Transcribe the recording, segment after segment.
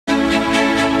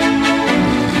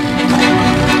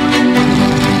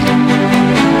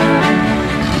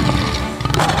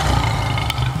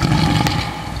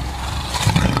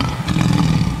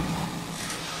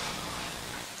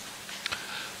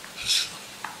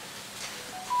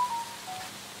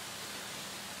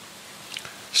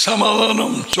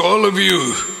Samadhanam to all of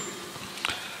you.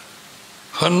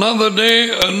 Another day,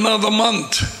 another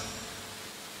month.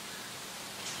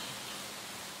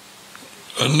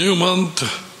 A new month.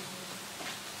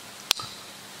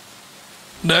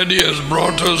 Daddy has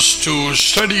brought us to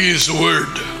study His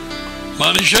Word.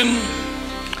 Manishan,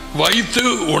 வைத்து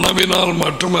உணவினால்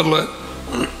மட்டுமல்ல,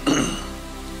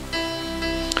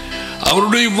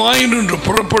 அவருடைய வாயினின்று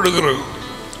புறப்படுகிற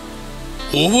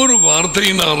ஒவ்வொரு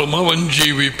வார்த்தையினாலும் அவன்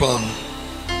ஜீவிப்பான்.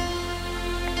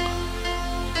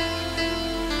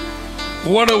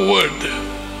 What a word!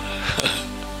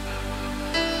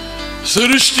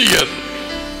 சிருஷ்டிகர்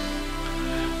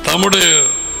தம்முடைய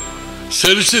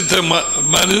சிருஷ்டித்த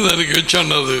மனிதனுக்கு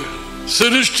சொன்னது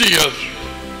சிருஷ்டிகர்.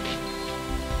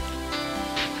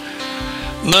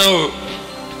 Now,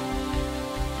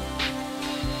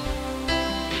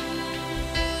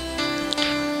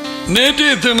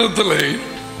 நேற்றைய தினத்தில்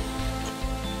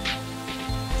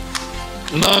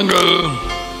நாங்கள்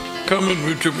கமெண்ட்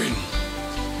விட்டுமீன்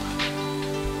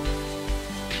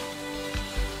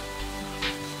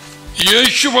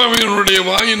இயேசுவினுடைய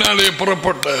வாயினாலே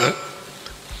புறப்பட்ட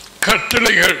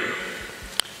கட்டளைகள்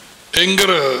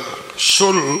என்கிற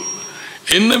சொல்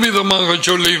என்ன விதமாக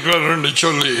சொல்லியிருக்கிறார் என்று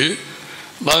சொல்லி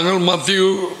நாங்கள்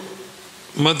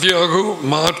மத்தியாகு,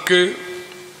 mark,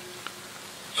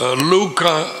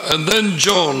 Luca and then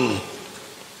John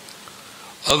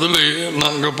அதில்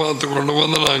நாங்கள் பார்த்து கொண்டு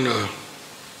வந்தாங்க.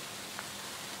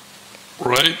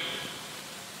 Right?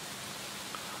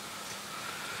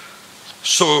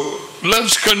 So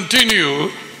let's continue.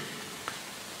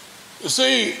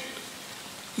 See,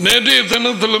 நேற்றைய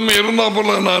தினத்திலும் இருந்தா போல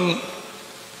நான்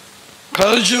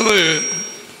கதைச்சது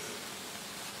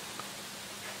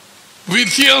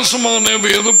வித்தியாசமான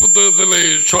வேத புத்தகத்திலே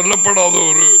சொல்லப்படாத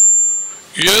ஒரு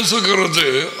இயேசு கிறிஸ்து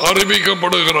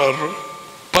அறிவிக்கப்படுகிறார்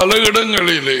பல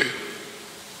இடங்களிலே.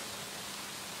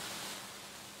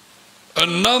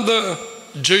 Another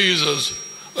Jesus,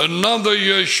 another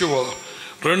Yeshua.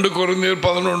 2 Corinthians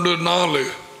 11:4.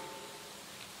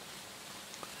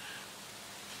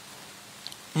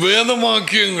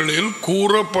 வேதவாக்கியங்களில்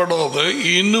கூறப்படாத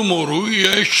இன்னும் ஒரு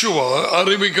இயேசுவா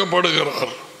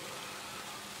அறிவிக்கப்படுகிறார்.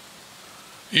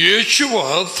 இயேசுவா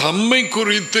தம்மை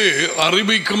குறித்து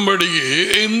அறிவிக்கும்படியே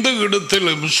எந்த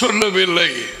இடத்திலும்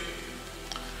சொல்லவில்லை.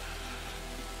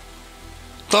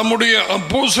 தம்முடைய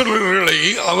அப்போஸ்தலர்களை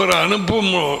அவர்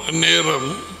அனுப்பும் நேரம்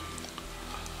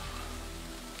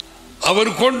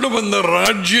அவர் கொண்டு வந்த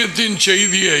ராஜ்யத்தின்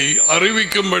செய்தியை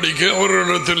அறிவிக்கும்படிக்கு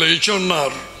அவரிடத்திலே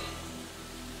சொன்னார்.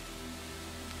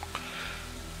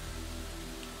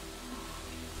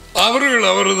 அவர்கள்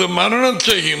அவரது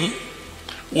மரணத்தையும்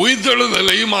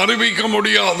உயிர்த்தெழுதலையும் அறிவிக்க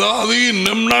முடியாத அது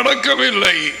இன்னும்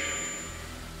நடக்கவில்லை.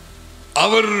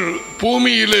 அவர்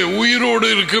பூமியிலே உயிரோடு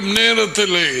இருக்கும்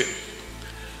நேரத்திலே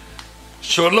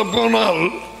சொல்ல போனால்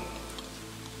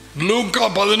லூக்கா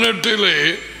 18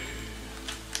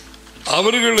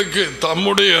 அவர்களுக்கு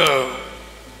தம்முடைய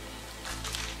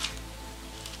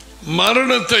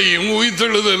மரணத்தையும்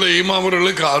உயிர்த்தெழுதலையும்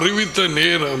அவர்களுக்கு அறிவித்த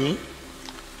நேரம்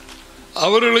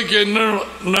அவர்களுக்கு என்ன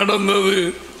நடந்தது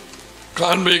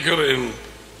காண்பிக்கிறேன்.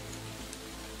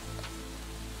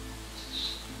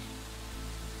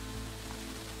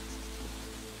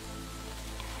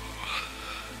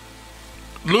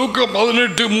 லூக்கா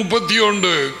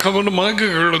 18:31 கவனமாக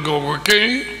கேளுங்க. ஓகே,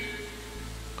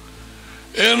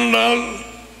 ஏனென்றால்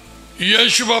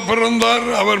இயேசுவா பிறந்தார்,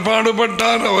 அவர்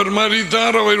பாடுபட்டார், அவர்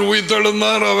மரித்தார், அவர்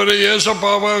உயிர்த்தெழுந்தார், அவரை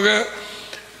இயேசப்பாவாக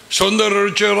சொந்த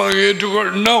ரட்சகராக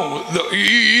ஏற்றுக்கொள்ள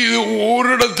இது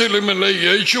ஓரிடத்திலும் இல்லை.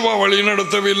 இயேசுவா வழி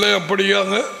நடத்தவில்லை.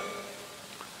 அப்படியாக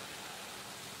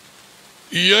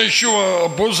இயேசுவா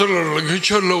அப்போஸ்தலர்களுக்கு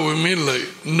சொல்லவும் இல்லை.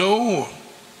 No,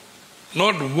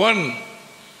 not one.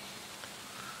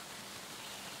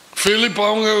 பிலிப்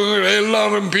அவங்க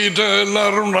எல்லாரும், பீட்டர்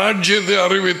எல்லாரும் ராஜ்யத்தை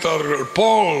அறிவித்தார்கள்.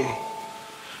 பால்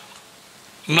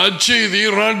நற்செய்தி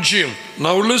ராஜ்யம்.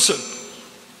 Now listen.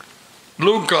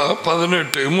 லூக்கா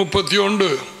 18:31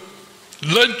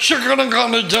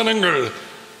 லட்சக்கணக்கான ஜனங்கள்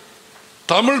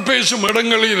தமிழ் பேசும்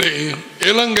இடங்களிலே,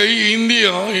 இலங்கை,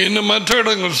 இந்தியா, இன்னும் மற்ற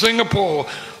இடங்கள், Singapore,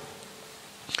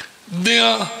 they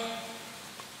are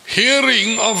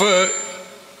hearing of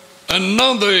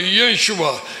another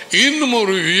Yeshua. இன்னும்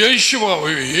ஒரு இயேசுவை,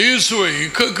 இயேசுவை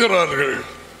கேட்கிறார்கள்.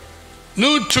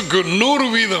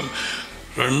 100%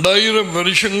 2000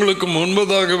 வருஷங்களுக்கு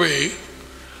முன்பதாகவே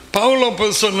பவுல்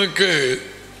அப்போஸ்தலனுக்கு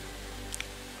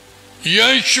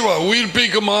இயேசுவா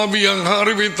உயிர்ப்பிக்கும் ஆவியாக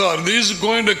அறிவித்தார். This is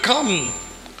going to come.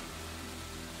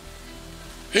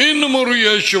 இன்னும் ஒரு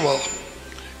இயேசுவா,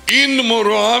 இன்னும்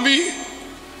ஒரு ஆவி,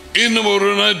 இன்னும் ஒரு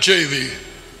நற்செய்தி.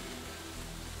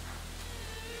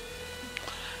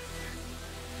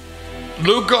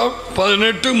 லூக்கா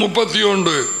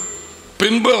 18:31.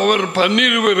 பின்பு அவர்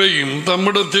 12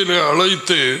 தம்மிடத்தில்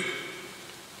அழைத்து,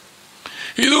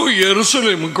 இதோ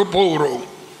எருசலேமுக்கு போகிறோம்,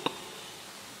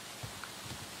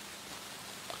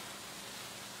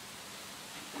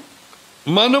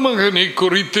 மணமகனை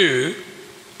குறித்து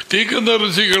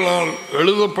தீர்க்கதரிசிகளால்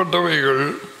எழுதப்பட்டவைகள்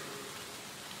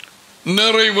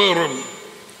நிறைவேறும்.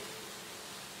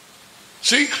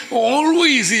 See,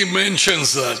 always he mentions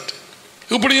that.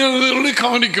 இப்படியான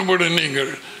கவனிக்கப்படும்.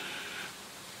 நீங்கள்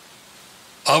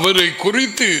அவரை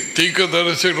குறித்து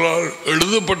தீர்க்கதரிசிகளால்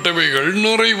எழுதப்பட்டவைகள்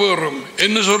நிறைவேறும்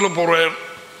என்ன சொல்ல போறார்?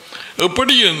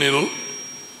 எப்படி எனில்,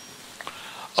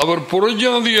 அவர்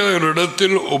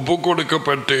புறஜாதியாரிடத்தில் ஒப்பு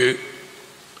கொடுக்கப்பட்டு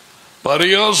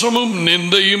பரியாசமும்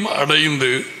நிந்தையும்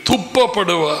அடைந்து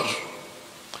துப்பப்படுவார்.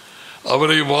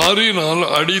 அவரை வாரினால்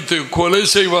அடித்து கொலை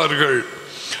செய்வார்கள்.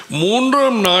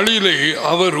 3ஆம் நாளிலே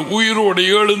அவர் உயிரோடு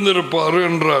எழுந்திருப்பார்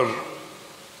என்றார்.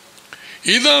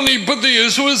 இதான் இப்போதைய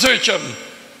சுவிசேஷம்.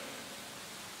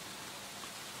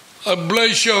 I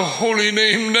bless your holy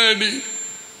name, Daddy.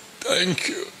 Thank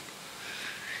you.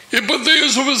 இப்போதைய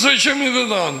சுவிசேஷம்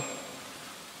இதுதான்.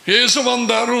 இயேசு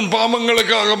வந்தார், உன்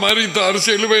பாவங்களுக்காக மரித்தார்,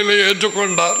 சிலுவையிலே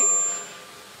ஏற்றுக்கொண்டார்,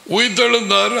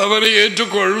 உயிர்த்தெழுந்தார், அவரை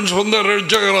ஏற்றுக்கொள்ளும் சொந்த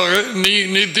ரட்சகராக நீ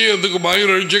நித்தியத்துக்குமாய்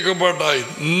ரட்சிக்கப்பட்டாய்.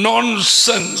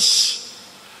 நான்சென்ஸ்.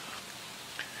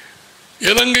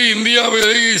 இலங்கை,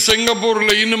 இந்தியாவிலே,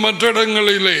 சிங்கப்பூரில், இன்னும் மற்ற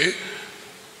இடங்களிலே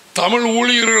தமிழ்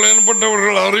ஊழியர்கள்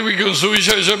எனப்பட்டவர்கள் அறிவிக்கும்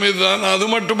சுவிசேஷம் இதுதான். அது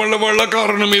மட்டுமல்ல,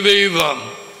 வெள்ளக்காரனும் இதே தான்.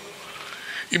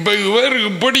 இப்ப இவர்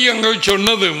இப்படி அங்க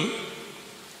சொன்னதும்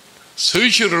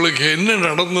சீஷர்களுக்கு என்ன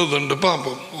நடந்தது என்று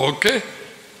பார்ப்போம். ஓகே,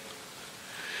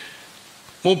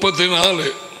 34.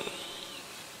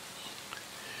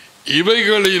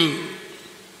 இவைகளில்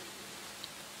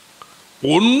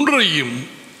ஒன்றையும்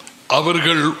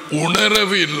அவர்கள்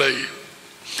உணரவில்லை.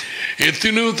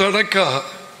 எத்தனையோ தடக்கா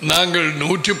நாங்கள்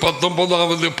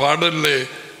 119வது பாடல்ல,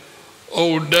 ஓ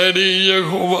டேடி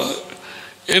யெகோவா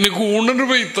எனக்கு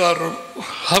உணர்வை தாரும்,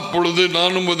 அப்பொழுது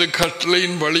நான் உமது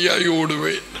கட்டளையின் வழியாய்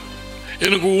ஓடுவேன்.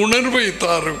 எனக்கு உணர்வை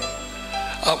தாரும்,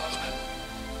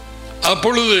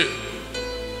 அப்பொழுது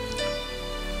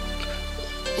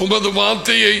உமது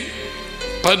வார்த்தையை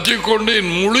பற்றி கொண்டு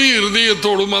என் முழு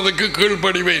இருதயத்தோடும் அதற்கு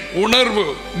கீழ்ப்படிவேன். உணர்வு,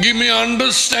 give me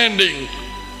understanding,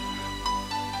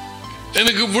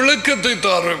 எனக்கு விளக்கத்தை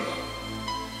தாரும்,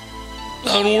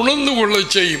 நான் உணர்ந்து கொள்ள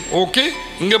செய்யும். ஓகே,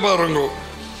 இங்க பாருங்க,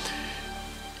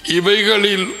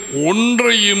 இவைகளில்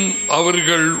ஒன்றையும்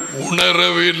அவர்கள்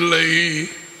உணரவில்லை.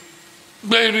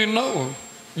 Very now,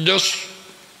 just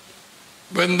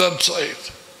when that side.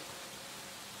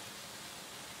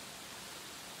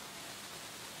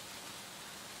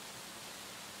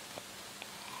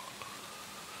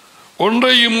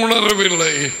 ஒன்றையும்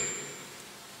உணரவில்லை.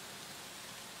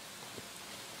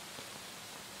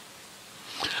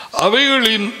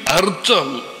 அவைகளின்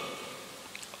அர்த்தம்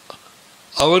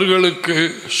அவர்களுக்கு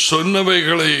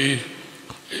சொன்னவைகளை,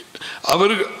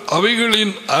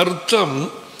 அவைகளின் அர்த்தம்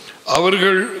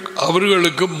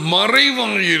அவர்களுக்கு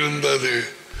மறைவாயிருந்தது.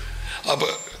 அப்ப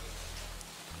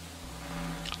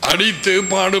அடித்து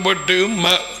பாடுபட்டு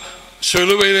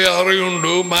சிலுவையை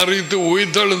அறையுண்டு மறித்து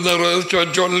உயிர்த்தெழுந்த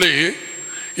சொல்லி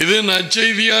இது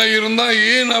நற்செய்தியாயிருந்தா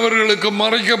ஏன் அவர்களுக்கு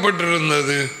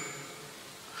மறைக்கப்பட்டிருந்தது?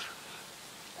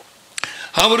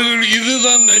 அவர்கள்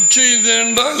இதுதான் நற்செய்தி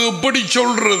என்றால் எப்படி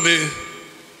சொல்றது?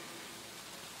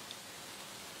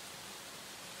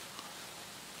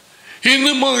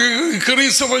 இன்னும்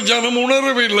கிறிஸ்தவ ஜனம்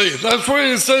உணரவில்லை. That's why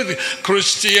I said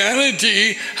Christianity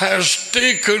has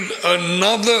taken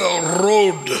another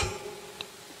road.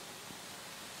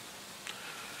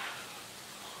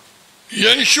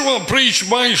 Yeshua preached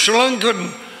by Sri Lankan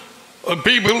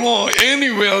people or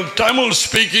anywhere, Tamil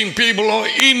speaking people or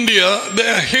India, they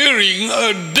are hearing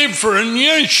a different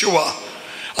Yeshua.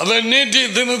 அதை நேற்றைய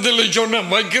தினத்தில் சொன்ன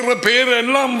வைக்கிற பேர்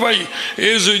எல்லாம் வை.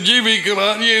 இயேசு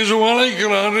ஜீவிக்கிறார், இயேசு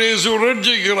அழைக்கிறார், இயேசு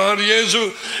ரட்சிக்கிறார், இயேசு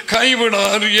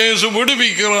கைவிடார், இயேசு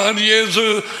விடுவிக்கிறார், இயேசு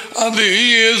அது,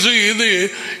 இயேசு இது.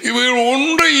 இவர்கள்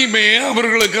ஒன்றையுமே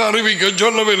அவர்களுக்கு அறிவிக்க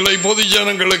சொல்லவில்லை பொது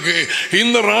ஜனங்களுக்கு.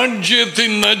 இந்த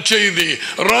ராஜ்யத்தின் நற்செய்தி,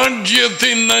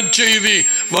 ராஜ்யத்தின் நற்செய்தி,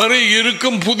 வர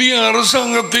இருக்கும் புதிய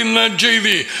அரசாங்கத்தின்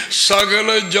நற்செய்தி சகல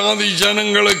ஜாதி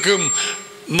ஜனங்களுக்கும்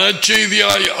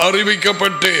நற்செய்தியாய்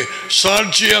அறிவிக்கப்பட்டு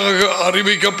சாட்சியாக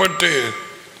அறிவிக்கப்பட்டு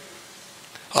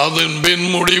அதன் பின்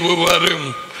முடிவு வரும்.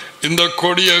 இந்த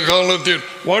கொடிய காலத்தில்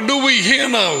what do we hear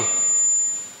now?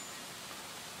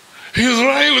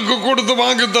 இஸ்ராயலுக்கு கொடுத்த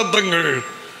வாக்குத்தத்தங்கள்,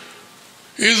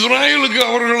 இஸ்ராயலுக்கு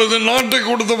அவர்களது நாட்டை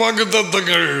கொடுத்த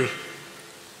வாக்குத்தத்தங்கள்,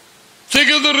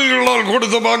 தீர்க்கதரிசிகளால்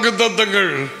கொடுத்த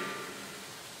வாக்குத்தத்தங்கள்,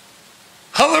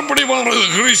 அது எப்படி மாறுது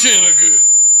கிறிஸ்டியனுக்கு?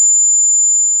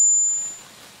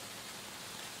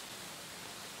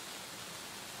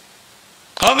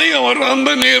 அதை அவர் அந்த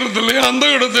நேரத்திலே அந்த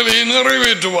இடத்திலே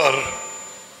நிறைவேற்றுவார்.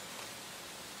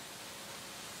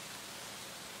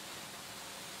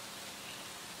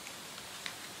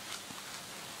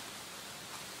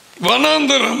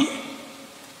 வனாந்தரம்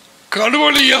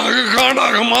கடுவழியாக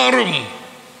காடாக மாறும்.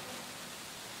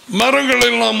 மரங்கள்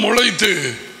எல்லாம் முளைத்து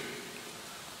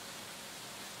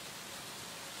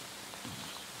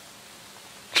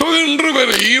இன்று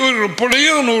வரை இவர்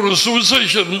புடையான ஒரு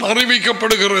சுவிசேஷம்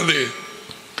அறிவிக்கப்படுகிறது.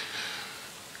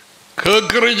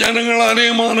 கேட்கிற ஜனங்கள்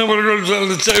அநேகமானவர்கள்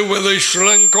whether Sri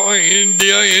Lanka,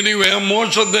 India, anywhere,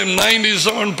 most of them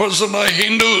 97% are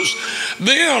Hindus.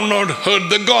 They have not heard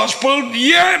the gospel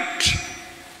yet.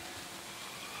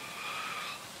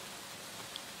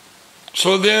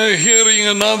 So they are hearing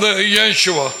another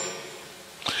Yeshua.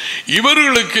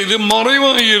 இவர்களுக்கு இது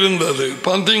மறைவாக இருந்தது.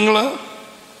 பார்த்தீங்களா?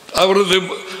 அவரது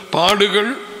பாடுகள்,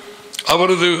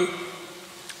 அவரது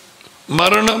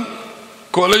மரணம்,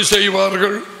 கொலை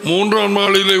செய்வார்கள், மூன்றாம்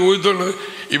நாளிலே உயிர்த்தெழு,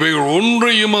 இவைகள்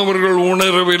ஒன்றையும் அவர்கள்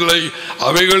உணரவில்லை.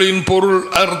 அவைகளின் பொருள்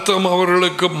அர்த்தம்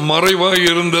அவர்களுக்கு மறைவாய்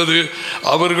இருந்தது.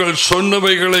 அவர்கள்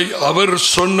சொன்னவைகளை அவர்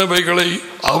சொன்னவைகளை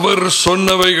அவர்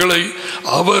சொன்னவைகளை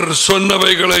அவர்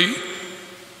சொன்னவைகளை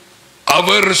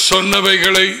அவர்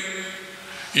சொன்னவைகளை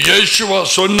இயேசுவா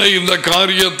சொன்ன இந்த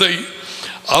காரியத்தை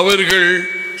அவர்கள்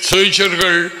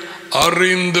சீஷர்கள்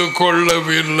அறிந்து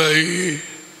கொள்ளவில்லை.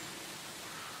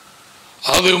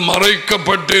 அது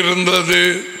மறைக்கப்பட்டிருந்தது.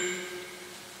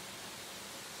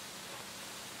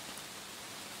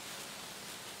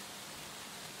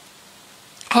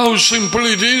 How simple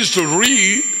it is to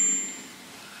read.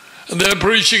 They are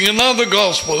preaching another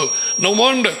gospel. No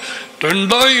wonder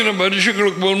 2000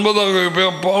 வருஷங்களுக்கு முன்பதாக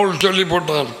பவுல் சொல்லி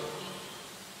போட்டார்,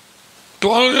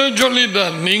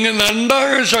 சொல்லிட்டார், நீங்க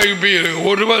நன்றாக சகிப்பீர்கள்.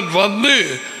 ஒருவர் வந்து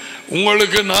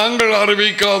உங்களுக்கு நாங்கள்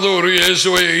அறிவிக்காத ஒரு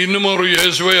இயேசுவை இன்னும் ஒரு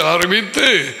இயேசுவை அறிவித்து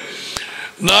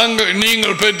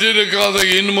நீங்கள் பெற்றிருக்காத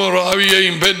இன்னும் ஒரு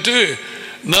ஆவியையும் பெற்று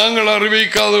நாங்கள்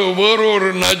அறிவிக்காத வேறொரு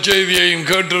நற்செய்தியையும்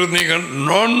கேட்டிருந்தீங்க.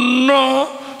 நொன்னா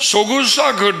சொகுசா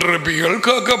கேட்டிருப்பீர்கள்.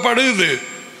 கேட்கப்படுது.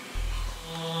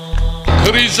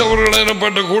 கிறிஸ்தவர்கள்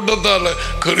எனப்பட்ட கூட்டத்தால்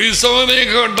கிறிஸ்தவனே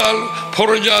கேட்டால்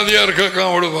புறஜாதியார்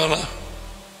கேட்காம விடுவானா?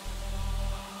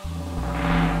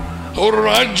 ஒரு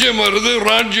ராஜ்யம் வருது,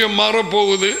 ராஜ்யம்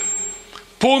மாறப்போகுது,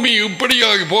 பூமி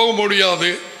இப்படியாகி போக முடியாது.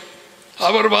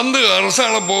 அவர் வந்து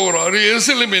அரசாண போகிறார்,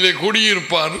 எருசலேமிலே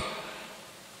குடியிருப்பார்,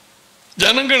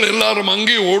 ஜனங்கள் எல்லாரும்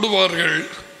அங்கே ஓடுவார்கள்.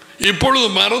 இப்பொழுது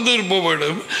மறந்து இருப்ப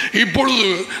வேண்டும். இப்பொழுது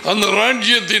அந்த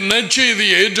ராஜ்யத்தின்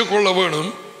நற்செய்தியை ஏற்றுக்கொள்ள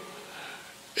வேண்டும்.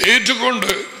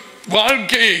 ஏற்றுக்கொண்டு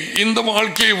வாழ்க்கையை, இந்த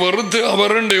வாழ்க்கையை வெறுத்து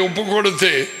அவரண்டை ஒப்பு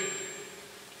கொடுத்து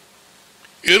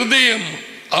இருதயம்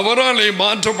அவராலே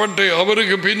மாற்றப்பட்டு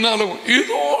அவருக்கு பின்னாலும்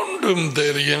இது ஒன்றும்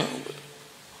தெரியாது.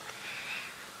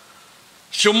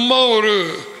 சும்மா ஒரு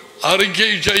அறிக்கை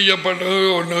செய்யப்பட்டது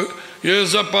ஒன்று,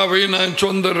 ஏசப்பாவை நான்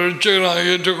சொந்த ரட்சகனாக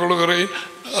ஏற்றுக்கொள்கிறேன்,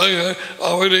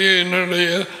 அவரே என்னுடைய,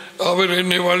 அவர்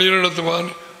என்னை வழிநடத்துவார்.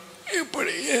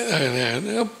 இப்படி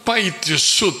பைத்தியம்,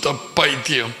 சுத்த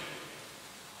பைத்தியம்.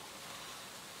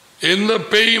 எந்த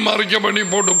பேய் மறைக்க பண்ணி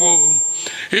போட்டு போகும்.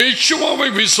 இயேசுவை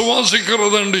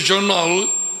விசுவாசிக்கிறது என்று சொன்னால்,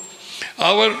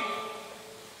 அவர்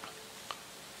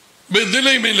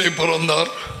பெத்லெஹேமிலே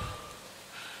பிறந்தார்,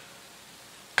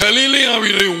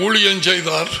 கலிலேயாவிலே ஊழியம்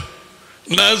செய்தார்,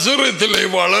 நசரேத்திலே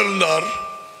வளர்ந்தார்,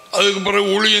 அதுக்கு பிறகு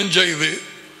ஊழியம் செய்து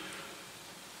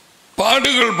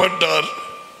பாடுகள் பட்டார்.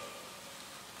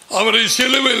 அவரை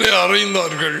சிலுவையிலே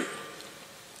அறைந்தார்கள்,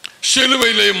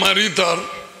 சிலுவையிலே மரித்தார்,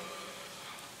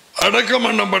 அடக்கம்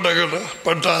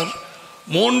பண்ணப்பட்டார்.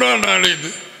 மூன்றாம் நாளில்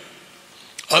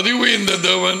அதிவுயர்ந்த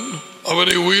தேவன்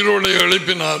அவரை உயிரோடு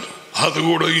எழுப்பினார். அது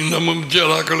கூட இன்னமும்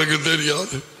ஜனாக்களுக்கு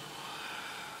தெரியாது.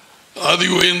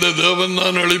 அதிவுயர்ந்த தேவன்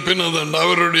தான் எழுப்பினது.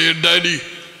 அவருடைய டாடி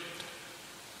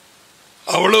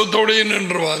அவ்வளவுத்தோடைய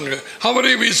நின்றுவாங்க.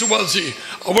 அவரை விசுவாசி,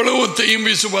 அவ்வளவுத்தையும்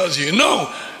விசுவாசி. No,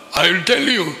 I will tell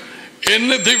you,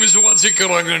 என்னத்தை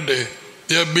விசுவாசிக்கிறாங்க?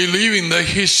 They believe in the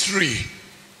history.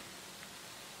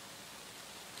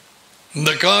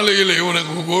 இந்த காலையில்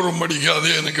உனக்கு கூறும்படிக்காது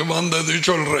எனக்கு வந்தது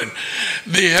சொல்றேன்.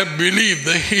 They have believed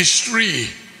the history.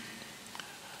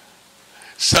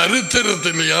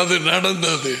 சரித்திரத்தில் அது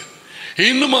நடந்தது.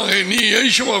 இன்னுமாக நீ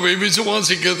இயேசுவை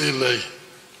விசுவாசிக்கவில்லை.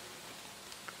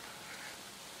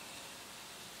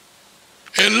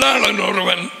 எல்லாளன்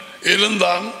ஒருவன்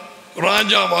இருந்தான்,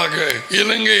 ராஜாவாக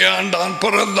இலங்கை ஆண்டான்,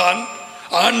 பிறந்தான்,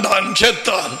 ஆண்டான்,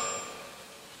 செத்தான்.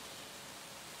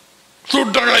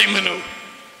 சுட்டகை மனு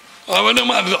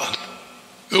அவனும் அதுதான்.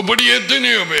 இப்படி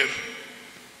எத்தனையோ பேர்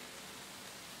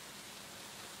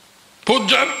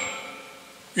புத்தர்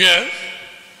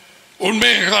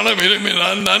உண்மையை காண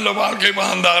விரும்பினார், நல்ல வாழ்க்கை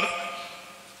வாழ்ந்தார்,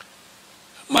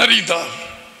 மரித்தார்.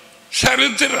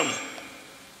 சரித்திரம்.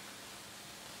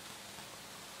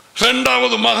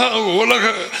 இரண்டாவது மகா உலக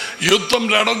யுத்தம்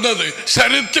நடந்தது.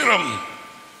 சரித்திரம்.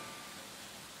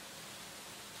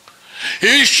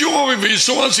 இயேசுவை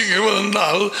விசுவாசிக்கிறது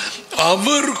என்றால்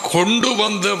அவர் கொண்டு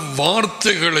வந்த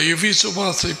வார்த்தைகளை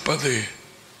விசுவாசிப்பது.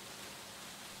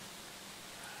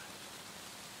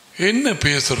 என்ன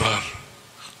பேசுறார்?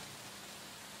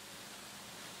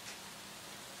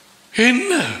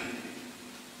 என்ன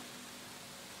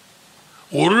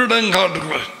ஒரு இடம்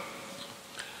காட்டுகிறார்.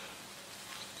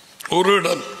 ஒரு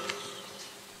இடம்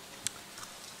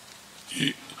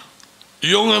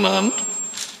யோகனான்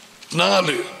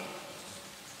 4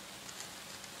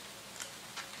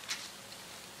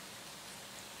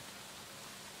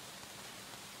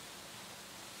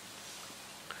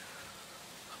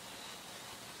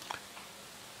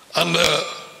 அந்த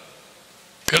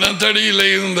கிணத்தடியில்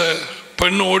இருந்த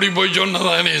பெண் ஓடி போய்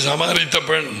சொன்னதானே சமாளித்த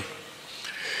பெண்.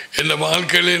 இந்த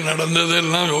வாழ்க்கையில்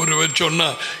நடந்ததெல்லாம் ஒருவர்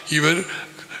சொன்னார், இவர்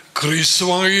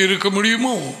கிறிஸ்துவாக இருக்க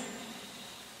முடியுமோ?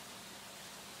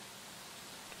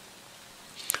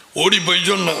 ஓடி போய்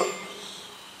சொன்னார்.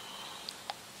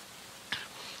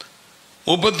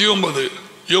 39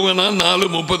 யோகனான்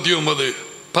 4:39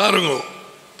 பாருங்க.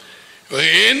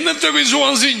 என்னத்தை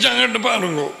விசுவாசிச்சாங்கன்னு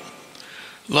பாருங்க.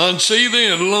 நான் செய்த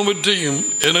எல்லாவற்றையும்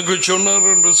எனக்கு சொன்னார்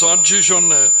என்று சாட்சி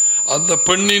சொன்ன அந்த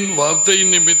பெண்ணின்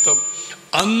வார்த்தையின் நிமித்தம்,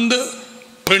 அந்த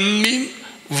பெண்ணின்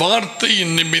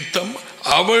வார்த்தையின் நிமித்தம்,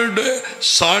 அவளுடைய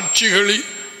சாட்சிகளின்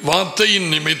வார்த்தையின்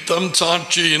நிமித்தம்,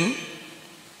 சாட்சியின்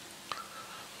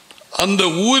அந்த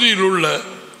ஊரில் உள்ள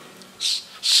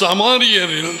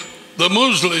சமாரியரில் த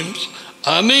முஸ்லிம்ஸ்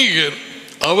அநேகர்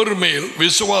அவர் மேல்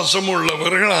விசுவாசம்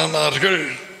உள்ளவர்களானார்கள்.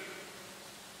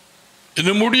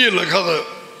 இன்னும் முடியல கதை.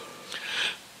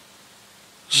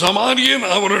 சமாரியன்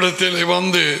அவரிடத்தில்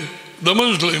வந்து த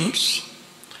முஸ்லிம்ஸ்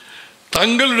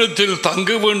தங்களிடத்தில்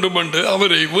தங்க வேண்டும் என்று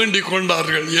அவரை வேண்டிக்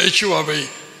கொண்டார்கள். இயேசுவை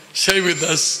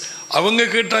சேவிதஸ். அவங்க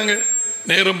கேட்டாங்க,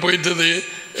 நேரம் போய்த்தது,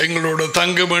 எங்களோட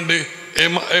தங்க வேண்டு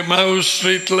எமாவுஸ்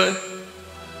ஸ்ட்ரீட்ல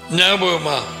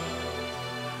ஞாபகமா?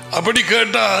 அப்படி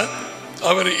கேட்டா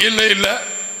அவர் இல்லை இல்லை,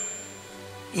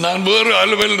 நான் வேறு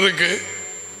அலுவல் இருக்கு,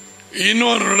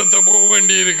 இன்னொரு இடத்த போக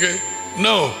வேண்டி இருக்கு.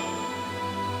 நோ,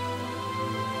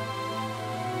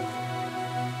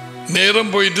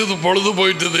 நேரம் போயிட்டது, பொழுது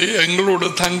போயிட்டது, எங்களோட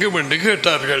தங்க வேண்டி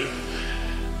கேட்டார்கள்.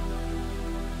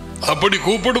 அப்படி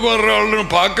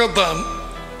கூப்பிடுவார்கள் பார்க்கத்தான்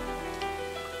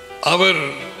அவர்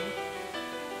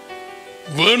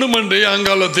வேணுமென்றே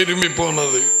அங்கால திரும்பி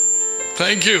போனது.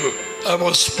 Thank you, I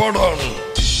was spot on.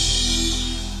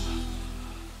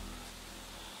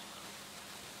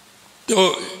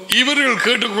 இவர்கள்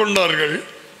கேட்டுக்கொண்டார்கள்,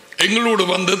 எங்களோடு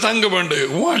வந்து தங்க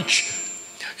வேண்டும். வாட்ச்,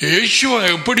 இயேசுவா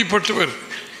எப்படிப்பட்டவர்!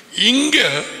 இங்க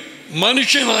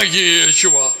மனுஷனாகிய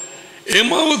இயேசுவா,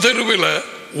 எமாவு தெருவில்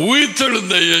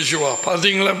உயிர்த்தெழுந்த இயேசுவா.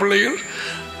 பார்த்தீங்களா பிள்ளைகள்?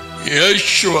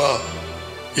 இயேசுவா,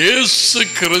 இயேசு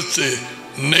கிறிஸ்து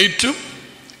நேற்றும்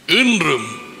இன்றும்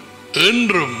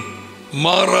என்றும்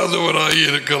மாறாதவராய்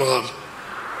இருக்கிறார்.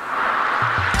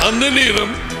 அந்த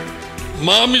நேரம்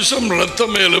மாமிசம்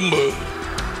இரத்தம் எலும்பு.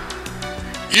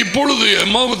 இப்பொழுது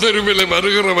எம்மாவு தெருவில்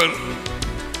வருகிறவர்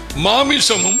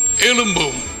மாமிசமும்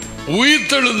எலும்பும்,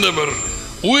 உயிர்த்தெழுந்தவர்,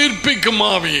 உயிர்ப்பிக்கும்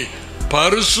ஆவி,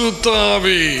 பரிசுத்த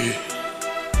ஆவி.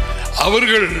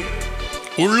 அவர்கள்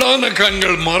உள்ளான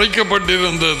கண்கள்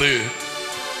மறைக்கப்பட்டிருந்தது.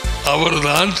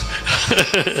 அவர்தான்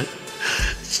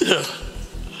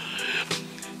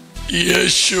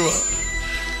இயேசுவா.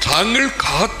 தாங்கள்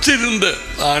காத்திருந்த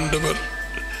ஆண்டவர்.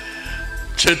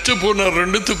 செத்து போன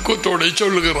 2 துக்கத்தோட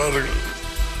சொல்லுகிறார்கள்,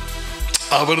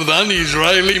 அவர்தான்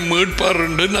இஸ்ராயலை மீட்பார்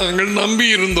என்று நாங்கள் நம்பி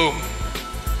இருந்தோம்.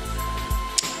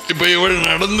 இப்ப இவள்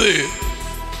நடந்து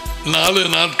 4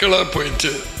 நாட்களா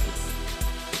போயிட்டு.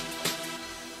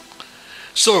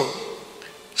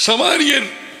 சமாரியர்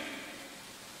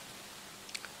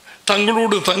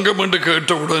தங்களோடு தங்கம் என்று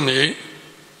கேட்டவுடனே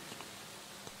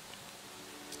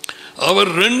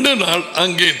அவர் 2 நாள்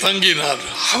அங்கே தங்கினார்.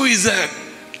 How is that?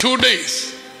 2 days.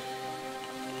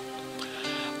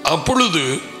 அப்பொழுது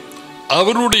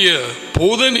அவருடைய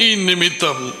போதனையின்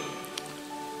நிமித்தம்,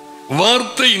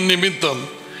 வார்த்தை நிமித்தம்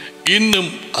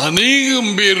இன்னும்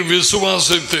அநேகம் பேர்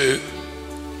விசுவாசித்து,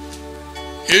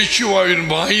 இயேசுவின்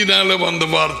வாயினால வந்த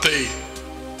வார்த்தை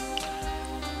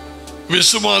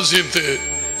விசுவாசித்து,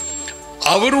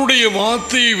 அவருடைய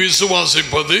வார்த்தையை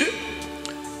விசுவாசிப்பது,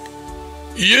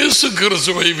 இயேசு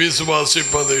கிறிஸ்துவை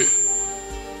விசுவாசிப்பது,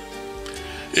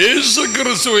 இயேசு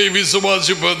கிறிஸ்துவை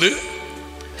விசுவாசிப்பது,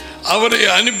 அவரை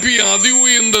அனுப்பிய அதி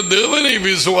உயர்ந்த தேவனை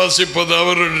விசுவாசிப்பது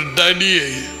அவருடைய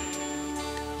டடியை.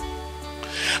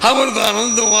 அவர் தான்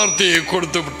அந்த வார்த்தையை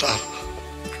கொடுத்து விட்டார்.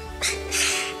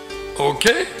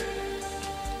 ஓகே,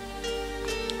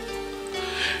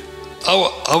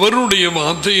 அவருடைய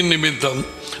வார்த்தையின் நிமித்தம்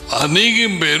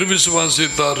அநேகம் பேர்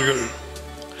விசுவாசித்தார்கள்.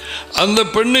 அந்த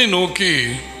பெண்ணை நோக்கி,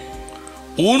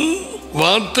 உன்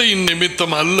வார்த்தையின்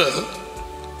நிமித்தம் அல்ல,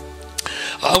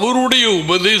 அவருடைய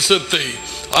உபதேசத்தை,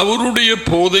 அவருடைய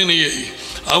போதனையை,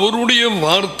 அவருடைய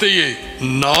வார்த்தையை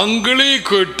நாங்களே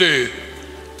கேட்டு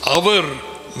அவர்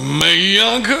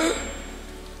மெய்யாக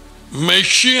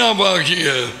மெஷியாவாகிய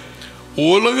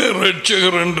உலக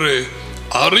இரட்சகர் என்று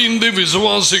அறிந்து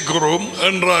விசுவாசிக்கிறோம்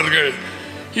என்றார்கள்.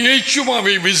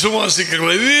 இயேசுவை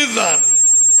விசுவாசிக்கிறது இதுதான்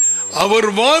அவர்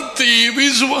வார்த்தையை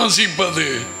விசுவாசிப்பது.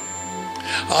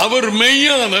 அவர்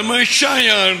மெய்யான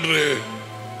மெஷியா என்று.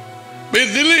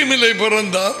 பெத்லெஹேமிலே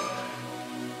பிறந்தார்,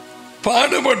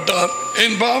 பாடுபட்டார்,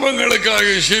 என் பாவங்களுக்காக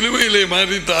சிலுவையிலே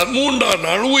மரித்தார், 3ஆம்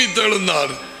நாள்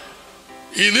உயிர்த்தெழுந்தார்.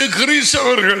 இது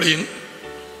கிறிஸ்தவர்களின்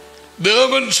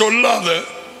தேவன் சொல்லாத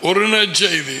ஒரு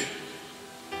நற்செய்தி.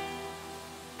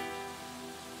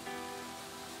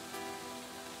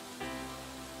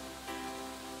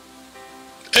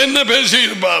 என்ன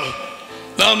பேசியிருப்பார்?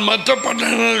 நான் மற்ற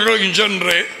பட்டணங்களுக்கு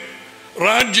சென்று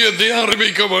ராஜ்யத்தை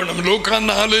அறிவிக்க வேண்டும். லூக்கா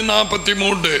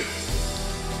 4:43.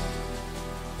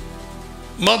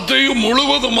 மத்தேயு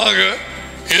முழுவதுமாக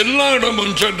எல்லா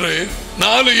இடமும் சென்று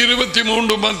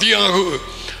 4:23 மத்தியாகு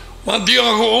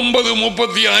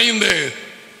 9:35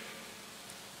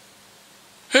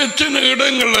 எத்தனை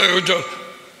இடங்கள்ல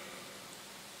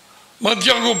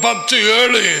மத்தியாகு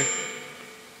 10:7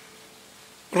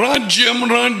 ராஜ்யம்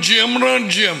ராஜ்யம்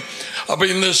ராஜ்யம். அப்ப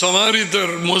இந்த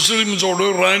சமாரித்தர் முஸ்லிம்ஸோடு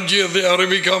ராஜ்யத்தை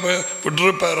அறிவிக்காம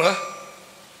விட்டிருப்பாரா?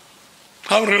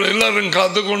 அவர்கள் எல்லாரும்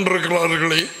காத்து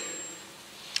கொண்டிருக்கிறார்களே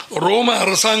ரோம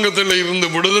அரசாங்கத்தில் இருந்து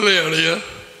விடுதலை அடைய,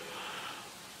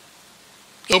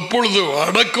 எப்பொழுது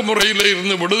அடக்குமுறையில்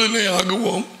இருந்து விடுதலை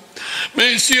ஆகுவோம்.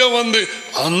 மேசியா வந்து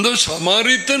அந்த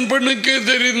சமாரித்தன் பெண்ணுக்கே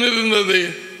தெரிந்திருந்தது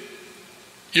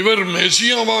இவர்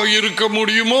மெசியாவாக இருக்க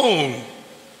முடியுமோ.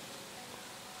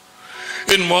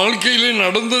 என் வாழ்க்கையிலே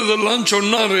நடந்ததெல்லாம்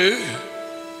சொன்னாரு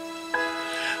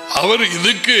அவர்.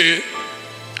 இதுக்கு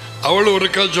அவள்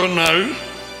ஒருக்கா சொன்னாள்,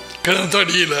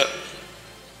 கிணத்தடியில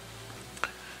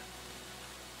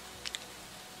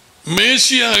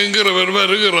மேசியா என்கிறவர்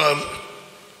வருகிறார்.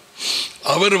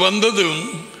 அவர் வந்ததும்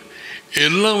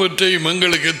எல்லாவற்றையும்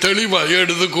எங்களுக்கு தெளிவாக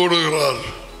எடுத்து கூறுகிறார்.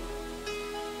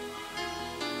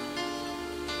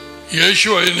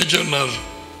 இயேசுவா என்ன சொன்னார்?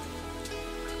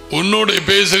 உன்னோட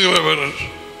பேசுகிறவர்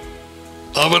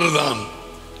அவர்தான்.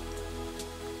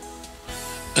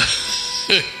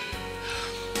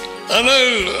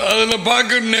 ஆனால் அதில்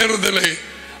பார்க்கிற நேரத்தில்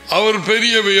அவர்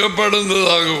பெரிய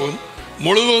வியப்படைந்ததாகவும்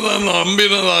முழுவதும்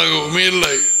நம்பினதாகவும்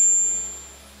இல்லை.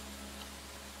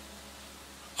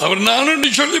 அவர் நானு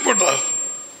சொல்லிப்பட்டார்.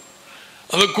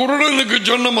 அந்த குருடனுக்கு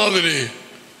சொன்ன மாதிரி,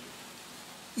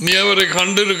 நீ அவரை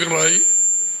கண்டிருக்கிறாய்,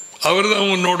 அவர்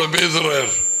தான் உன்னோட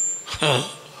பேசுறார்.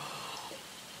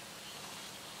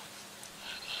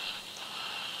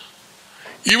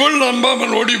 இவள்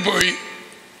நம்பாமல் ஓடி போய்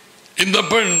இந்த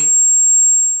பெண்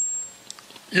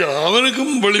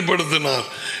அவனுக்கும் வெளிப்படுத்தினார்.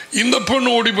 இந்த பெண்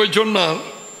ஓடி போய் சொன்னார்,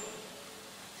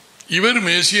 இவர்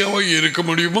மேசியாவாக இருக்க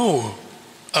முடியுமோ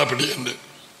அப்படி என்று.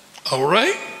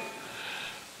 Alright?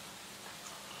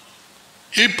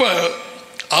 இப்ப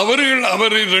அவர்கள்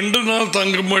அவரை 2 நாள்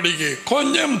தங்கும்படிக்கு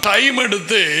கொஞ்சம் டைம்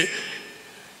எடுத்து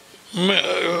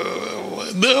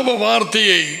தேவ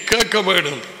வார்த்தையை கேட்க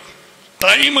வேண்டும்.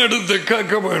 டைம் எடுத்து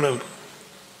கேட்க வேண்டும்.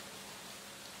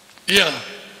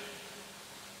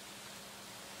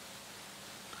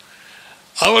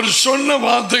 அவர் சொன்ன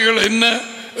வார்த்தைகள் என்ன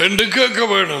என்று கேட்க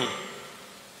வேண்டும்.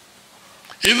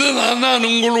 இதுதான் நான்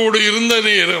உங்களோடு இருந்த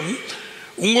நேரம்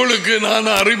உங்களுக்கு நான்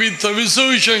அறிவித்த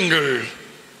விசேஷங்கள்.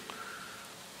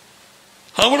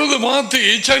 அவரது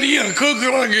வார்த்தையை சரியா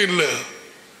கேட்கிறாங்க இல்ல,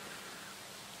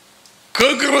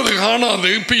 கேட்கிறது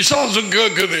காணாது, பிசாசும்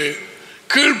கேட்குது.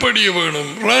 கீழ்ப்படிய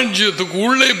வேணும் ராஜ்யத்துக்கு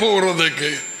உள்ளே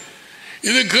போகிறதுக்கு.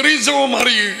 இது கிறிஸ்தவம்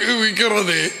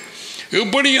அறிவிக்கிறது.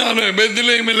 இப்படியான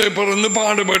பெத்லெஹேமிலே பிறந்து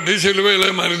பாடுபட்டு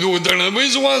சிலுவையில் மரித்து ஊத்தன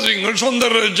விசுவாசிங்கள் சொந்த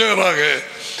ரட்சகராக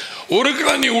ஒரு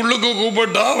காணி உள்ளுக்கு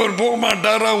கூப்பிட்டா அவர் போக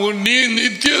மாட்டார். நீ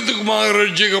நித்தியத்துக்குமாக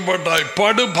ரட்சிக்கப்பட்டாய்.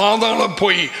 படு பாதாள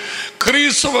போய்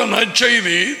கிறிஸ்தவ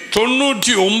நற்செய்தி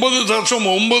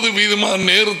 99.9%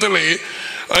 நேரத்திலே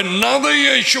another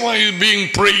Yeshua is being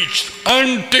preached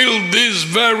until this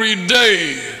very day.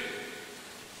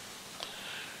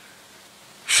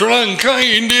 Sri Lanka,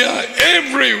 India,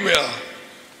 everywhere.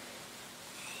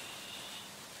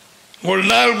 உங்கள்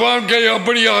நாள் வாழ்க்கை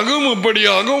அப்படியாகும்,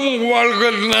 இப்படியாகும், உங்கள் வாழ்க்கை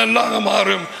நல்லாக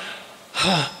மாறும்.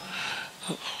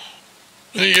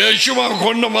 இயேசுவா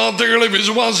கொண்ட வார்த்தைகளை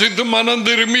விசுவாசித்து மனம்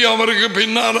திரும்பி அவருக்கு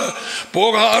பின்னால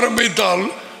போக ஆரம்பித்தால்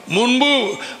முன்பு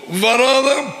வராத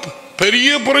பெரிய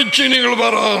பிரச்சனைகள்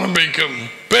வர ஆரம்பிக்கும்.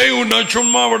 பேய் உன்னை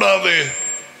சும்மா விடாது.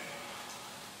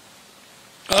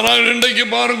 ஆனால் இன்றைக்கு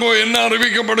பாருங்க என்ன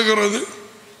அறிவிக்கப்படுகிறது.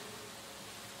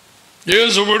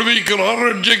 இயேசு விடுவிக்கிறார்,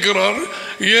 ரட்சிக்கிறார்,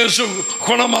 இயேசு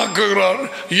குணமாக்குகிறார்,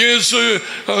 இயேசு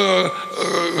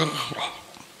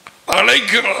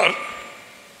அழைக்கிறார்.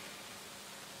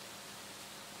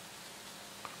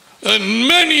 And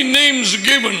many names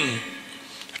given,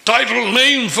 title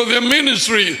name for their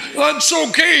ministry. That's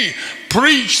okay.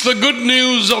 Preach the good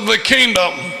news of the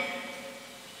kingdom.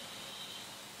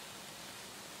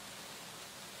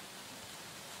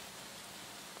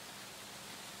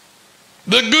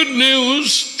 The good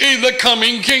news is the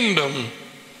coming kingdom.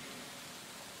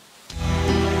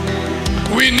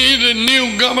 We need a new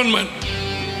government.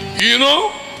 You know,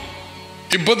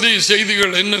 இப்போதைய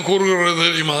செய்திகள் என்ன கூறுகிறது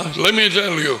தெரியுமா? Let me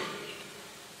tell you.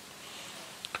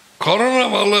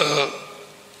 கொரோனாவால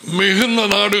மிகுந்த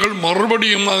நாடுகள்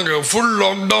மறுபடியும் full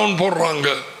lockdown போடுறாங்க.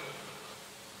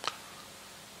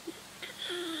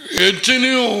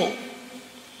 எத்தனையோ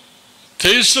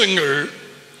தேசங்கள்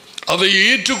அதை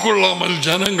ஏற்றுக்கொள்ளாமல்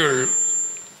ஜனங்கள்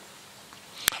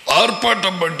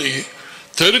ஆர்ப்பாட்டம் பண்ணி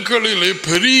தெருக்களிலே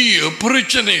பெரிய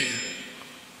பிரச்சனை.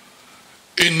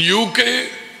 இன் யூகே,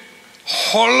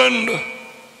 ஹாலண்ட்,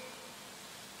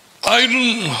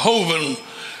 ஐடன்ஹோவன்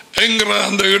என்கிற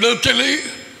அந்த இடத்திலே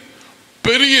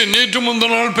பெரிய நேற்று முந்த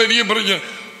நாள் பெரிய பிரச்சனை.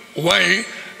 வை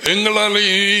எங்களால்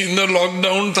இந்த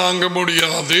லாக்டவுன் தாங்க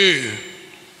முடியாது.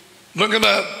 Look at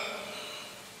that.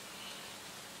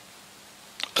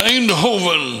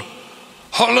 Eindhoven,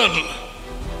 Holland.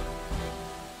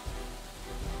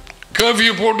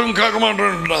 Curfew போட்டும் கேட்க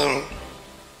மாட்டேன்.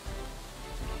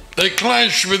 They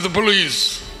clash with the police.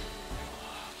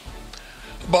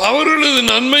 அவர்களது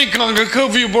நன்மைக்காக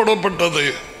கர்ஃபியூ போடப்பட்டது,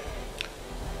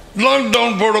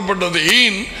 லாக்டவுன் போடப்பட்டது.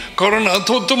 ஏன்? கொரோனா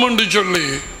தொத்தும் என்று சொல்லி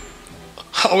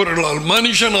அவர்களால்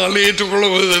மனுஷனால்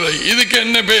ஏற்றுக்கொள்வதில்லை. இதுக்கு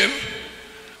என்ன பேர்?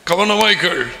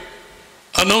 கவனமாய்கள்.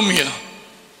 அனோமியா,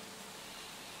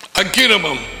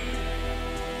 அக்கிரமம்,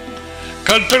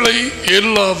 கட்டளை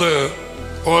இல்லாத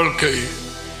வாழ்க்கை.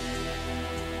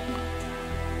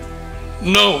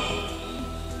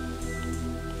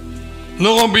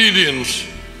 No obedience.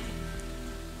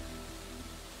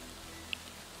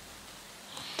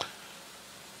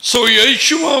 So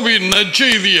இயேசுவின்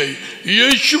நற்செய்தியை,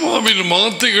 இயேசுவின்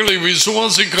வார்த்தைகளை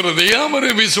விசுவாசிக்கிறது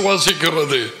அவரை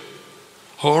விசுவாசிக்கிறது.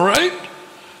 All right,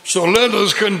 so let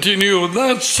us continue.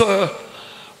 That's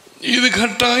இது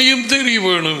கட்டாயம் தெரிய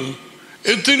வேணும்.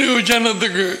 எத்தனையோ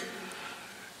ஜனத்துக்கு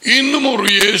இன்னும் ஒரு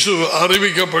இயேசு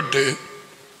அறிவிக்கப்பட்டு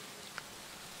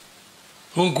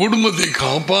உன் குடும்பத்தை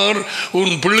காப்பார்,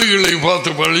 உன் பிள்ளைகளை பார்த்து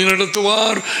வழி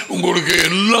நடத்துவார், உங்களுக்கு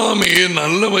எல்லாமே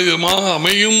நல்ல விதமாக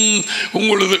அமையும்.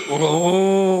 உங்களது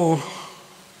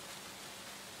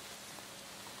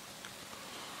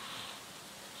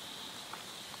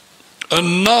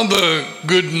another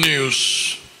good news.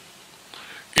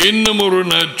 இன்னும் ஒரு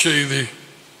நற்செய்தி.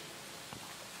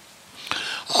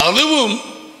 அதுவும்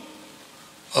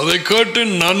அதை கேட்டு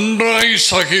நன்றாய்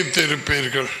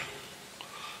சகித்திருப்பீர்கள்.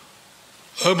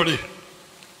 அப்படி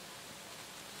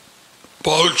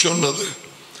பவுல் சொன்னது.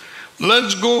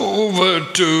 Let's go over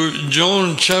to John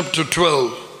chapter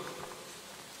 12.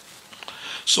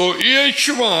 So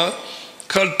இயேசுவா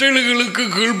கட்டளைகளுக்கு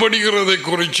கீழ்ப்படுகிறதை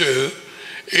குறித்து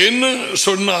என்ன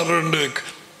சொன்னார்?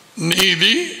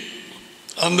 நீதி,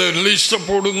 அந்த லிஸ்ட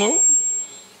போடுங்க.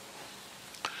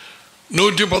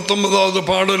 119வது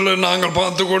பாடலில் நாங்கள்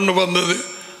பார்த்து கொண்டு வந்தது.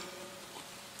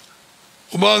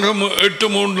 உபாகம்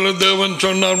 8:3 தேவன்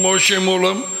சொன்னார் மோசே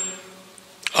மூலம்,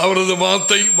 அவரது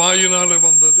வார்த்தை வாயினாலே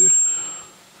வந்தது.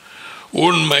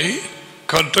 உண்மை,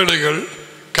 கட்டளைகள்,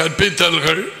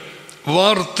 கற்பித்தல்கள்,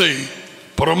 வார்த்தை,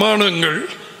 பிரமாணங்கள்,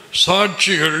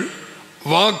 சாட்சிகள்,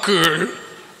 வாக்குகள்,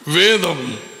 வேதம்,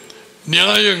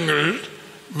 நியாயங்கள்,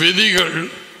 விதிகள்,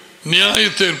 நியாய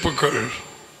தீர்ப்புகள்.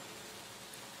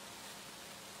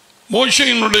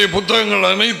 மோசேயினுடைய புத்தகங்கள்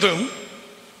அனைத்தும்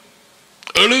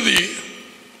எழுதி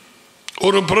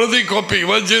ஒரு பிரதி காப்பி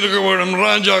வச்சிருக்க வேண்டும்.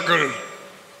 ராஜாக்கள்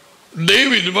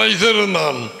டேவிட்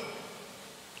வைத்திருந்தான்.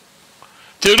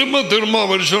 திரும்ப திரும்ப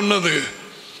அவர் சொன்னது,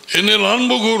 என்னில்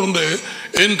அன்பு கூர்ந்து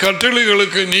என்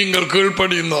கட்டளைகளுக்கு நீங்கள்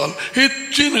கீழ்ப்படிந்தால்.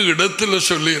 எத்தனை இடத்துல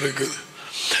சொல்லி இருக்குது.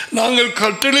 நாங்கள்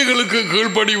கட்டளைகளுக்கு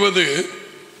கீழ்ப்படிவது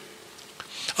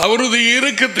அவரது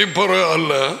இரக்கத்தை பெற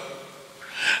அல்ல,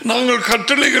 நாங்கள்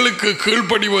கட்டளைகளுக்கு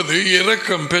கீழ்ப்படிவது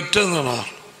இரக்கம்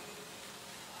பெற்றதனால்.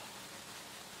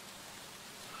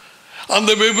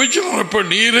 அந்த விபச்சார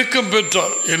பெண் இரக்கம்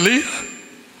பெற்றாள் இல்லையா?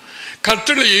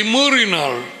 கட்டளையை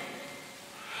மீறினாள்,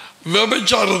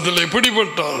 விபச்சாரத்தில்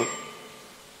பிடிபட்டாள்.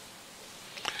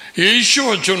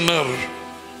 இயேசுவா சொன்னார்,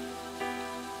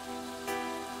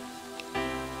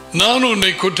 நான்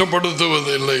உன்னை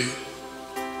குற்றப்படுத்துவதில்லை.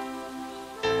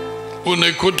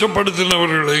 உன்னை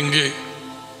குற்றப்படுத்தினவர்கள் எங்கே?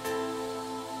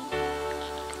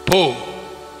 போ,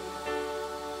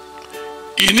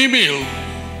 இனிமேல்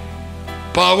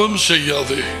பாவம்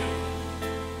செய்யாதே.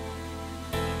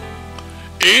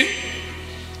 ஏன்?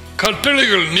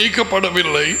 கட்டளைகள்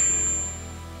நீக்கப்படவில்லை,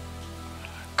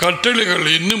 கட்டளைகள்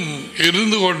இன்னும்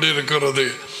இருந்து கொண்டிருக்கிறது.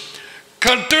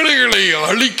 கட்டளைகளை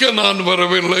அழிக்க நான்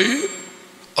வரவில்லை,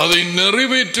 அதை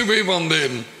நிறைவேற்றவே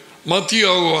வந்தேன்.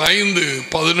 மத்தேயு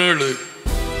 5:17.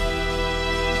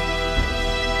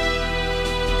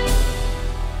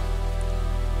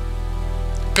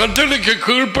 கட்டளைக்கு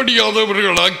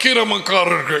கீழ்ப்படியாதவர்கள்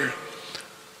அக்கிரமக்காரர்கள்.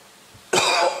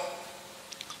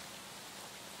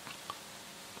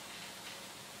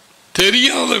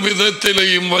 தெரியாத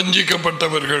விதத்திலேயும்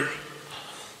வஞ்சிக்கப்பட்டவர்கள்.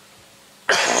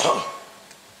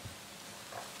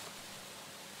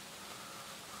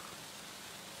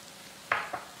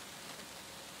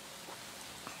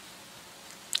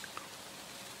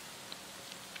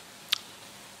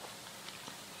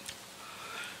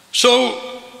 So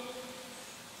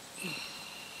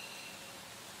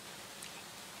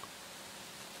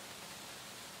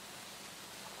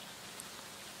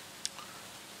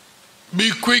be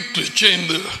quick to change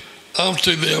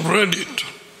after they have read it.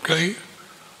 Okay?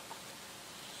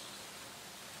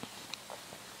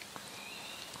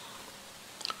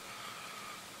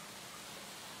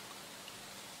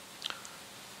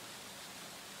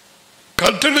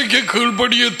 கட்டளைக்கு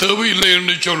கீழ்ப்படிய தேவையில்லை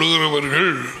என்று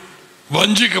சொல்லுகிறவர்கள்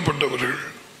வஞ்சிக்கப்பட்டவர்கள்.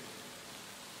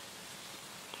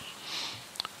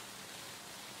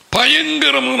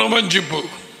 பயங்கரமான வஞ்சிப்பு.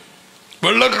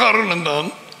 வெள்ளக்காரன் தான்,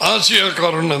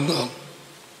 ஆசியாக்காரன் தான்.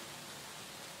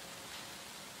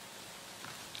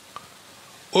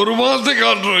 ஒரு வார்த்தை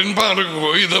காட்டுறேன்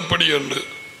பாருங்க, இதப்படி என்று.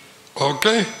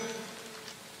 ஓகே,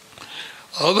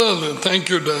 அதாவது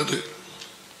தேங்க்யூ டாடி.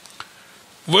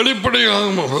 வெளிப்படையாக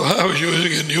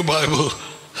using a new Bible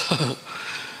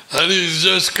and it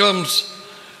just comes.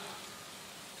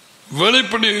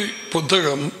 வெளிப்படை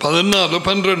புத்தகம்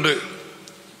 14:12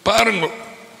 பாருங்க.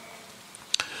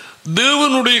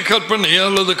 தேவனுடைய கற்பனை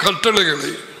அல்லது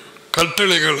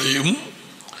கட்டளைகளையும்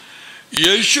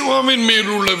யேசுவாவின்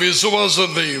மேலுள்ள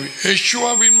விசுவாசத்தையும்,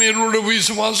 யேசுவாவின் மேலுள்ள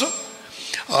விசுவாசம்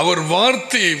அவர்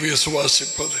வார்த்தையை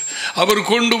விசுவாசிப்பது, அவர்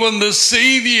கொண்டு வந்த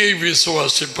செய்தியை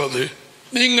விசுவாசிப்பது.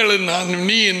 நீங்கள்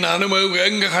நீ நானும்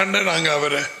எங்க கண்ட நாங்க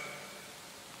அவரை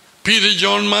பீட்டர்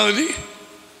ஜான் மாதிரி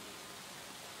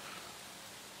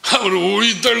அவர்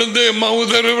உயிர்த்தெழுந்து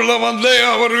மவுதருவில் வந்தே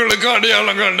அவர்களுக்கு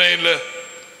அடையாளம் கண்ட இல்லை.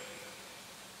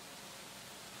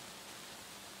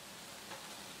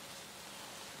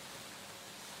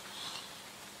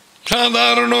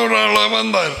 சாதாரண ஒரு ஆளா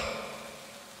வந்தார்,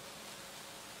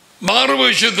 மாறு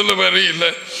விஷயத்தில்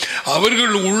வரையில்லை.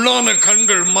 அவர்கள் உள்ளான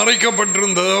கண்கள்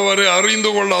மறைக்கப்பட்டிருந்தது, அவரை அறிந்து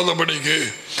கொள்ளாதபடிக்கு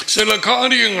சில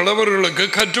காரியங்கள் அவர்களுக்கு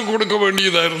கற்றுக் கொடுக்க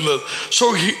வேண்டியதாக இருந்தது.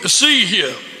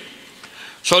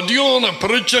 சதியான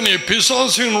பிரச்சனை,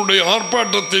 பிசாசினுடைய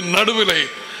ஆர்ப்பாட்டத்தின் நடுவிலே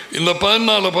இந்த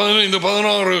 14, 15,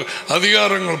 16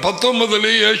 அதிகாரங்கள்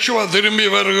 19 யேசுவா திரும்பி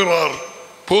வருகிறார்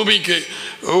பூமிக்கு.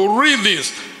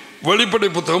 வெளிப்படை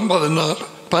புத்தகம்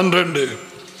 14:12.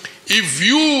 If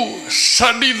you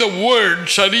study the word,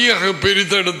 சரியாக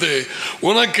பிரித்தெடுத்து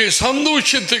உனக்கு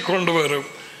சந்தோஷத்தை கொண்டு வரும்.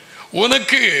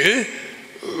 உனக்கு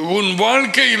உன்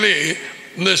வாழ்க்கையிலே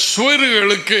இந்த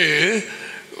சுவர்களுக்கு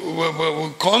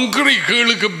கான்கிரீட்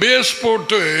கீழுக்கு பேஸ்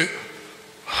போட்டு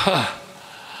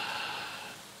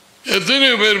எத்தனை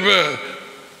பேர்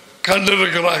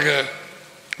கண்டிருக்கிறாங்க.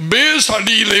 பேஸ்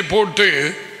அடியிலே போட்டு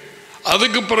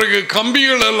அதுக்கு பிறகு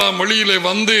கம்பிகள் எல்லாம் வெளியிலே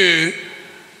வந்து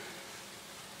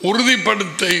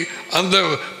உறுதிப்படுத்தி அந்த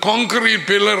கான்கிரீட்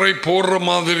பில்லரை போடுற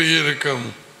மாதிரி இருக்கும்.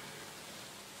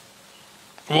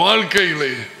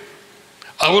 வாழ்க்கையிலே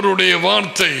அவருடைய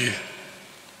வார்த்தை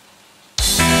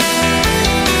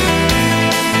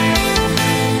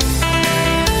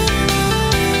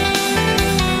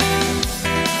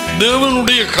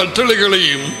தேவனுடைய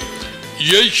கட்டளைகளையும்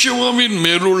யேசுவின்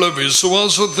மேலுள்ள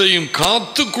விசுவாசத்தையும்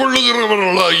காத்து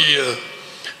கொள்ளுகிறவர்களாகிய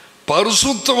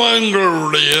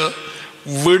பரிசுத்தவான்களுடைய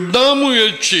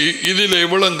விடாமுயற்சி இதிலே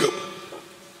விளங்கும்.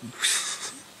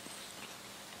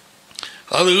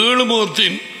 அது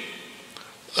ஏழுமுகத்தின்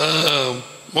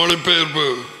மொழிபெயர்ப்பு.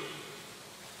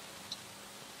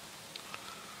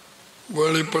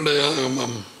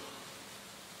 வெளிப்படையாகமம்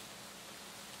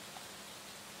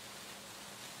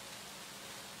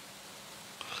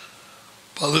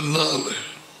 14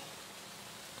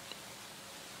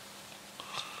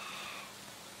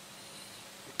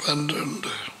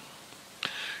 12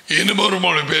 இன்னும் ஒரு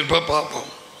மொழிபெயர்ப்பை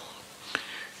பார்ப்போம்.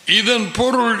 இதன்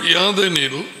பொருள்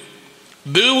யாதெனில்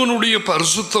தேவனுடைய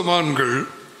பரிசுத்தவான்கள்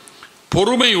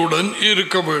பொறுமையுடன்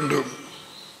இருக்க வேண்டும்.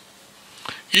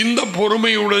 இந்த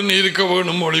பொறுமையுடன் இருக்க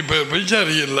வேண்டும் மொழிபெயர்ப்பு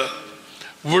சரியில்லை.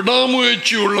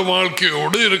 விடாமுயற்சி உள்ள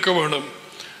வாழ்க்கையோடு இருக்க வேண்டும்.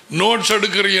 நோட்ஸ்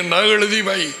எடுக்கிறீங்கன்னா எழுதி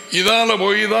வை, இதால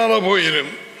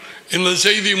போயிடும். இந்த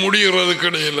செய்தி முடிகிறதுக்கு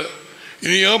இடையில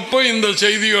இது எப்போ இந்த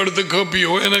செய்தியை எடுத்து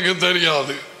கேப்பியோ எனக்கு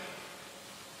தெரியாது.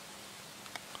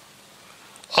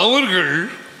 அவர்கள்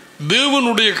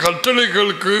தேவனுடைய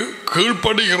கட்டளைகளுக்கு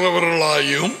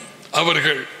கீழ்ப்படுகிறவர்களாயும்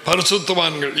அவர்கள்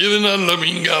பரிசுத்தவான்கள். இது நல்ல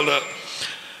இங்கால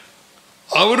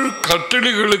அவர்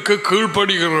கட்டளைகளுக்கு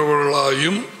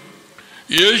கீழ்ப்படுகிறவர்களாயும்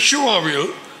இயேசுவில்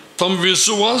தம்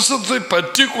விசுவாசத்தை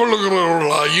பற்றி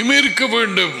கொள்ளுகிறவர்களாயும் இருக்க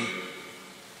வேண்டும்.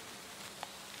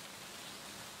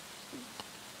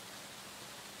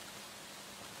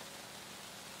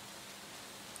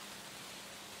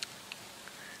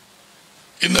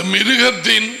 இந்த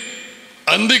மிருகத்தின்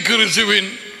அந்தி கிறிஸ்துவின்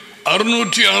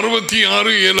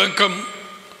 666 இலக்கம்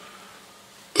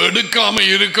எடுக்காம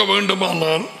இருக்க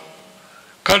வேண்டுமானால்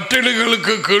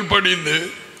கட்டளைகளுக்கு கீழ்ப்படிந்து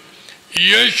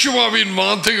இயேசுவின்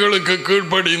வார்த்தைகளுக்கு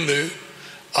கீழ்ப்படிந்து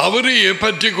அவரையே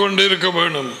பற்றி கொண்டிருக்க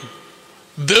வேண்டும்.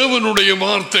 தேவனுடைய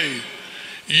வார்த்தை,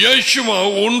 இயேசுவா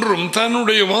ஒன்றும்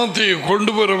தன்னுடைய வார்த்தையை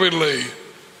கொண்டு வரவில்லை,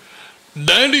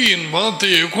 டேடியின்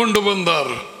வார்த்தையை கொண்டு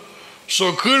வந்தார்.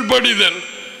 கீழ்ப்படிதல்,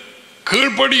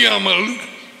 கீழ்ப்படியாமல்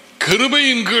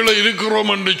கிருபையின் கீழே இருக்கிறோம்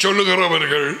என்று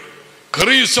சொல்லுகிறவர்கள்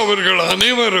கிறிஸ்தவர்கள்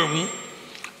அனைவரும்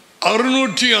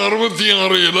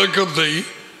 666 இலக்கத்தை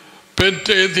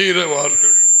பெற்றே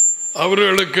தீருவார்கள்.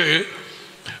 அவர்களுக்கு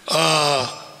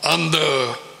அந்த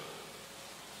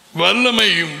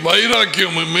வல்லமையும்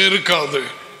வைராக்கியமும் இருக்காது.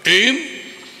 ஏன்?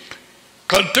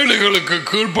 கட்டளைகளுக்கு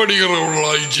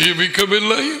கீழ்ப்படுகிறவர்களாய்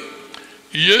ஜீவிக்கவில்லை,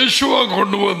 இயேசுவா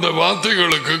கொண்டு வந்த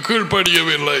வார்த்தைகளுக்கு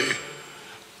கீழ்ப்படியவில்லை.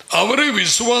 அவரை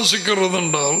விசுவாசிக்கிறது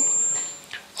என்றால்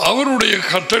அவருடைய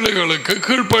கட்டளைகளுக்கு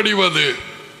கீழ்ப்படிவது.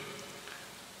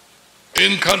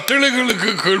 என்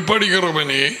கட்டளைகளுக்கு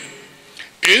கீழ்ப்படுகிறவனே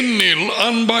என்னில்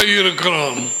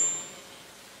அன்பாயிருக்கிறான்.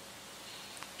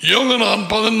 யோகனான்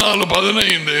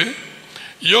 14:15,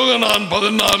 யோகனான்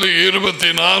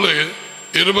 14:24,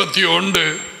 21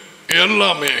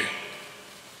 எல்லாமே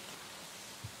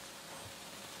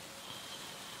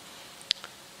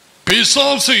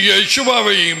பிசாசு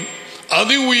இயேசுவாவையும்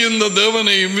அதி உயர்ந்த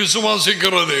தேவனையும்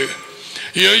விசுவாசிக்கிறது.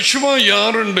 இயேசுவா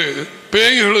யார் என்று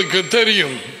பேய்களுக்கு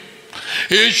தெரியும்.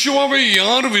 இயேசுவாவை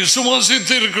யார்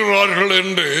விசுவாசித்து இருக்கிறார்கள்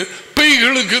என்று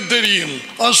பேய்களுக்கு தெரியும்,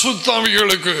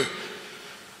 அசுத்தாவிகளுக்கு.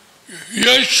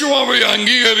 இயேசுவாவை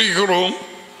அங்கீகரிக்கிறோம்,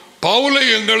 பவுலை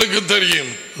எங்களுக்கு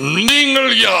தெரியும்.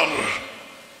 நீங்கள் யார்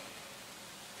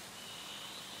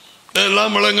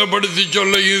எல்லாம் விளங்கப்படுத்தி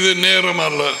சொல்ல இது நேரம்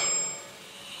அல்ல.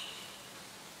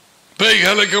 பேய்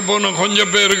கலைக்க போன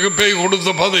கொஞ்சம் பேருக்கு பேய் கொடுத்த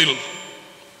பதில்.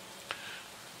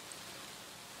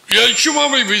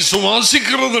 இயேசுவை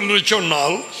விசுவாசிக்கிறது என்று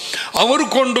சொன்னால் அவர்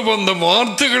கொண்டு வந்த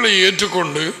வார்த்தைகளை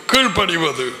ஏற்றுக்கொண்டு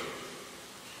கீழ்ப்படிவது.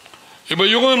 இப்ப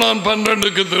யோகனான்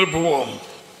 12க்கு திருப்புவோம்.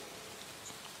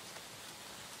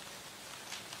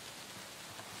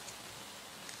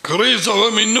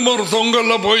 கிறிஸ்தவம் இன்னும் ஒரு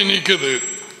தொங்கல்ல போய் நிற்குது.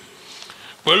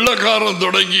 வெள்ளக்காரன்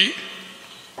தொடங்கி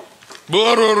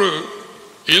வேறொரு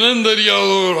இனம் தெரியாத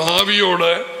ஒரு ஆவியோட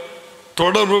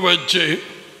தொடர்பு வச்சு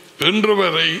இன்று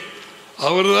வரை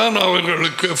அவர்தான்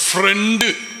அவர்களுக்கு ஃப்ரெண்டு.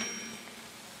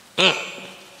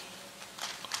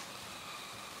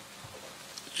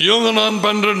 யோகனான்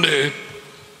 12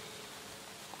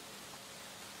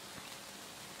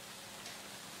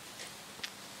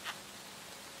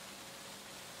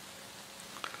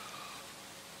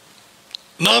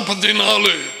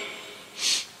 44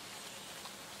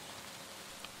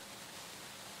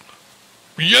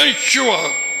 இயேசுவா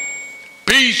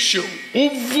பேசு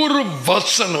ஒவ்வொரு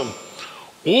வசனம்,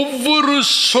 ஒவ்வொரு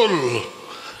சொல்.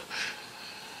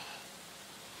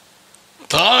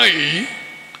 தாய்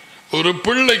ஒரு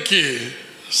பிள்ளைக்கு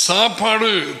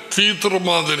சாப்பாடு தீத்துற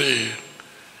மாதிரி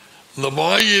இந்த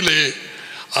வாயிலே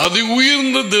அதி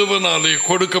உயர்ந்த தேவனாலே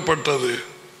கொடுக்கப்பட்டது.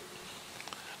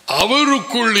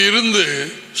 அவருக்குள் இருந்து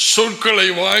சொற்களை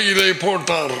வாயிலே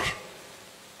போட்டார்.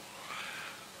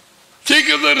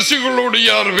 தீர்க்கதரிசிகளோடு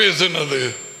யார் பேசினது?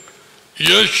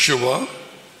 இயேசுவா.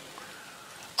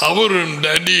 அவரும்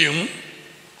டடியும்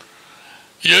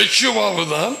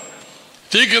இயேசுவாவுதான்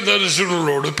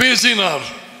தீர்க்கதரிசிகளோடு பேசினார்.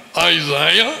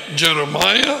 ஐசாயா,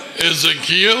 ஜெரமாயா,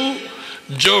 எசேக்கியேல்,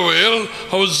 ஜோவேல்,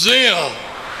 ஹோசேயா,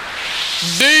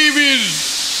 டேவிட்.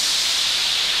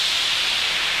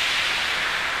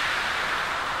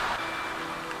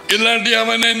 இல்லாட்டி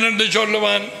அவன் என்னென்று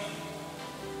சொல்லுவான்?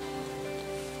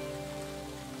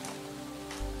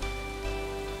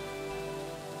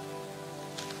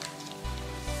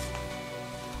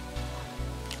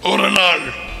 ஒரு நாள்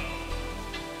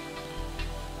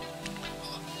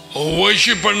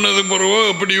வர்ஷிப் பண்ணது பிறகு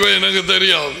எப்படியோ எனக்கு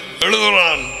தெரியாது,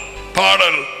 எழுதுறான்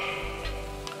பாடல்.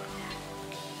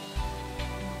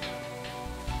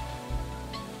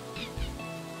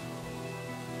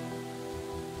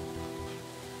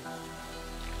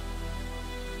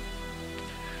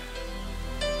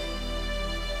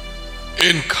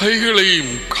 என்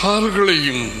கைகளையும்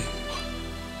கால்களையும்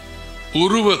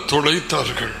உருவத்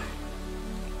துளைத்தார்கள்.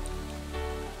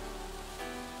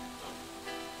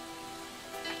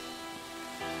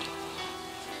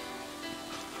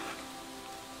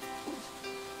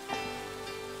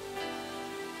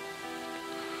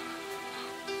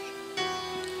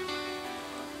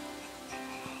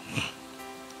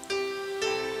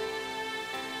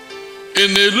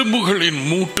 என் எலும்புகளின்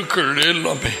மூட்டுக்கள்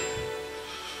எல்லாமே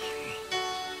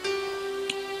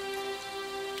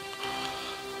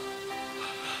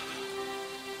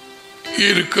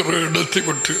இருக்கிற இடத்தை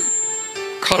விட்டு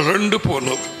கலண்டு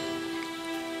போனது.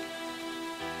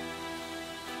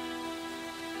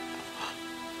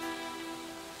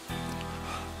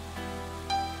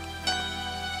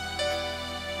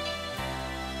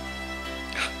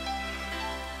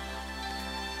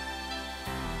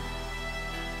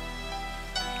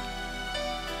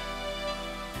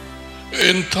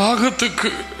 என் தாகத்துக்கு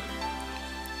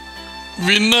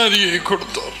விண்ணாரியை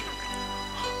கொடுத்தார்.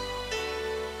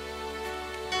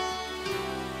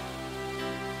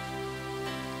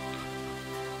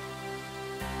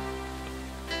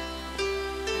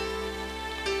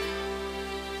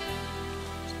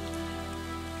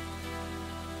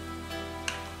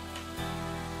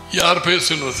 யார்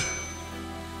பேசினது?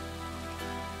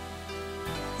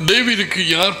 டேவிடுக்கு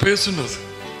யார் பேசினது?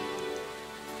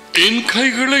 என்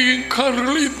கைகளையும்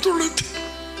கால்களையும் துளைத்து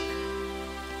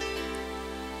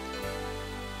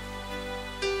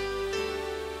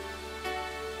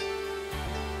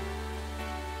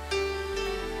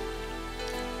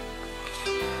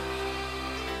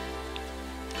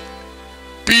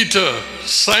பீட்டர்,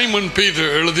 சைமன்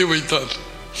பீட்டர் எழுதி வைத்தார்.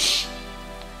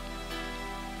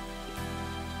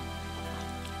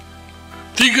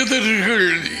 தீர்க்கதரிசிகள்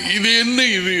இது என்ன,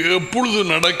 இது எப்பொழுது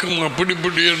நடக்கும்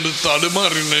அப்படிப்படி என்று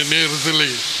தடுமாறின நேரத்தில்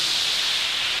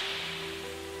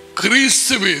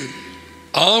கிறிஸ்துவின்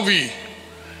ஆவி,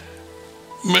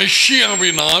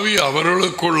 மெஷியாவின் ஆவி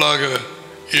அவர்களுக்குள்ளாக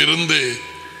இருந்து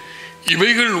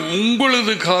இவைகள்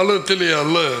உங்களது காலத்திலே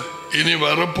அல்ல, இனி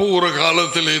வரப்போகிற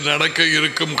காலத்திலே நடக்க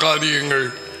இருக்கும் காரியங்கள்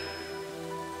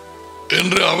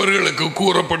என்று அவர்களுக்கு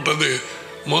கூறப்பட்டது.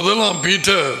 முதலாம்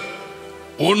பீட்டர்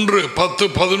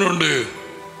 1:10-11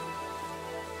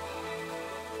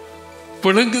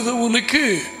 விளங்குது உனக்கு?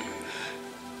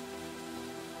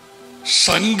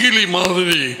 சங்கிலி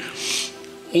மாதிரி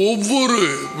ஒவ்வொரு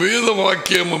வேத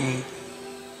வாக்கியமும்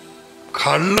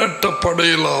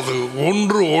கள்ளட்டப்படையிலாது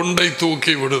ஒன்றை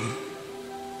தூக்கிவிடும்.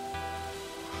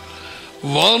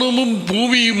 வானமும்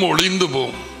பூமியும் ஒளிந்து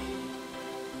போம்,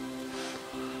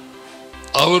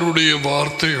 அவருடைய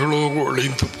வார்த்தைகளோ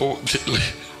ஒளிந்து போவதில்லை.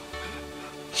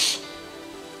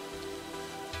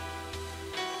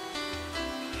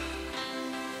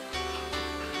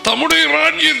 தம்முடைய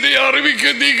ராஜ்யத்தை அறிவிக்க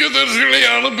தீர்க்கதரிசிகளை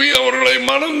அனுப்பி அவர்களை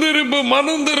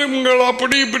மனம் திரும்புங்கள்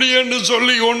அப்படி இப்படி என்று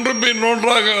சொல்லி ஒன்று பின்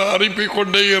ஒன்றாக அனுப்பி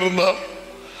கொண்டே இருந்தார்.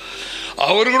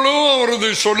 அவர்களும் அவரது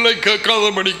சொல்லை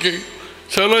கேட்காதபடிக்கு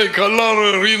சிலரை கல்லால்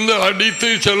எறிந்து அடித்து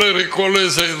சிலரை கொலை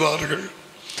செய்தார்கள்.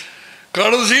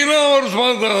 கடைசியில் அவர்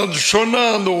சொன்ன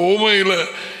அந்த ஊமையில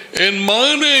என்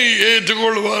மகனை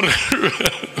ஏற்றுக்கொள்வார்கள்,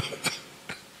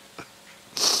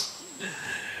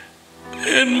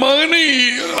 என் மகனை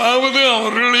ஆவது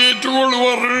அவர்கள்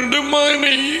ஏற்றுக்கொள்வார்கள் என்று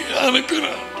மகனை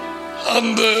அனுப்பினார்.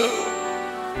 அந்த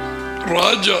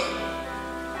ராஜா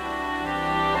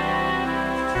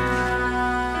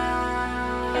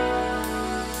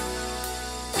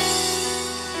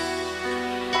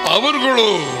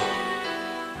அவர்களோ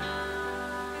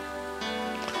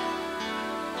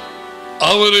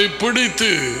அவரை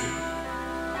பிடித்து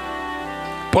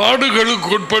பாடுகளுக்கு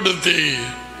உட்படுத்தி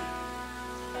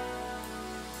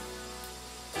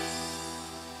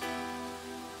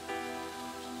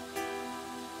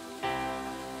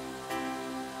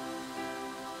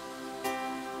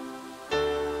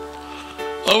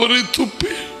அவரை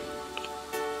துப்பி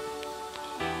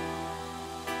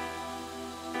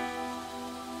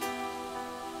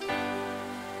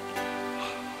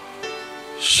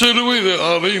சிலுவையில்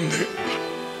அறைந்து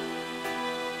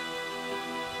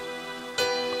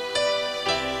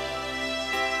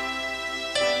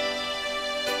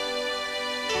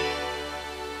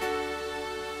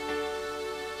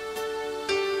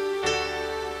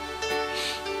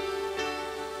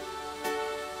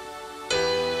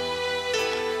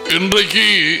இன்றைக்கு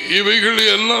இவைகள்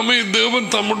எல்லாமே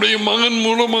தேவன் தம்முடைய மகன்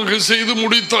மூலமாக செய்து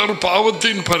முடித்தார்.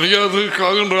 பாவத்தின்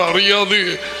பரியாதற்காக அறியாது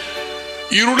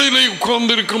இருளிலே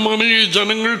உட்கார்ந்திருக்கும் அநேக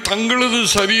ஜனங்கள் தங்களது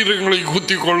சரீரங்களை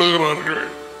குத்திக் கொள்ளுகிறார்கள்.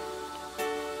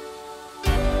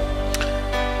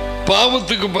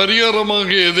 பாவத்துக்கு பரிகாரமாக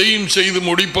எதையும் செய்து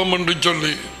முடிப்போம் என்று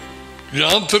சொல்லி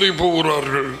யாத்திரை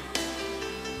போகிறார்கள்.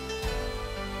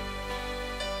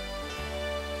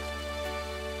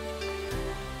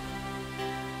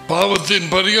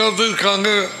 பாவத்தின்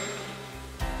பரிகாரத்திற்காக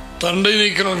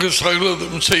தண்டனைக்காக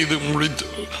சகலதும் செய்து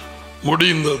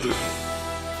முடிந்தது.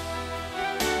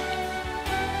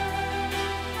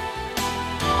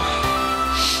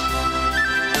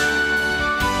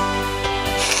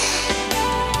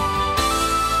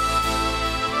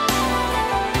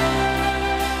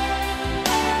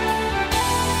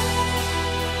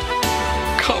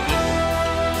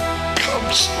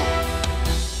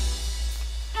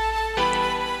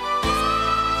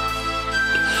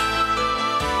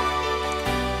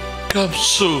 Come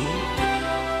soon.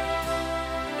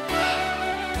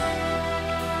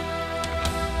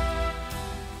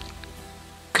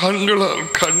 கண்களால்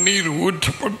கண்ணீர்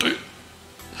ஊற்றப்பட்டு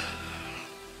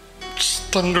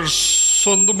தங்கள்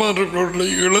சொந்தமானவர்களை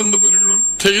இழந்தவர்கள்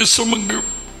தேசமெங்கும்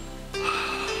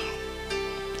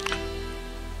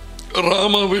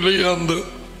ராமாவிலே அந்த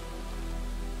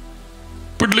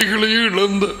பிள்ளைகளை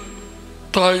இழந்த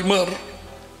தாய்மார்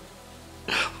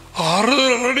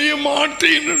ஆறுதல் அடைய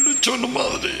மாட்டேன் என்று சொன்ன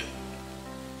மாதிரி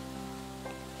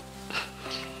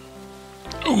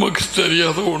உமக்கு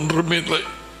தெரியாத ஒன்றுமில்லை.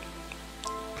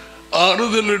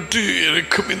 ஆறுதலற்று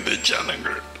இருக்கும் இந்த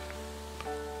ஜனங்கள்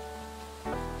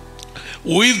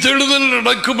உயிர்த்தெழுதல்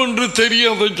நடக்கும் என்று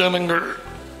தெரியாத ஜனங்கள்,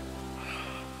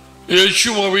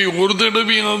 இயேசுவை ஒரு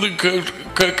தடவையாவது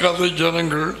கேட்காத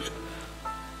ஜனங்கள்,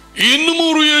 இன்னும்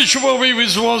ஒரு இயேசுவை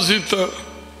விசுவாசித்த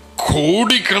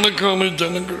கோடிக்கணக்கான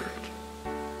ஜனங்கள்,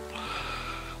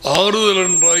 ஆறுதல்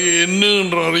என்றால் என்ன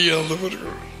என்று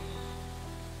அறியாதவர்கள்.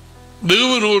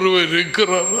 தேவன் ஒருவர்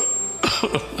இருக்கிறார்.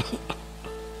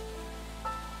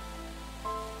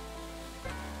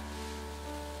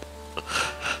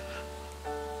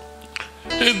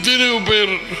 எத்தனையோ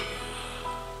பேர்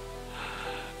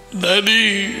நடி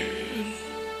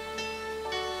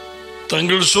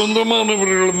தங்கள்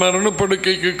சொந்தமானவர்கள்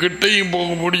மரணப்படுக்கைக்கு கிட்டையும் போக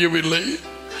முடியவில்லை.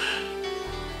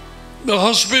 இந்த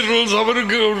ஹாஸ்பிட்டல்ஸ்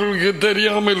அவர்களுக்கு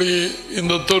தெரியாமலேயே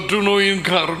இந்த தொற்று நோயின்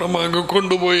காரணமாக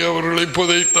கொண்டு போய் அவர்களை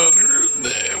புதைத்தார்கள்.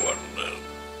 தேவன்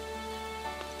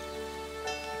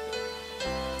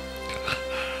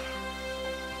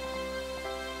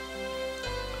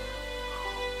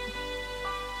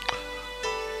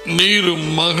நீரும்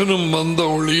மகனும் வந்த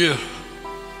ஒழிய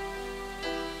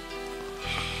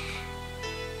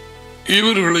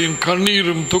இவர்களின்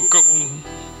கண்ணீரும் துக்கமும்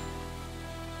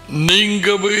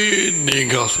நீங்கவே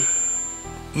நீங்காது.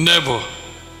 Never.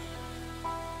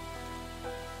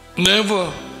 Never.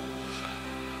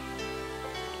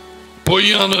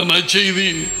 பொய்யான நற்செய்தி,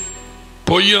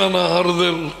 பொய்யான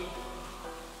ஆறுதல்,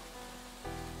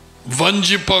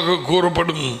 வஞ்சிப்பாக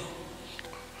கூறப்படும்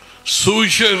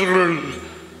சூஷர்கள்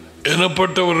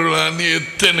எனப்பட்டவர்கள்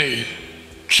எத்தனை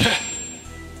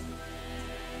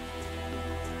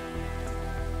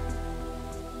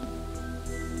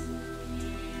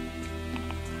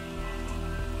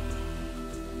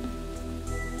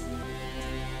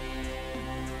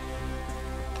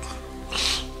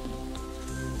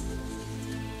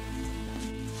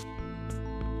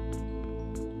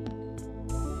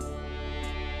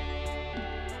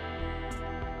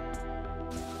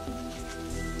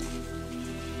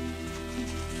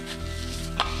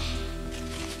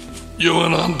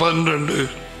யோவான்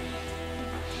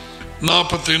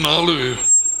 12:44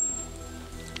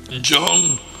 John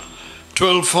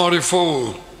 12:44.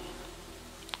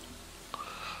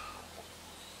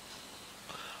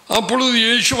 அப்பொழுது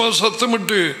இயேசுவா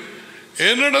சத்தமிட்டு,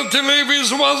 என்னிடத்திலே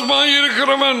விசுவாசமாய்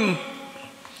இருக்கிறவன்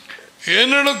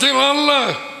என்னிடத்தில் அல்ல,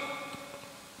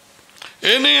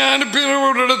 என்னை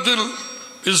அனுப்பினவரிடத்தில்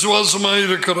விசுவாசமாய்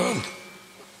இருக்கிறான்.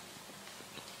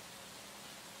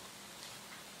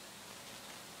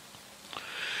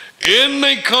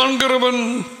 என்னை காண்கிறவன்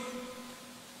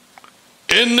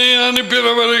என்னை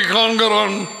அனுப்பினவரை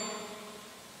காண்கிறான்.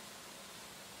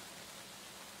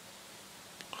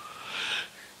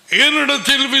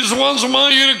 என்னிடத்தில்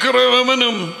விசுவாசமாய்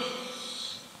இருக்கிறவனும்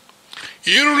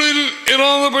இருளில்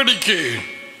இராதபடிக்கு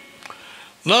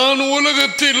நான்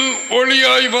உலகத்தில்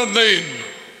ஒளியாய் வந்தேன்.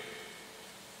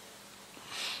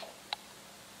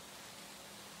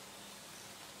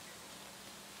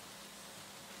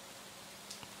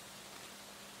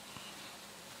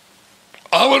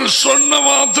 அவர் சொன்ன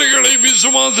வார்த்தைகளை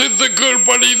விசுவாசித்து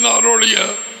கீழ்ப்படிந்தார் ஒழிய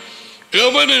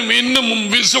எவனும் இன்னமும்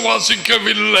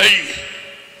விசுவாசிக்கவில்லை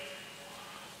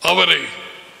அவரை.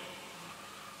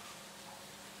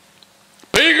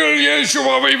 பேய்கள்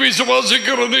இயேசுவை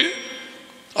விசுவாசிக்கிறது,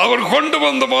 அவர் கொண்டு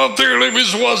வந்த வார்த்தைகளை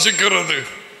விசுவாசிக்கிறது.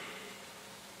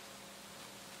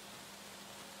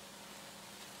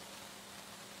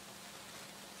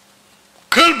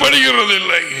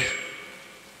 கீழ்ப்படுகிறதில்லை.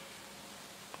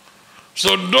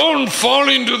 So don't fall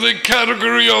into the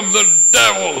category of the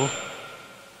devil.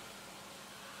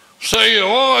 Say,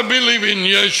 oh, I believe in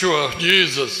Yeshua,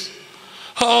 Jesus.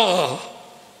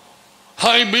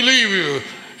 I believe you.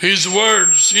 His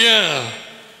words, yeah.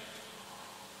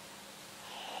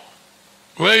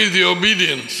 Where is the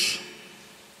obedience?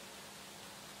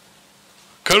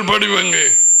 கல்படிவங்க.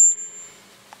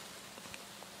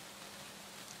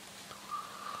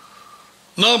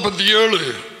 நாற்பத்தி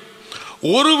 47.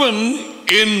 ஒருவன்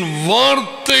என்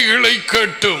வார்த்தைகளை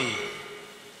கேட்டும்,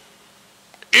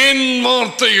 என்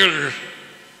வார்த்தைகள்,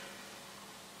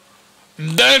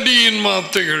 டாடியின்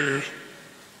வார்த்தைகள்,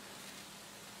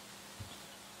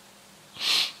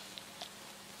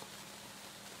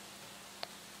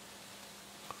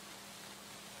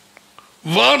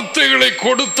 வார்த்தைகளை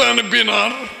கொடுத்து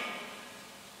அனுப்பினார்.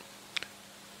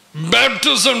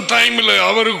 பேப்டிசம் டைமில்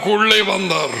அவருக்கு உள்ளே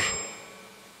வந்தார்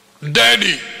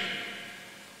டாடி.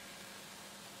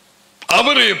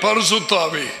 அவரே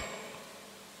பரிசுத்தாவி.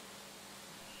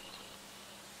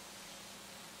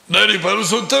 டாடி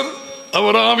பரிசுத்தர்,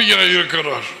 அவர் ஆவியாய்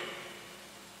இருக்கிறார்.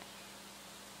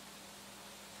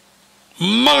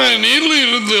 மகனில்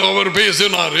இருந்து அவர்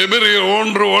பேசினார். எபிரேயர்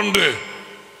 1:1.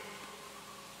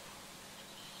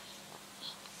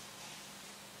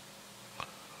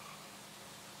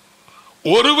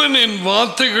 ஒருவன் என்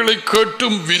வார்த்தைகளை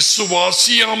கேட்டும்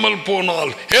விசுவாசியாமல்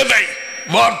போனால், எதை?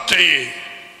 வார்த்தையை.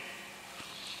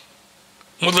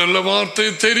 முதல்ல வார்த்தை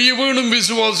தெரிய வேணும்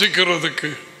விசுவாசிக்கிறதுக்கு.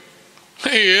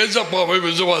 ஏசப்பாவை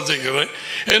விசுவாசிக்கிறேன்,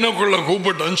 எனக்குள்ள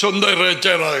கூப்பிட்டேன் சொந்த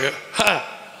ரேச்சராக.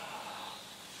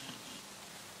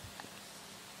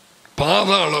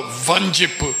 பாதாள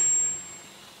வஞ்சிப்பு.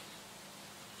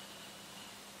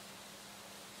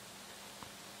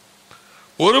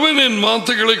 ஒருவன் என்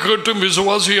வார்த்தைகளை கேட்டும்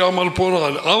விசுவாசியாமல்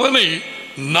போனால் அவனை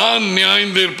நான்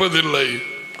நியாயம் தீர்ப்பதில்லை.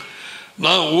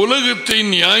 நான் உலகத்தை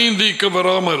நியாயம் தீர்க்க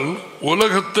வராமல்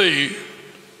உலகத்தை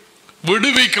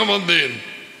விடுவிக்க வந்தேன்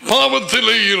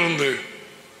பாவத்திலே இருந்து.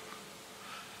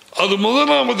 அது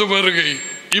முதலாவது வருகை.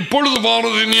 இப்பொழுது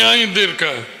வாரது நியாயம் தீர்க்க.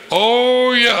 Oh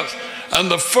yes, and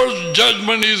the first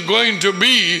judgment is going to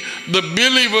be the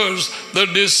believers, the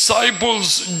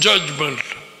disciples' judgment.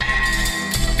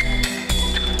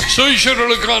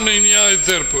 சுவிசேஷர்களுக்கான நியாய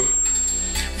தீர்ப்பு,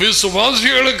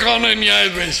 விசுவாசிகளுக்கான நியாய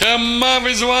தீர்ப்பு. செம்மா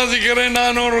விசுவாசிக்கிறேன்,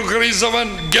 நான் ஒரு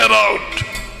கிறிஸ்தவன், get out.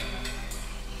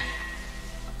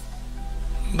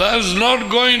 That's not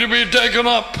going to be taken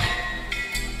up.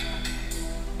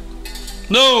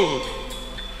 No.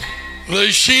 இந்த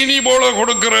சீனி போல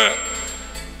கொடுக்கிற,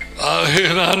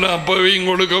 நான் அப்பவையும்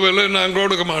கொடுக்கவில்லை, நான்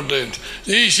கொடுக்க மாட்டேன்.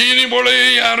 நீ சீனி போல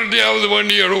யார்கிட்டையாவது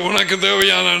வண்டி எடு, உனக்கு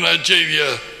தேவையான நற்செய்திய.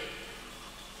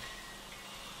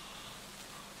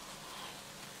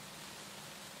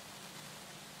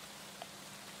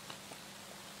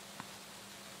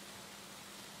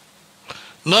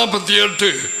 நாற்பத்தி 48.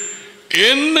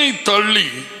 என்னை தள்ளி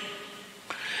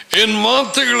என்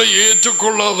வார்த்தைகளை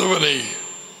ஏற்றுக்கொள்ளாதவனை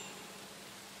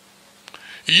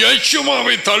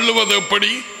யேசுவாவை தள்ளுவது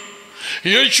எப்படி?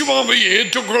 யேசுவாவை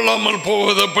ஏற்றுக்கொள்ளாமல்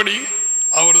போவது எப்படி?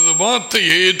 அவரது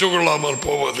வார்த்தையை ஏற்றுக்கொள்ளாமல்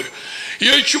போவது.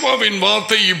 யேசுவாவின்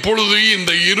வார்த்தை இப்பொழுது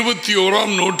இந்த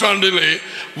 21ஆம் நூற்றாண்டிலே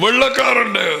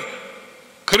வெள்ளக்காரண்ட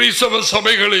கிறிஸ்தவ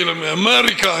சபைகளிலும்,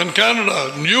 America and Canada,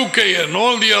 UK and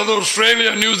all the other,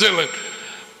 Australia, New Zealand,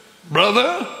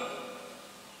 brother,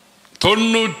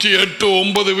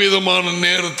 98-9%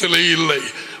 நேரத்தில் இல்லை.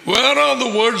 Where are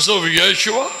the words of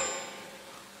Yeshua?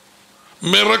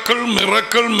 Miracle,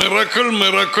 miracle, miracle,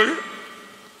 miracle.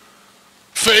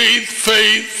 Faith,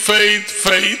 faith, faith,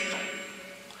 faith.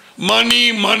 Money,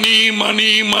 money,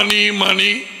 money, money,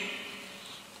 money.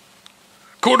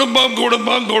 குடும்பம்,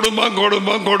 குடும்பம், குடும்பம்,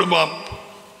 குடும்பம், குடும்பம்.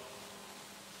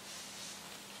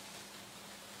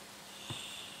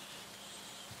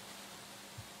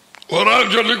 ஒரு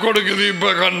ஆள் சொல்லிக் கொடுக்குது இப்ப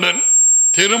கண்டன்,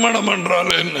 திருமணம்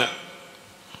என்றால் என்ன?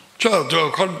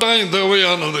 கட்டாயம்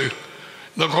தேவையானது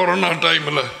இந்த கொரோனா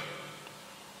டைமில்.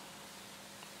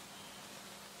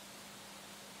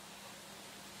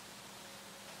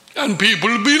 And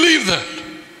people believe that.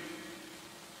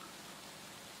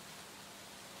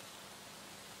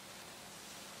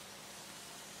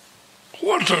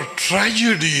 What a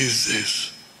tragedy is this?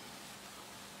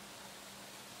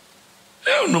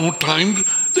 They have no time.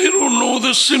 They don't know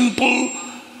the simple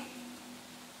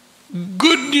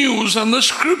good news and the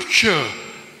scripture.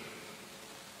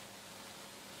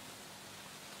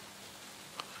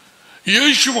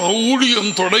 இயேசுவா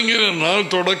ஊழியம் தொடங்கின நாள்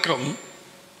தொடக்கம்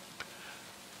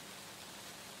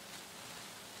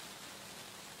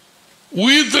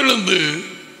உயிர்த்தெழுந்து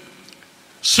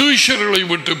சுவிசேஷர்களை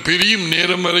விட்டு பிரியும்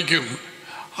நேரம் வரைக்கும்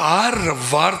ஆறு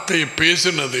வார்த்தை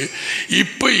பேசினது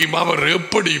இப்பயும் அவர்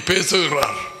எப்படி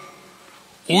பேசுகிறார்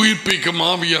உயிர்ப்பிக்கும்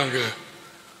ஆவியாக.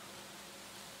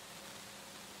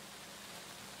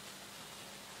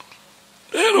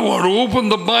 They don't want to open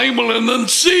the Bible and then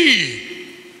see.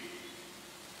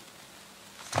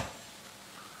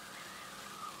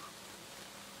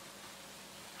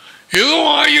 ஏதோ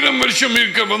 1000 வருஷம்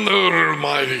இருக்க வந்தவர்கள்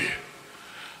மாதிரி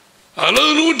அல்லது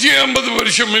 150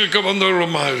 வருஷம் இருக்க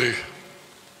வந்தவர்கள் மாதிரி.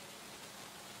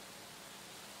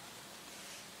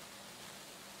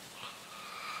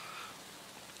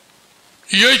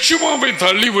 யேசுவாவை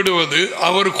தள்ளிவிடுவது,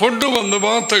 அவர் கொண்டு வந்த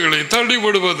வார்த்தைகளை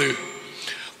தள்ளிவிடுவது,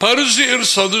 பரிசேயர்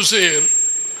சதுசேயர்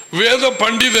வேத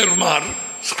பண்டிதர்மார்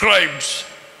ஸ்கிரைப்ஸ்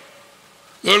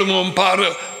எழுமும்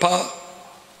பாரகர்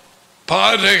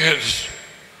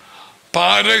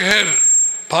பாரகர்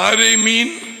பாறை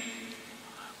மீன்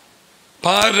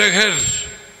பாரகர்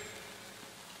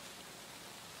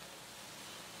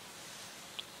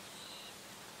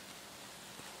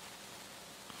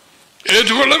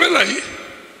ஏற்றுக்கொள்ளவில்லை.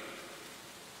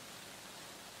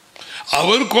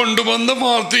 அவர் கொண்டு வந்த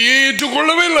வார்த்தையை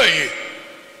ஏற்றுக்கொள்ளவில்லை,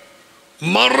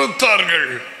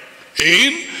 மறுத்தார்கள்.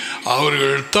 ஏன்?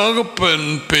 அவர்கள்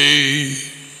தகப்பன் பேய்.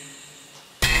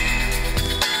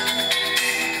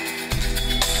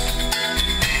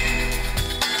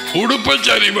 உடுப்ப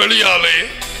சரி, வெளியாலே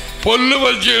பொல்லு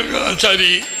வச்சு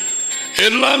சரி,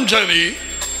 எல்லாம் சரி,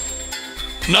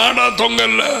 நாடா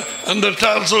தொங்கல்ல அந்த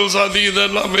டால்சல்ஸ் அது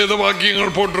இதெல்லாம் வேத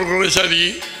வாக்கியங்கள் போட்டிருக்கிற சரி,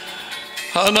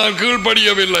 ஆனால்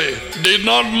கீழ்ப்படியவில்லை. Did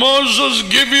not Moses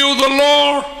give you the law?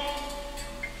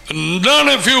 None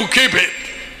of you keep it.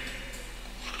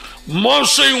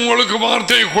 மோசே உங்களுக்கு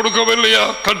வார்த்தையை கொடுக்கவில்லையா?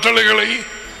 கட்டளைகளை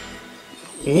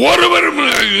ஒருவரும்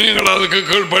நீங்கள் அதுக்கு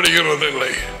கீழ்ப்படுகிறது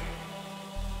இல்லை.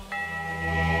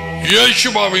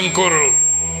 யேசுவாவின் குரல்.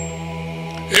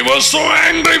 He was so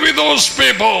angry with those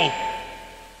people.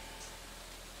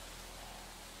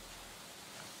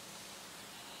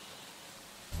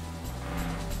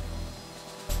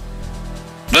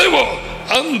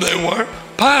 They were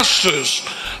pastors,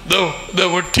 they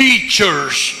were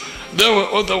teachers, they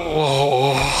were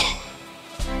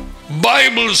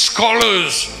Bible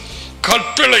scholars,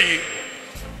 கட்டளை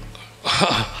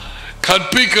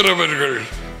கற்பிக்கிறவர்கள்.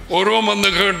 ஒருவன் வந்து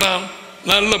கேட்டான்,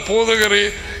 நல்ல போதகரே,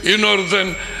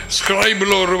 இன்னொருத்தன்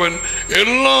ஸ்கிரைபில் ஒருவன்,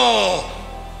 எல்லா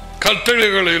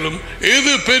கட்டளைகளிலும்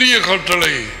எது பெரிய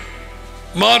கட்டளை?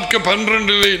 மார்க்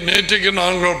 12 நேற்றைக்கு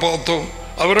நாங்கள் பார்த்தோம்.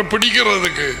 அவரை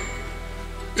பிடிக்கிறதுக்கு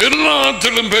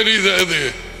எல்லாத்திலும் பெரியது அது.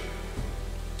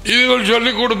 இதுகள்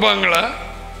சொல்லிக் கொடுப்பாங்களா?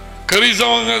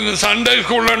 கிறிஸ்தவங்க சண்டே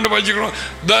ஸ்கூல்ல வச்சுக்கணும்.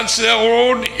 That's their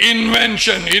own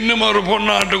invention. இன்னும் ஒரு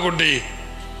பொண்ணு ஆட்டுக்குட்டி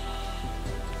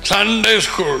சண்டே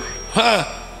ஸ்கூல்.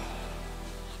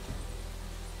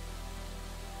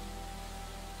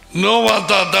 நோவா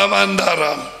தாத்தா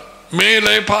வந்தாராம்,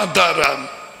 மேலே பார்த்தாராம்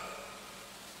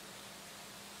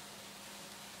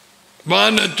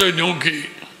வானத்தை நோக்கி.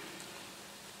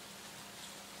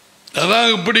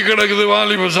 அதான் இப்படி கிடக்குது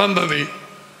வாலிப சந்ததி,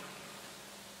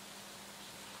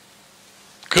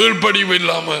 கீழ்ப்படிவு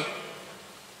இல்லாம.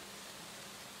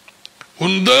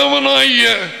 உன் தேவனாகிய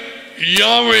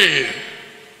யாவே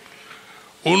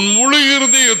உன் முழு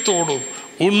இருதயத்தோடும்,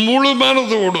 உன் முழு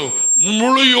மனதோடும்,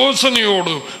 முழு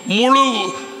யோசனையோடும், முழு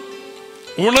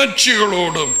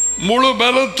உணர்ச்சிகளோடும், முழு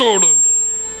பலத்தோடும்,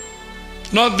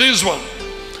 not this one,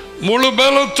 முழு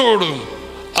பலத்தோடும்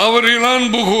அவரில்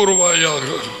அன்பு கூறுவாயாக.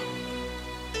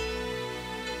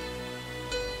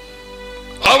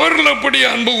 அவர்கள் அப்படி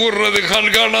அன்பு கூறுறது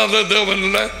கண்காணாத தேவன்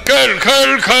இல்ல. கேள்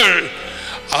கேள் கேள்,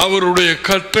 அவருடைய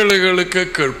கட்டளைகளுக்கு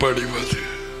கீழ்ப்படிவது.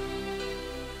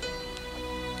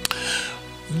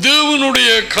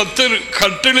 தேவனுடைய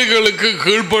கட்டளைகளுக்கு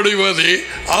கீழ்ப்படிவதே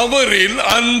அவரில்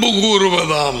அன்பு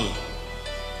கூறுவதாம்.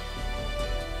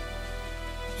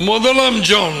 1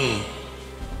 ஜான்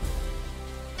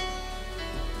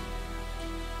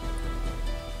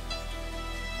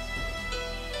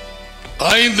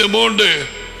 5:3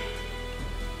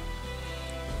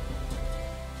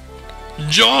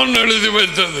 ஜான் எழுதி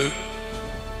வைத்தது.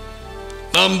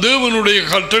 நாம் தேவனுடைய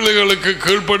கட்டளைகளுக்கு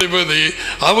கீழ்ப்படிவதே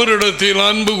அவரிடத்தில்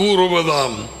அன்பு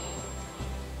கூறுவதாம்.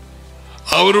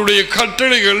 அவருடைய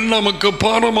கட்டளைகள் நமக்கு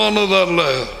பாரமானதல்ல.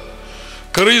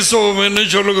 கிறிஸ்தவம் என்ன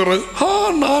சொல்லுகிறது?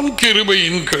 நான்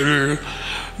கிருபையின் கீழ்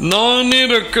நான்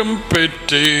இரக்கம்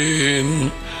பெற்றேன்.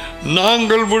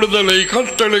 நாங்கள் விடுதலை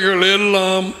கட்டளைகள்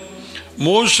எல்லாம்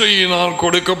மோசையினால்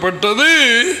கொடுக்கப்பட்டது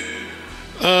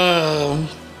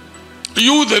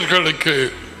யூதர்களுக்கு.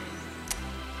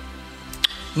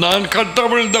 நான்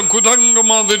கட்டவிழ்ந்த குரங்கு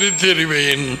மாதிரி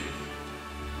தெரிவேன்,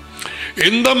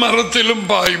 எந்த மரத்திலும்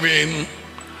பாய்வேன்,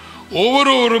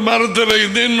 ஒவ்வொரு மரத்தில்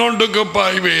இன்னொன்றுக்கு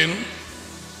பாய்வேன்.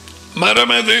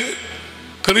 மரம் எது?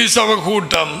 கிறிஸ்தவ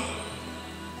கூட்டம்.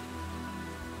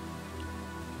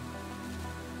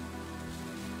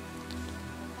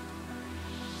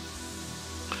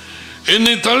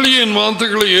 என்னை தள்ளி என்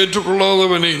வார்த்தைகளை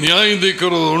ஏற்றுக்கொள்ளாதவனை நியாயம்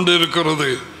தீர்க்கிறது ஒன்று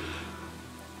இருக்கிறது.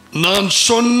 நான்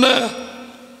சொன்ன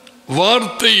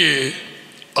வார்த்தையே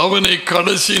அவனை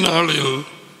கடைசி நாளில்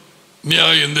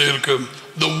நியாயம் தீர்க்கும்.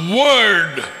 The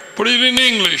word, put it in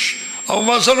English.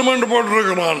 அவன் வசனம் என்று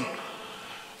போட்டிருக்கிறான்.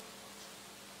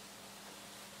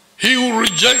 He who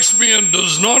rejects me and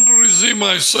does not receive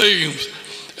my sayings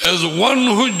as one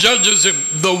who judges him,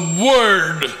 the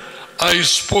word I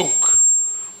spoke.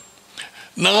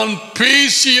 நான்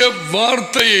பேசிய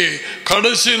வார்த்தையை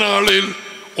கடைசி நாளில்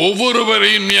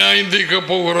ஒவ்வொருவரையும் நியாயம் தீர்க்க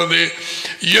போகிறது.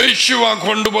 இயேசுவா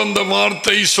கொண்டு வந்த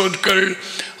வார்த்தை சொற்கள்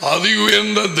அதி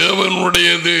உயர்ந்த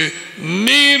தேவனுடையது.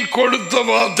 நீர் கொடுத்த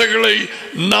வார்த்தைகளை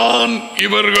நான்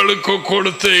இவர்களுக்கு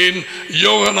கொடுத்தேன்.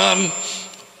 யோகனான்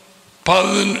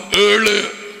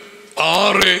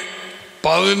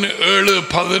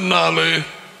 17:6-17-14.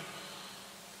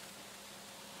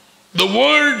 The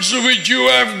words which you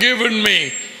have given me,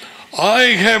 I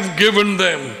have given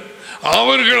them.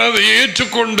 அவர்கள் அதை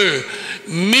ஏற்றுக்கொண்டு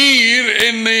நீர்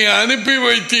என்னை அனுப்பி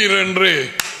வைத்தீர் என்று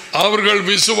அவர்கள்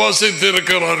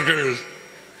விசுவாசித்திருக்கிறார்கள்.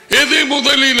 எதை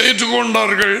முதலில்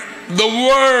ஏற்றுக்கொண்டார்கள்? The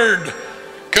word.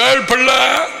 கேள்பல்ல,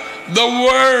 the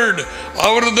word.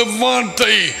 அவரது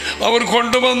வார்த்தை, அவர்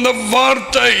கொண்டு வந்த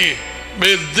வார்த்தை.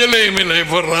 பெத்லெஹேமிலே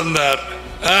பிறந்தார்.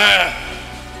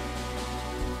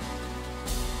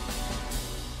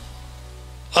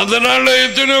 அந்த நாள்ல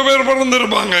எத்தனையோ பேர்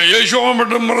பிறந்திருப்பாங்க. இயேசுவா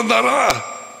மட்டும் பிறந்தாரா?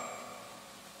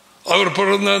 அவர்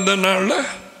பிறந்த அந்த நாள்ல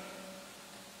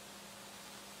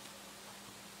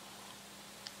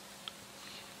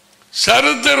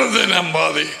சரித்திரத்தை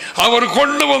நம்பாதே, அவர்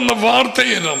கொண்டு வந்த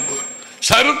வார்த்தையை நம்பு.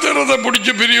 சரித்திரத்தை பிடிச்ச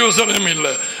பிரயோசனம்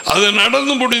இல்லை, அது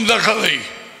நடந்து முடிந்த கதை.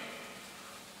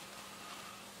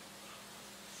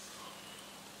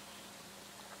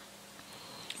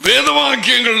 வேத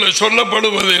வாக்கியங்கள்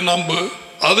சொல்லப்படுவதை நம்பு,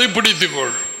 அதை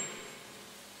பிடித்துக்கொள்.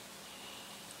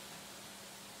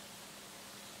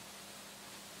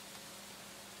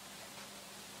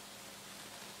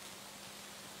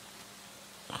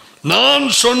 நான்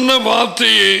சொன்ன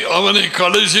வார்த்தையை அவனை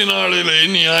கடைசி நாளிலே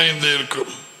நியாயம்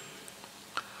தீர்க்கும்.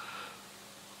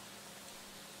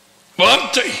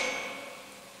 வார்த்தை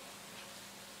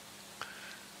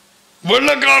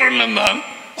வெள்ளக்காரன் தான்,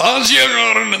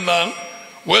 ஆசியக்காரன் தான்,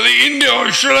 whether India or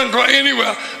Sri Lanka,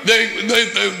 anywhere, they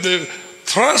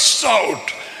thrust out.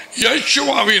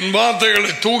 யேசுவாவின்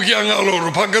வார்த்தைகளை தூக்கியாங்க ஒரு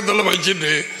பக்கத்தில்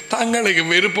வச்சுட்டு தங்களுக்கு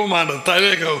விருப்பமான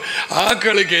தலைகள்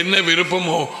ஆக்களுக்கு என்ன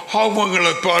விருப்பமோ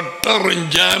அவங்களை பட்டரும்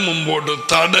ஜாமும் போட்டு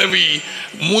தடவி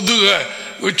முதுக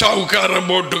சவுக்காரம்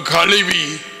போட்டு கழுவி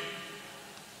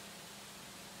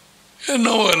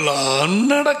என்னவெல்லாம்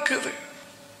நடக்குது.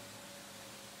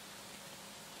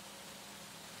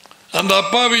 அந்த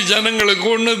அப்பாவி ஜனங்களுக்கு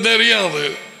ஒன்றும் தெரியாது.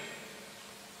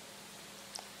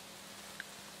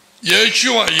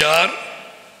 இயேசுவா யார்?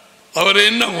 அவர்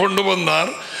என்ன கொண்டு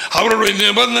வந்தார்? அவருடைய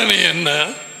நிபந்தனை என்ன?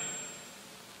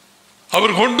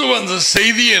 அவர் கொண்டு வந்த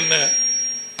செய்தி என்ன?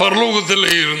 பரலோகத்தில்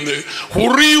இருந்து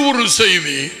ஒரே ஒரு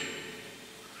செய்தி.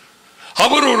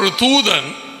 அவர் ஒரு தூதன்.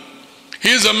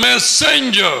 He is a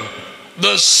messenger,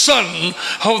 the son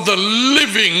of the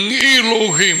living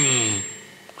Elohim.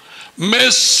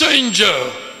 Messenger.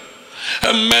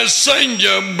 A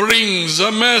messenger brings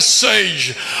a message.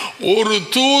 ஒரு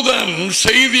தூதன்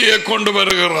செய்தியை கொண்டு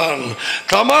வருகிறான்.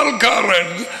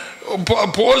 தபால்காரன்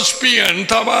போஸ்பியன்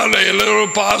தபாலையில் ஒரு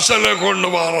பார்சலை கொண்டு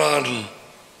வரான்.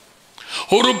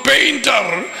 ஒரு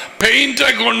பெயிண்டர்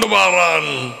பெயிண்டை கொண்டு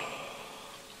வரான்.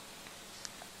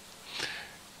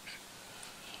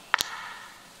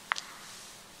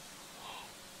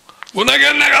 உனக்கு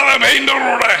என்ன கதை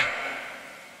பெயிண்டரோட?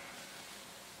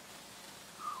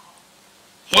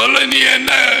 நீ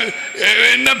என்ன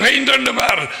என்ன பெயிண்ட்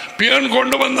பார். பியன்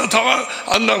கொண்டு வந்த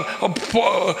அந்த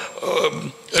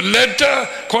லெட்டர்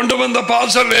கொண்டு வந்த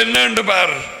பார்சல் என்னன்னு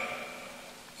பார்.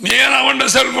 நீ ஏன் அவன்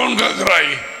செல்போன்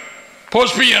கேட்கிறாய்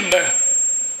போஸ்ட் என்ற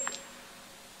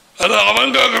அது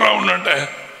அவன் கேட்கிறான்.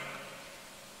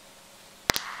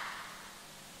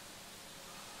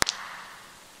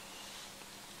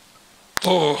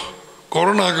 ஓ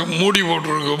கொரோனாக்கு மூடி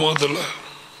போட்டிருக்கு முதல்ல.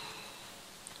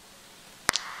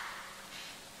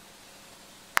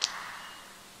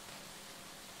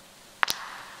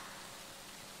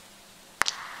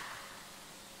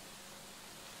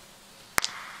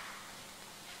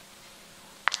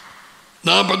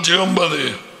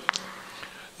 (49)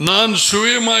 நான்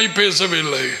சுயமாய்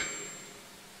பேசவில்லை.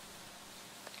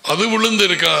 அது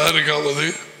விழுந்திருக்கா யாருக்காவது?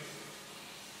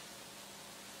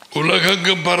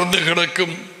 உலகெங்கும் பறந்து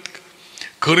கிடக்கும்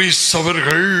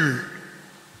கிறிஸ்தவர்கள்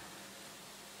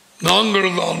நாங்கள்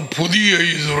தான் புதிய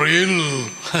இஸ்ரேல்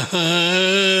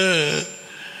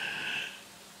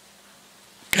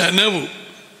கனவு.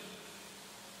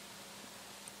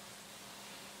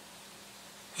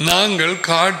 நாங்கள்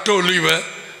காட்டு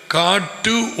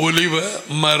ஒலிவ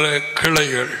மர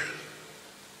கிளைகள்.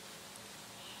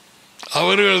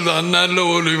 அவர்கள் தான் நல்ல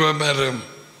ஒலிவ மரம்.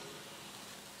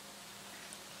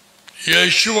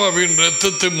 யேசுவாவின்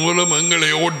இரத்தத்தின் மூலம் எங்களை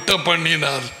ஒட்ட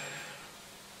பண்ணினார்.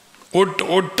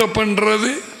 ஒட்ட பண்றது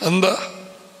அந்த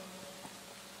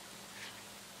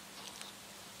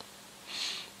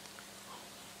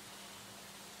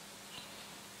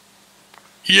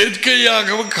இயற்கையாக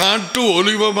காட்டு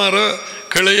ஒலிவ மர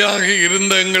கிளையாக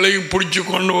இருந்த எங்களை பிடிச்சு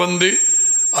கொண்டு வந்து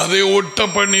அதை ஒட்ட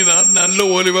பண்ணினார். நல்ல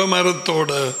ஒலிவ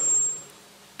மரத்தோட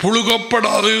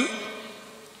புழுகப்படாது,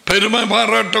 பெருமை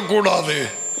பாராட்டக்கூடாது.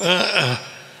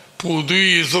 புது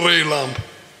இஸ்ரேலாம்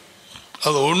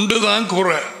அது ஒன்றுதான்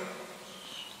குறை.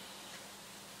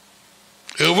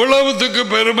 எவ்வளவுக்கு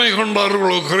பெருமை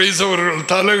கொண்டார்களோ கிறிஸ்தவர்கள்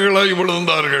தலைகளாய்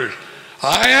விழுந்தார்கள்.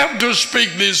 I have to speak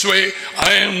this way,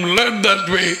 I am led that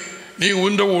way. நீ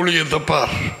உண்ட ஊழியத்தை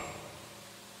பார்,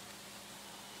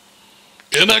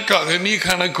 எனக்காக நீ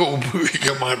கணக்கு ஒப்புவிக்க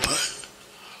மாட்டாய்.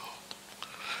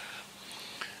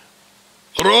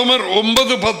 ரோமர்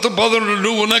 9, 10, 11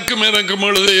 உனக்கும் எனக்கும்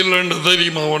எழுத இல்லைன்னு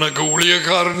தெரியுமா? உனக்கு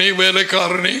ஊழியக்காரனே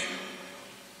வேலைக்காரனே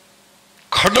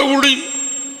கடவுளின்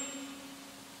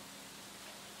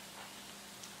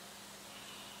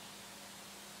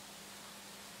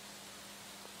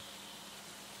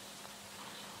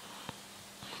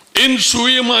என்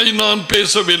சுயமாய் நான்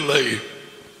பேசவில்லை.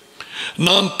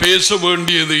 நான் பேச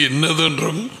வேண்டியது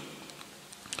என்னதென்றும்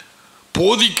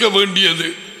போதிக்க வேண்டியது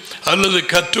அல்லது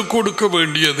கற்றுக் கொடுக்க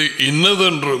வேண்டியது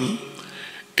இன்னதென்றும்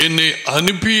என்னை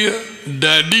அனுப்பிய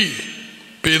டாடி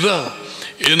பிதா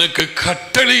எனக்கு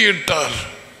கட்டளையிட்டார்.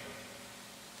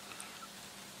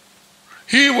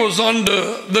 He was under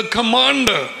the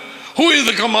commander. Who is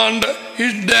the commander?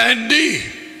 His daddy.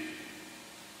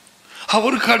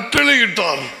 அவர்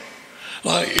கட்டளையிட்டார்.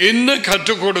 என்ன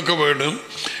கற்றுக் கொடுக்க வேண்டும்,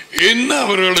 என்ன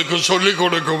அவர்களுக்கு சொல்லிக்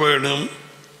கொடுக்க வேண்டும்,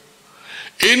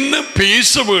 என்ன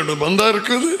பேச வேண்டும் அந்த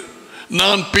இருக்குது.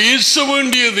 நான் பேச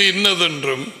வேண்டியது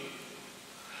என்னதென்றும்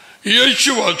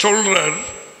இயேசுவா சொல்றார்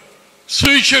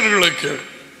சீஷர்களுக்கு.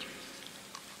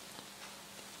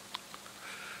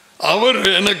 அவர்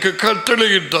எனக்கு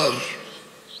கட்டளையிட்டார்.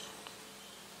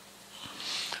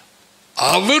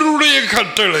 அவருடைய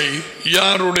கட்டளை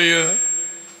யாருடைய?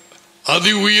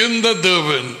 அதி உயர்ந்த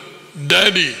தேவன்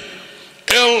daddy,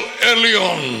 L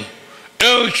Elyon,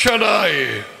 L Shaddai.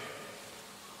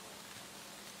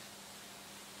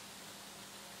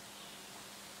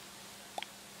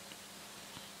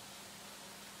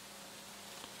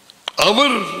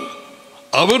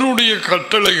 அவருடைய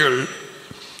கட்டளைகள்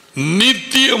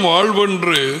நித்திய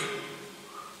வாழ்வென்று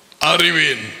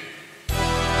அறிவேன்.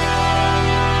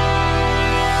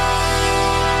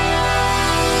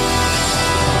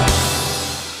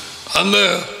 அந்த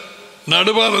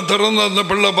நடுவார திறந்து அந்த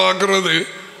பிள்ளை பார்க்கறது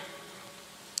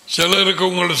சிலருக்கு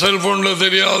உங்களோட செல்போன்ல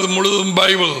தெரியாது, முழுதும்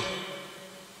பைபிள்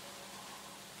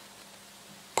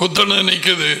குத்தனை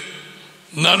நிற்குது.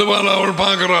 நடுவார அவள்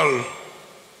பார்க்கிறாள்.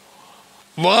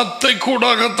 வார்த்தை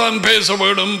கூடாகத்தான் பேச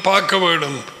வேண்டும், பார்க்க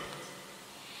வேண்டும்.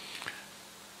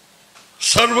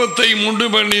 சர்வத்தை முண்டு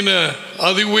பண்ணின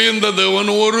அதி உயர்ந்த தேவன்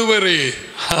ஒருவரே.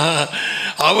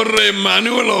 அவருடைய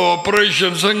மேனுவல்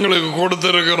ஆபரேஷன்ஸ் எங்களுக்கு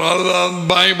கொடுத்திருக்கிறார். அதுதான்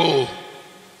பைபிள்.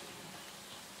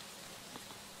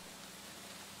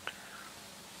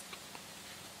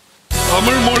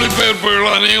 தமிழ்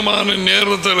மொழிபெயர்ப்புகள் அநேகமான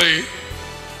நேரத்தில்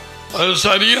அது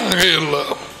சரியாக இல்லை.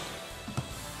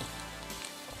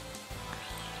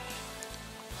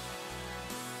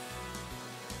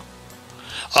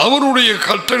 அவருடைய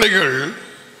கட்டளைகள்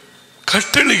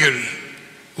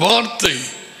வார்த்தை,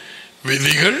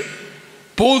 விதிகள்,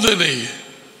 போதனை,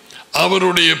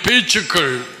 அவருடைய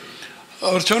பேச்சுக்கள்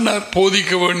அவர் சொன்னார்,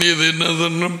 போதிக்க வேண்டியது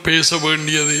என்னதென்றும் பேச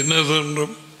வேண்டியது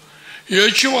என்னதென்றும்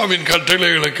யேசுவாவின்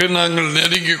கட்டளைகளுக்கு நாங்கள்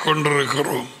நெருங்கிக்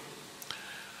கொண்டிருக்கிறோம்.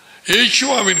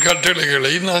 யேசுவாவின்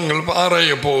கட்டளைகளை நாங்கள் ஆராய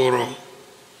போகிறோம்.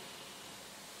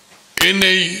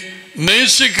 என்னை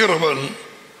நேசிக்கிறவன்,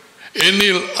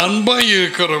 என்னில் அன்பாய்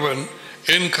இருக்கிறவன்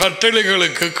என்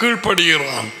கட்டளைகளுக்கு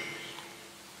கீழ்ப்படுகிறான்.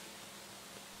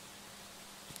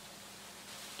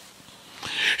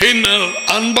 என்னில்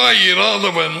அன்பாய்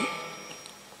இராதவன்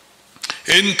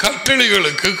என்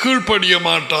கட்டளைகளுக்கு கீழ்ப்படிய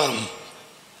மாட்டான்.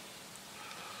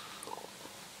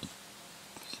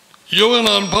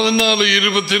 யோவான்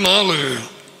 14:24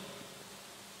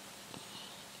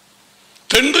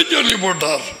 தென்று சொல்லி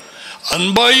போட்டார்.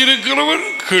 அன்பாயிருக்கிறவன்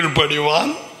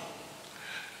கீழ்ப்படிவான்,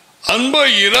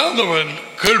 அன்பாய் இராதவன்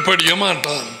கீழ்ப்படிய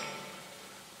மாட்டான்.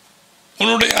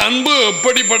 உன்னுடைய அன்பு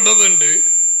எப்படிப்பட்டது என்று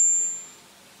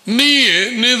நீயே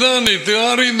நிதானித்து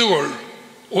அறிந்து கொள்.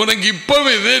 உனக்கு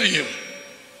இப்பவே தெரியும்,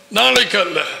 நாளைக்கு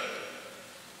அல்ல,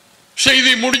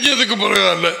 செய்தி முடிஞ்சதுக்கு பிறகு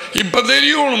அல்ல, இப்ப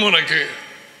தெரியும் உனக்கு.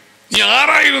 நீ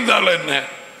யாராயிருந்தால் என்ன?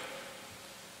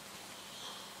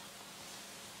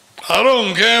 I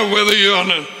don't care whether you are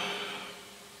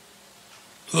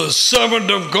the servant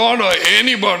of God or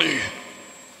anybody,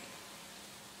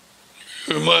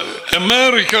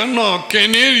 American or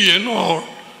Canadian or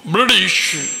British,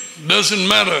 doesn't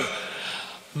matter.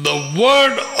 The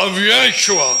word of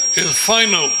Yeshua is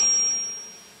final.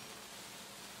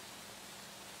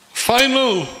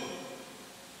 Final.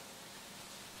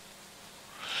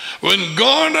 When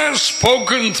God has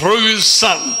spoken through His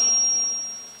Son,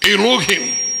 Elohim.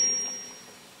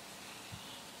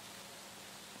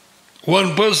 One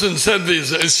person said this,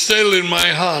 it's still in my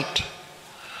heart.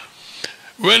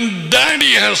 When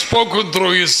Daddy has spoken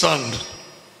through His Son,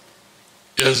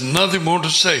 there's nothing more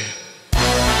to say.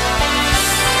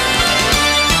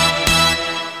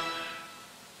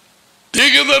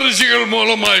 தீர்க்கதரிசிகள்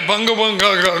மூலமாய் பங்கு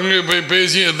பங்காக அங்கே போய்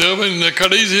பேசிய தேவன் இந்த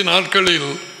கடைசி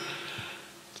நாட்களில்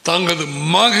தங்களது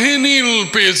மகனில்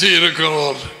பேசி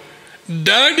இருக்கிறார்.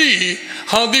 டாடி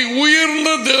அதி உயர்ந்த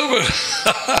தேவன்,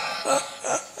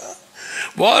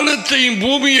 வானத்தையும்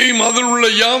பூமியையும் அதில் உள்ள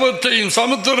யாவத்தையும்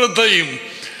சமுத்திரத்தையும்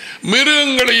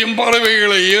மிருகங்களையும்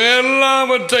பறவைகளையும்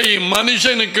எல்லாவற்றையும்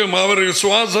மனுஷனுக்கும் அவர்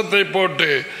சுவாசத்தை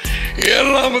போட்டு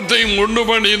எல்லாவற்றையும் உண்டு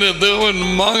பண்ணின தேவன்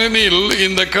மகனில்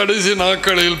இந்த கடைசி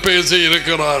நாட்களில் பேசி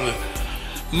இருக்கிறார்.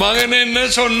 மகன் என்ன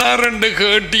சொன்னார் என்று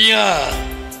கேட்டியா?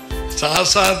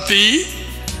 சாசாத்தி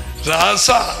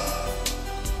ராசா,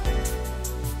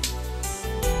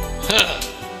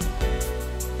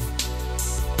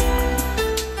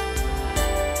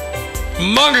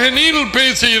 மகனில்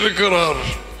பேசி இருக்கிறார்.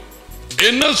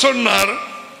 என்ன சொன்னார்?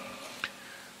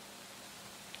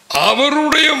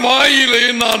 அவருடைய வாயிலே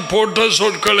நான் போட்ட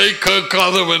சொற்களை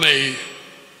கேட்காதவனை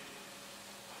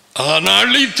நான்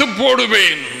அழித்து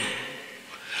போடுவேன்.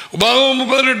 உபாகமம்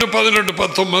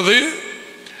 18:19,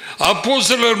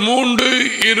 அப்போஸ்தலர்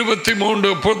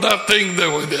 3:23. Put that thing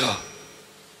there.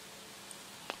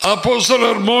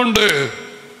 அப்போஸ்தலர் 3.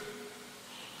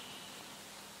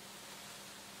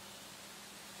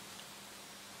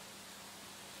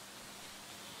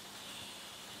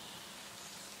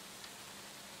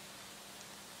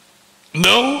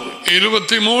 No,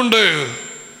 23.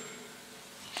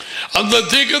 அந்த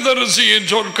தீர்க்கதரிசியின்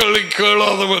சொற்களை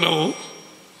கேளாதவனோ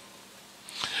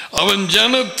அவன்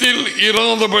ஜனத்தில்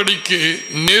இராதபடிக்கு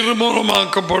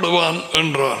நிர்மூலமாக்கப்படுவான்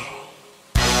என்றார்.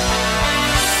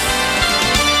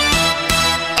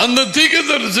 அந்த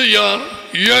தீர்க்கதரிசி யார்?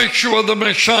 யேசுவ தி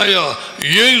மெஷியா,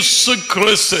 இயேசு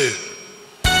கிறிஸ்து.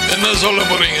 என்ன சொல்ல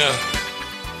போறீங்க?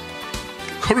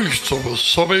 கிறிஸ்தவ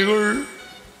சபைகள்,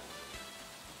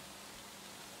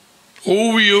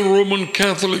 we are Roman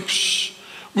Catholics,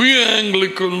 we are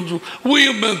Anglicans, we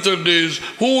are Methodists,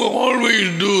 who always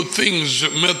do things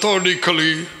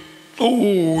methodically.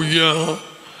 Oh yeah,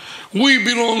 we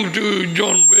belong to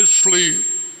John Wesley,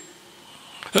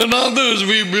 and others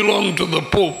we belong to the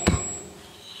Pope.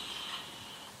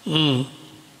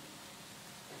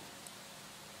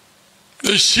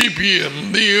 The CPM,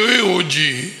 the AOG,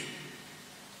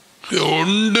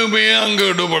 ஒன்றுமே அங்கு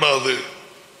எடுபடாது.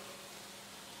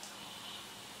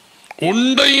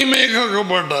 உண்டையுமே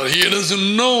கேட்கப்பட்டார். He doesn't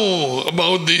know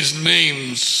about these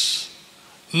names.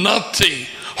 Nothing.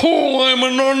 Oh, I'm a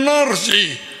non-narcy.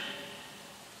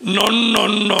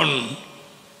 Non.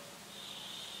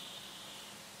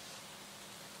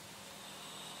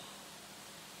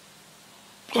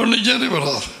 ஒன்று சரி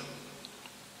வராது.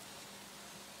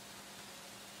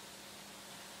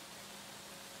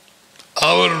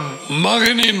 அவர்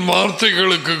மகனின்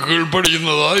வார்த்தைகளுக்கு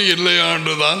கீழ்ப்படிந்ததா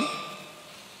இல்லையாண்டுதான்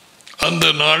அந்த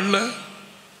நாள்ல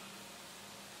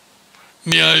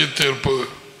நியாய தீர்ப்பு.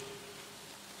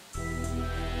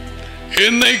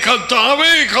 என்னை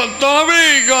கத்தாவே கத்தாவே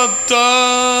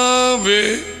கத்தாவே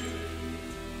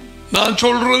நான்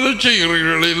சொல்றதை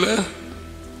செய்கிறீர்கள் இல்ல?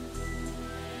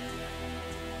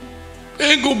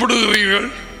 ஏன் கூப்பிடுகிறீர்கள்?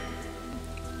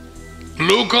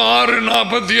 லூக்கா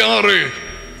 6:46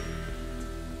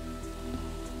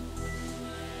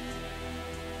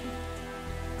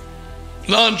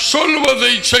 நான்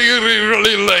சொல்வதை செய்கிறீர்கள்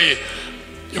இல்லை.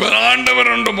 இவர் ஆண்டவர்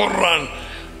என்று போடுறான்.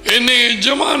 என்னை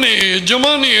எஜமானே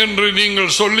எஜமானி என்று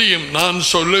நீங்கள் சொல்லியும் நான்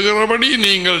சொல்லுகிறபடி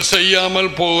நீங்கள்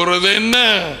செய்யாமல் போகிறது என்ன?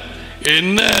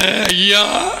 என்ன ஐயா?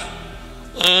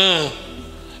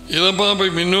 இதை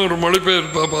பாப்போம். இன்னொரு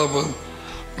மொழிபெயர்ப்பா பாப்போம்.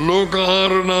 லூக்கா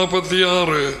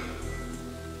 6:46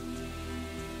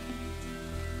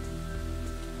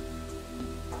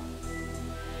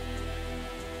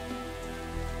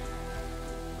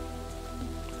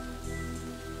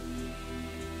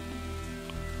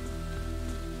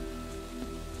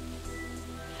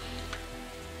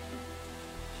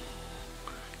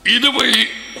 இதுவை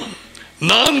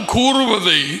நான்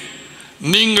கூறுவதை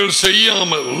நீங்கள்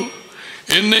செய்யாமல்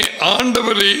என்னை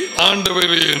ஆண்டவரே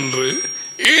ஆண்டவரே என்று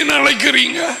ஏன்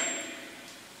அழைக்கிறீங்க?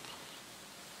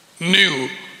 நியூ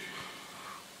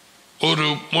ஒரு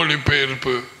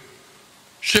மொழிபெயர்ப்பு.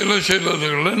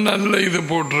 சிலதுகளை நல்ல இது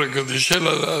போட்டிருக்குது. சில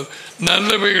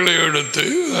நல்லவைகளை எடுத்து,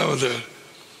 அதாவது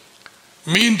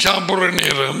மீன் சாப்பிட்ற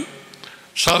நேரம்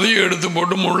சதையை எடுத்து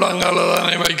போட்டு முள்ளாங்கால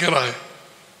தானே வைக்கிறாய்.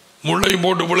 முள்ளை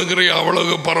போட்டு விழுக்கிற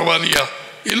அவ்வளவு பரவாயில்லையா?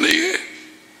 இல்லையே.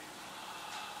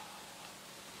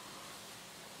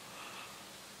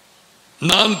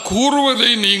 நான் கூறுவதை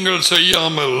நீங்கள்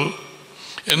செய்யாமல்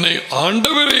என்னை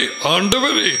ஆண்டவரே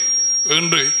ஆண்டவரே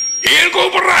என்று ஏன்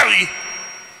கூப்பிடுறாரு?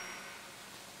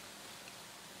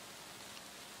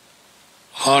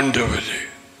 ஆண்டவரே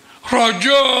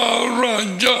ராஜா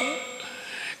ராஜா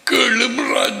கேளும்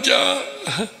ராஜா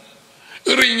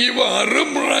இறங்கி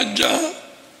வாரும் ராஜா.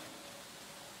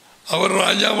 அவர்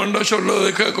ராஜா வண்டா சொல்றது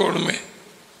கேட்கணுமே.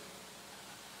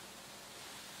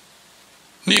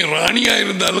 நீ ராணியா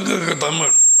இருந்தாலும் கேட்க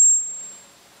தமிழ்.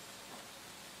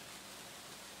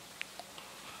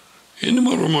 இன்னும்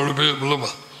ஒரு மொழி பேர்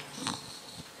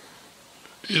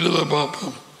இதுதான்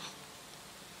பார்ப்போம்.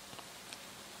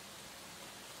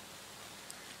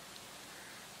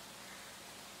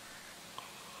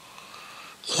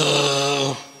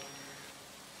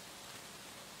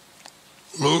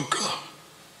 லூக்கா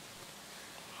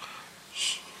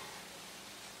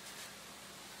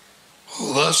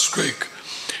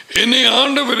என்னை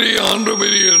ஆண்டவரே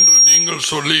ஆண்டவரே என்று நீங்கள்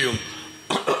சொல்லியும்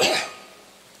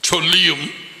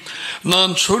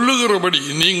நான் சொல்லுகிறபடி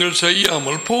நீங்கள்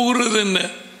செய்யாமல் போகிறது என்ன?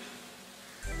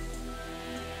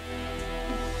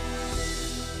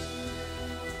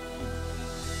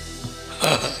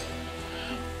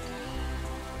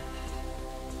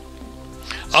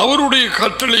 அவருடைய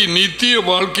கட்டளை நித்திய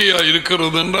வாழ்க்கையா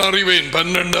இருக்கிறது என்று அறிவேன்.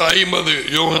 12:50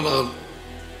 யோகனான்.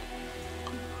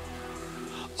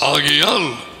 ஆகையால்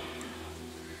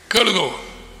கேளுங்க,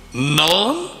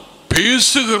 நான்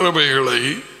பேசுகிறவைகளை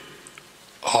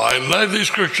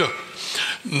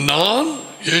நான்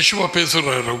இயேசுவா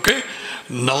பேசுறார். ஓகே,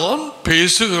 நான்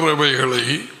பேசுகிறவைகளை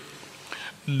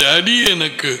டாடி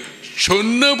எனக்கு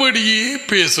சொன்னபடியே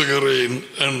பேசுகிறேன்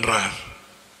என்றார்.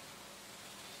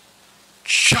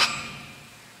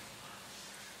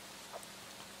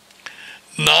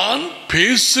 நான்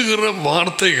பேசுகிற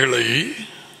வார்த்தைகளை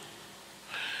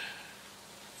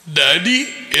டாடி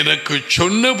எனக்கு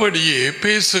சொன்னபடியே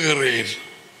பேசுகிறேன்.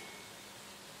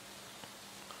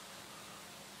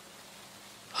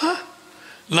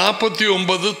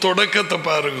 49 தொடக்கத்தை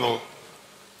பாருங்க,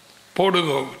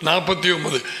 போடுங்க.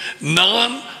 49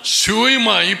 நான்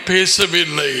சுயமாய்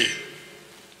பேசவில்லை.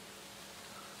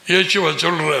 இயேசுவா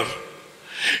சொல்றார்,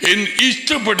 என்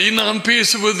இஷ்டப்படி நான்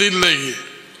பேசுவதில்லை.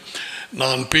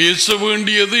 நான் பேச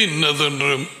வேண்டியது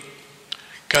இன்னதென்றும்,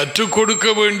 கற்றுக் கொடுக்க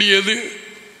வேண்டியது,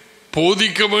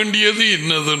 போதிக்க வேண்டியது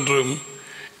இன்னதென்றும்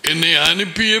என்னை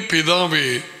அனுப்பிய பிதாவே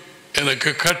எனக்கு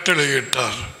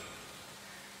கட்டளையிட்டார்.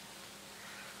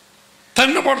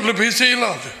 தன்னை பாட்டில் பேச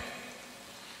இயலாது.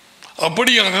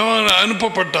 அப்படியாக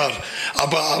அனுப்பப்பட்டார்.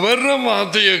 அப்ப அவர்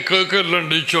வார்த்தையை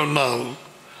கேட்கலன்னு சொன்னால்,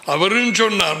 அவரும்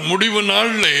சொன்னார் முடிவு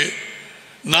நாளிலே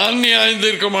நான்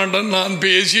நியாயந்திருக்க மாட்டேன், நான்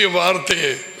பேசிய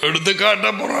வார்த்தையை எடுத்து காட்ட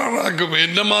போறாராக்கும்.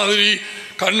 என்ன மாதிரி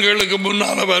கண்களுக்கு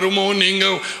முன்னால வருமோ? நீங்க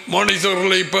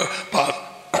மானிட்டர்ல இப்ப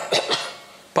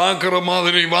பார்க்கிற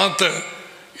மாதிரி வார்த்தை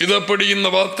இதப்படி. இந்த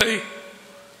வார்த்தை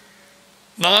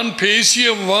நான் பேசிய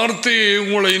வார்த்தையை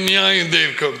உங்களை நியாயம்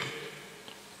தீர்க்கும்.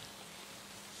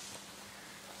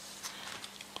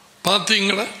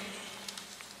 பார்த்தீங்களா?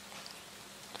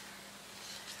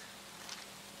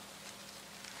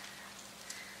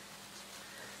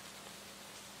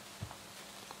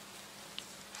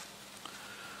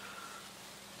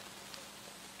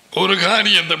 ஒரு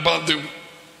காரியத்தை பார்த்து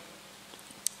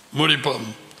முடிப்போம்.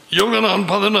 யோகனான்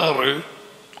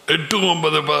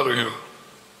 16:8-9 பாருங்க.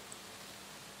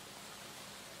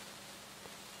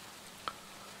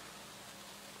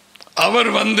 அவர்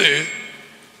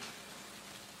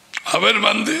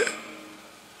வந்து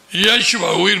இயேசுவா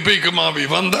உயிர்ப்பிக்கும் ஆவி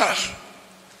வந்தார்.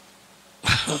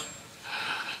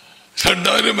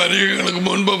 2000 வருஷங்களுக்கு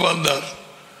முன்பு வந்தார்.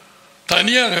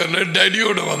 தனியாக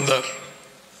டேடியோடு வந்தார்.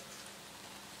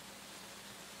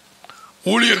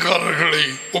 ஊழியக்காரர்களை,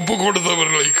 ஒப்பு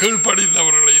கொடுத்தவர்களை,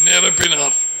 கீழ்ப்படிந்தவர்களை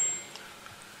நிரப்பினார்.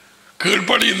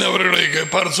 கீழ்ப்படிந்தவர்களுக்கு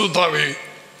பரிசுத்தாவி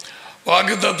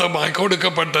வாக்குத்தத்தமாய்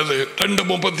கொடுக்கப்பட்டது.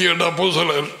 2:38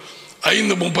 அப்போஸ்தலர்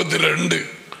 5:32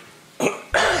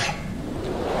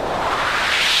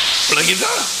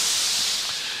 விளங்கிதா?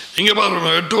 இங்க பாருங்க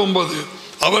 8-9.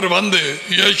 அவர் வந்து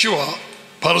இயேசுவா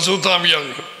பரிசுத்தாவியாக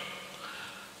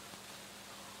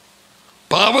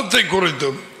பாவத்தை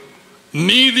குறித்தும்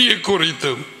நீதியை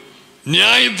குறித்தும்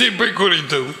நியாய தீர்ப்பை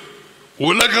குறித்தும்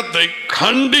உலகத்தை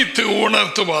கண்டித்து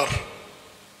உணர்த்துவார்.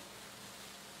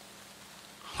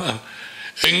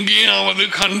 எங்கேயாவது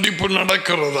கண்டிப்பு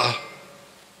நடக்கிறதா?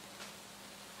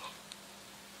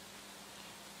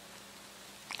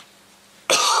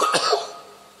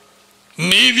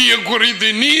 நீதியை குறித்து,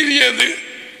 நீதி எது?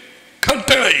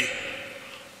 கட்டளை.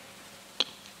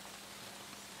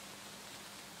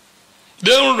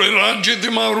 தேவனுடைய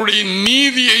ராஜ்யத்தையும் அவருடைய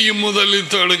நீதியையும்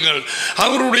முதலில் தேடுங்கள்.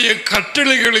 அவருடைய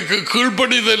கட்டளைகளுக்கு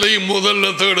கீழ்ப்படிதலையும்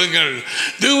முதல்ல தேடுங்கள்.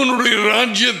 தேவனுடைய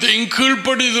ராஜ்யத்தையும்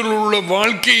கீழ்ப்படிதல் உள்ள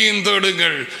வாழ்க்கையையும்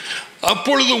தேடுங்கள்.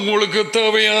 அப்பொழுது உங்களுக்கு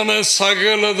தேவையான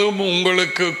சகலதும்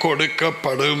உங்களுக்கு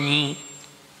கொடுக்கப்படும்.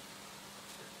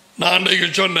 நான் அன்றைக்கு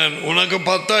சொன்னேன், உனக்கு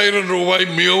 10,000 ரூபாய்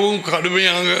மிகவும்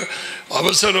கடுமையாக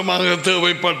அவசரமாக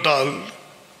தேவைப்பட்டால்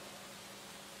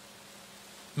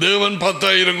தேவன்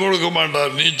 10,000 கொடுக்க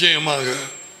மாட்டார். நிச்சயமாக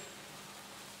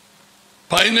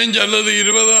 15 அல்லது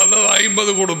 20 அல்லது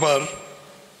 50 கொடுப்பார்.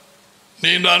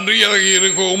 நீ நன்றியாக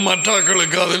இருக்கவும்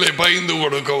மற்றவர்களுக்கு அதில் பகிர்ந்து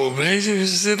கொடுக்கவும்.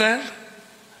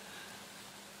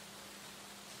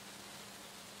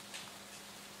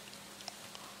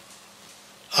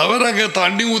 அவர் அங்க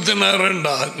தண்ணி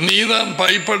ஊத்தினாருண்டா, நீதான்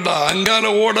பைப்பட்டா அங்கால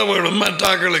ஓட வேணும்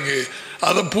மற்றாக்களுக்கு.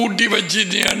 அதை பூட்டி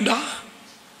வச்சிட்டியாண்டா,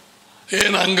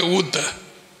 ஏன் அங்க ஊத்த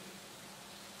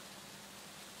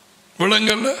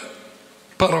விளங்கல?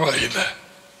 பரவாயில்லை.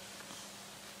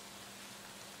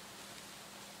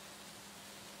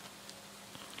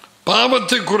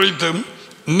 பாவத்தை குறித்தும்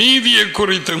நீதியை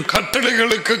குறித்தும்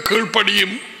கட்டளைகளுக்கு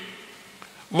கீழ்ப்படியும்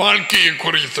வாழ்க்கையை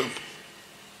குறித்தும்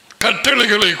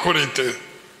கட்டளைகளை குறித்து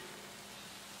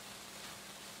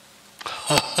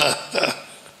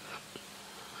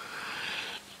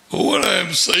what I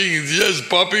am saying is just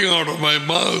popping out of my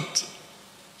mouth.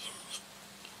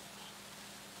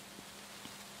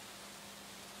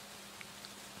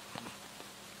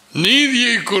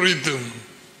 நீதியை குறித்தும்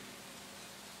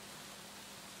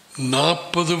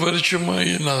 40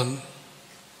 வருஷமாய் நான்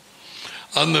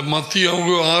அந்த மத்திய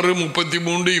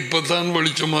 6:33 இப்பதான்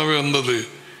வெளிச்சமாவே வந்தது.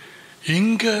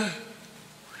 இங்க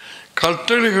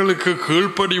கட்டளைகளுக்கு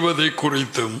கீழ்ப்படிவதை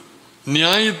குறித்தும்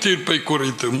நியாய தீர்ப்பை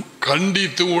குறித்தும்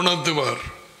கண்டித்து உணர்த்துவார்.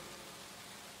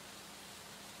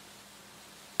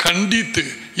 கண்டித்து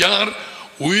யார்?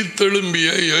 உயிர்த்தெழும்பிய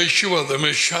யேசுவா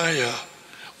மெஷாயா,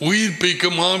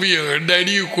 உயிர்ப்பிக்கும் ஆவியாக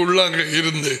டடிக்குள்ளாக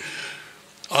இருந்து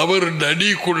அவர்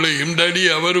டடிக்குள்ளேயும் டடி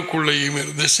அவருக்குள்ளேயும்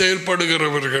இருந்து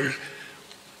செயல்படுகிறவர்கள்.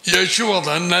 யேசுவா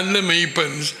தான் நல்ல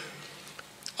மெய்ப்பன்.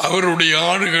 அவருடைய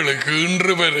ஆடுகளுக்கு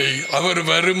இன்று வரை அவர்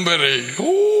வரும் வரை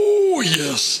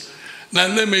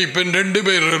நல்ல மெய்ப்பன் 2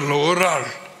 பேர் அல்ல, ஒரு ஆள்.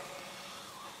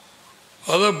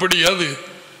 அது அப்படி. அது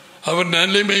அவர்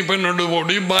நல்ல மெய்ப்பன்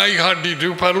ஓடி பாய் காட்டிட்டு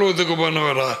பர்வத்துக்கு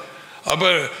போனவரா? அப்ப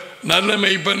நல்ல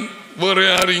மெய்ப்பன் வேற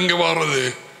யார் இங்க வர்றது?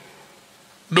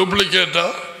 டூப்ளிகேட்டா?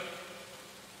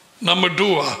 நம்பர்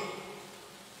 2வா?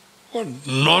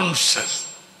 நான்சென்ஸ்.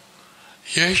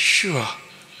 யேசுவா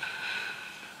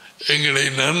எங்களை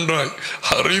நன்றாய்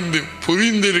அறிந்து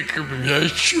புரிந்திருக்கும்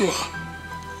யேசுவா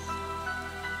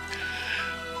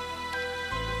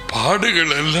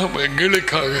பாடுகள் எல்லாம்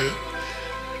எங்களுக்காக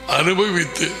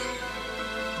அனுபவித்து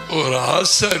ஒரு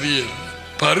ஆசாரியர்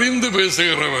பரிந்து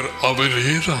பேசுகிறவர்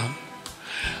அவரேதான்.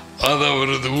 அது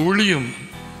அவரது ஊழியம்.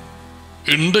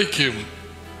 இன்றைக்கும்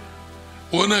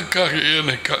உனக்காக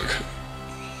எனக்காக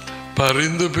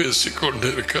பரிந்து பேசிக்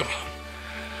கொண்டிருக்கிறார்.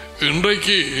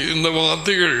 இன்றைக்கு இந்த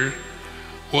வார்த்தைகள்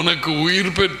உனக்கு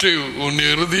உயிர் பெற்று உன்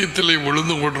இருதயத்திலே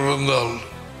விழுந்து கொண்டிருந்தால்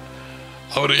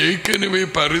அவர் ஏற்கனவே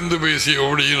பரிந்து பேசி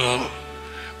ஓடினார்.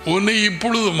 உன்னை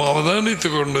இப்பொழுதும்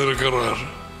அவதானித்துக் கொண்டிருக்கிறார்.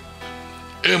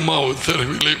 எம்மாவு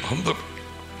தெருவிலே வந்த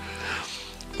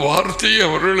வார்த்தையை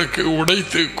அவர்களுக்கு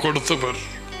உடைத்து கொடுத்தவர்.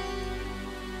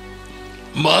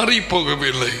 மாறி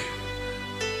போகவில்லை.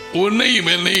 உன்னையும்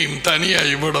என்னையும்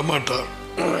தனியாய் விட மாட்டார்.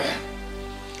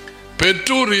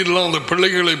 பெற்றோர் இல்லாத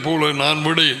பிள்ளைகளைப் போல நான்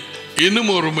விடேன். இன்னும்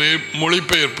ஒரு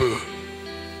மொழிபெயர்ப்பு,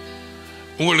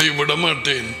 உங்களை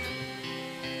விடமாட்டேன்,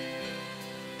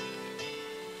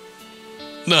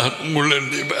 நான்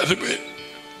உங்களுடைய வருவேன்.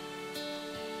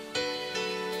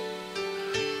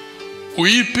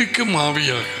 உயிர்ப்பிக்கும்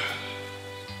ஆவியாக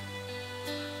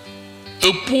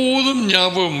எப்போதும்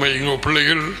ஞாபகம் வைங்க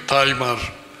பிள்ளைகள், தாய்மார்.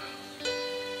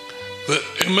 The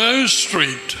Emmaus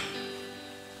Street,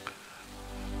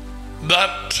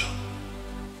 that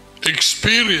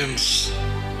experience,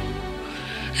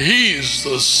 he is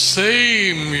the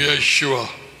same Yeshua.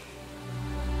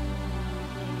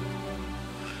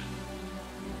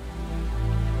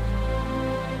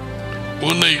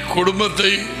 உன்னை,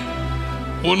 குடும்பத்தை,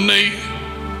 உன்னை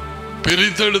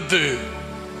பிரித்தெடுத்து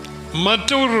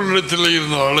மற்றவர்களிடத்தில்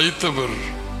இருந்து அழைத்தவர்,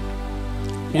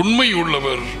 உண்மை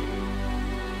உள்ளவர்.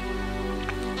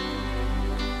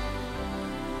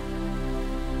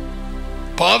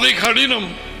 பாதை கடினம்.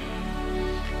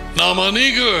 நாம்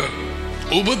அநேக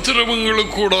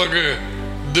உபத்திரவங்களுக்கூடாக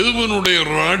தேவனுடைய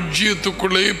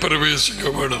ராஜ்யத்துக்குள்ளே பிரவேசிக்க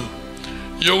வேண்டும்.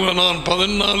 யோகனான்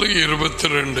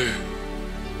 14:22.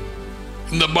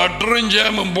 இந்த பட்டரும்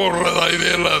ஜாமும் போடுறதா இது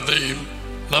எல்லாத்தையும்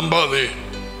நம்பாதே.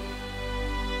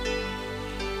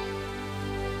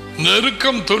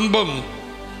 நெருக்கம் துன்பம்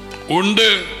உண்டு,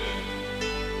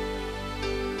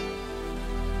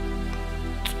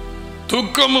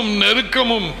 துக்கமும்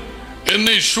நெருக்கமும்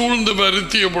என்னை சூழ்ந்து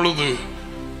வருத்திய பொழுது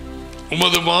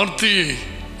உமது வார்த்தையை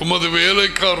உமது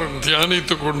வேலைக்காரன்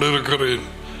தியானித்துக் கொண்டிருக்கிறேன்.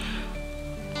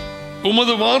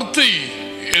 உமது வார்த்தை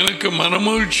எனக்கு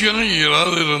மனமகிழ்ச்சியாக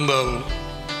இராதிருந்தால்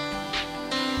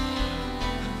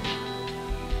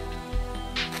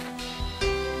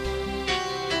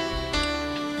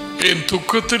என்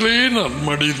துக்கத்திலே நான்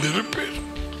மடிந்திருப்பேன்.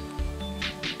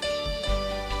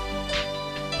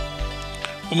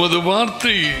 உமது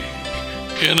வார்த்தை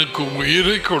எனக்கு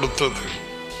உயிரை கொடுத்தது.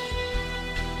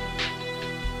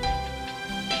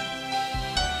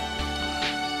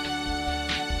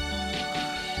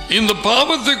 இந்த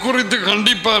பாவத்தை குறித்து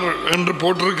கண்டிப்பார் என்று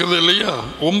போட்டிருக்கிறது இல்லையா?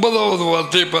 9வது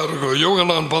வார்த்தை பாருங்க,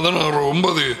 யோகனான்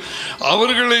 16:9.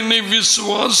 அவர்கள் என்னை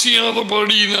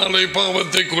விசுவாசியாதபடியினாலே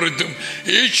பாவத்தை குறித்தும்.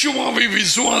 இயேசுவை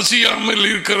விசுவாசியாமல்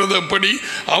இருக்கிறது அப்படி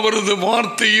அவரது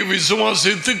வார்த்தையை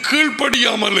விசுவாசித்து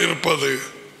கீழ்ப்படியாமல் இருப்பது.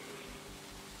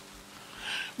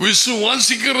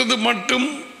 விசுவாசிக்கிறது மட்டும்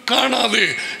காணாது,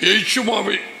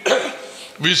 இயேசுவை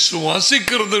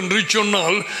விசுவாசிக்கிறது என்று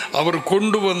சொன்னால் அவர்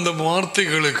கொண்டு வந்த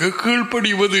வார்த்தைகளுக்கு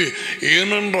கீழ்ப்படிவது.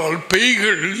 ஏனென்றால்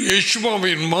பேய்கள்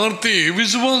இயேசுவின் வார்த்தையை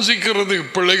விசுவாசிக்கிறது.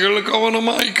 பிள்ளைகள்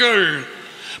கவனமாய்கள்,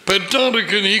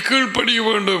 பெற்றாருக்கு நீ கீழ்ப்படிய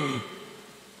வேண்டும்.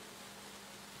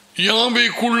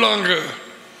 யாவைக்குள்ளாங்க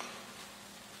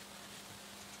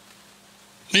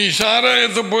நீ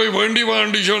சாராயத்தை போய் வேண்டி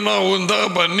வாண்டி சொன்னா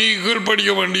நீ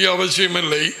கீழ்ப்படிய வேண்டிய அவசியம்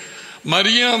இல்லை.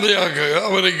 மரியாதையாக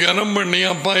அவரை கனம் பண்ணி,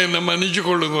 அப்பா என்னை மன்னிச்சு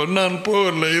கொள்ளுங்க, நான்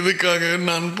போகல, இதுக்காக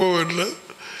நான் போகல.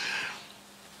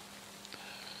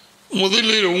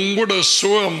 முதலில் உங்களோட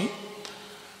சுகம்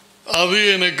அது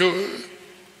எனக்கு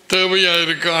தேவையா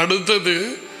இருக்கு. அடுத்தது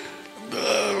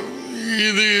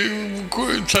இது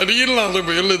சரியில்லாத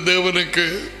வேலை தேவனுக்கு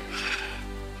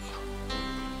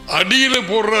அடியில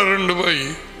போடுற 2 போய்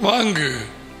வாங்கு.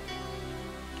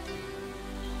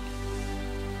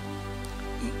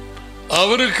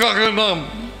 அவருக்காக நாம்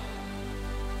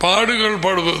பாடுகள்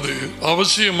படுவது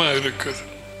அவசியமா இருக்குது.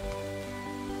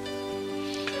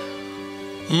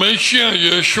 மெஷியா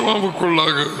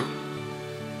யெஷுவாவுக்குள்ளாக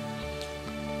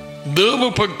தேவ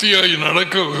பக்தியாய்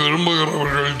நடக்க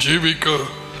விரும்புகிறவர்கள், ஜீவிக்க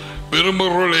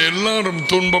விரும்புகிறவர்கள் எல்லாரும்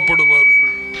துன்பப்படுவார்கள்.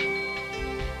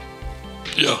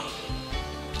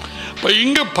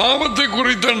 இங்க பாவத்தை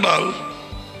குறித்தென்றால்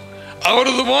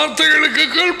அவரது வார்த்தைகளுக்கு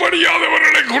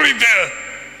கீழ்ப்படியாதவர்களை குறித்த,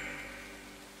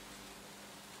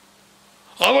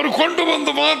 அவர் கொண்டு வந்த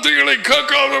வார்த்தைகளை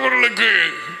கேட்காதவர்களுக்கு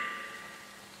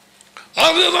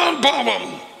அதுதான் பாவம்.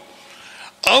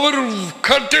 அவர்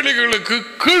கட்டளைகளுக்கு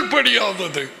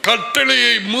கீழ்ப்படியாதது,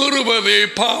 கட்டளையை மீறுவதே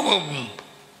பாவம்.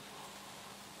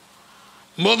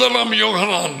 1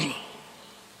 யோகனான்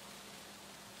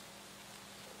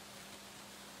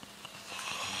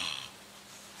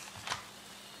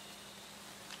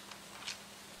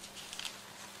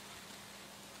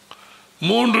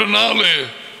 3:4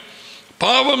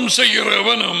 பாவம்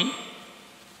செய்கிறவனும்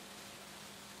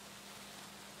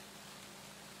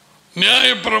நியாய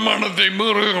பிரமாணத்தை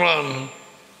மீறுகிறான்.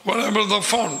 whatever the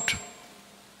font,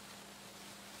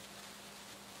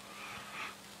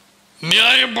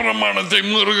 நியாய பிரமாணத்தை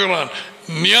மீறுகிறான்.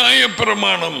 நியாய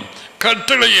பிரமாணம்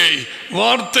கட்டளையை,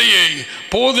 வார்த்தையை,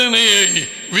 போதனையை,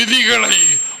 விதிகளை,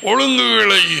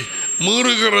 ஒழுங்குகளை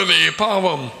மீறுகிறதே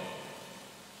பாவம்.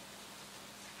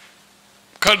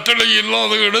 கட்டளை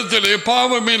இல்லாத இடத்திலே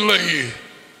பாவம் இல்லை.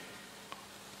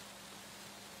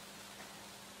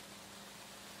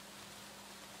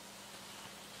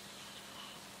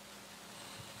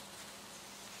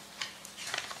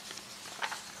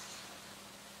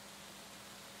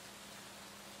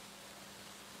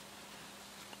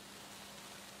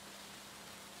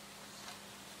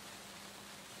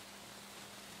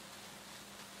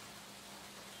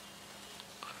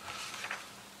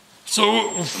 So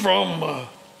from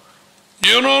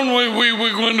here on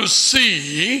we're going to see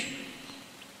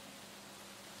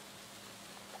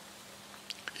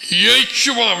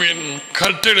இயேசுவின்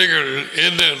கட்டளைகள்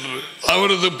என்ன,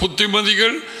 அவரது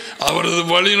புத்திமதிகள், அவரது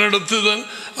வழிநடத்துதல்,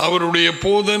 அவருடைய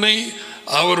போதனை,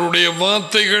 அவருடைய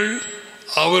வார்த்தைகள்,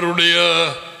 அவருடைய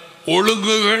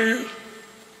ஒழுங்குகள்,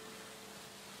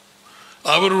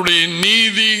 அவருடைய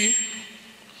நீதி,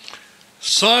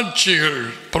 சாட்சிகள்,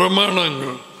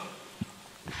 பிரமாணங்கள்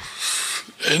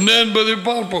என்ன என்பதை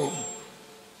பார்ப்போம்.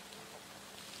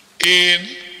 ஏன்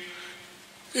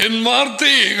என்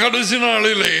வார்த்தை கடைசி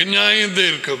நாளிலே நியாயம்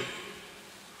தீர்க்கும்.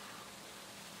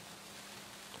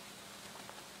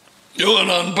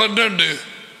 யோவான் 12.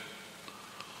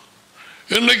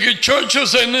 இன்னைக்கு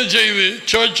சர்ச்சஸ் என்ன செய்து,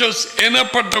 சர்ச்சஸ்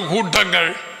எனப்பட்ட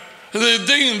கூட்டங்கள், இந்த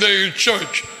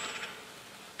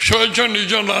சர்ச் என்று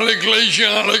சொன்னாலே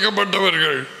கிளைசியம்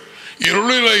அழைக்கப்பட்டவர்கள்,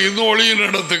 இருளிலே இந்த ஒளியின்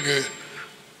இடத்துக்கு,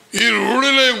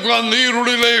 இருளிலே உட்கார்ந்து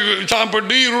இருளிலே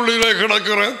சாப்பிட்டு இருளிலே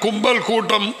கிடக்கிற கும்பல்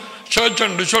கூட்டம் சர்ச்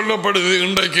என்று சொல்லப்படுது.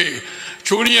 இன்றைக்கு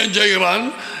சூனியம் செய்கிறான்,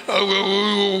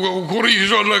 குறி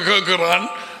சொல்ல கேட்கிறான்,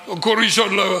 குறி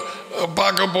சொல்ல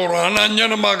பார்க்க போறான்,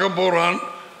 அஞ்சனம் பார்க்க போறான்,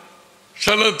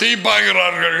 சில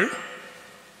தீப்பாகிறார்கள்,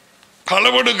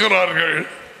 களவெடுக்கிறார்கள்,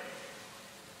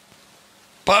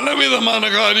 பலவிதமான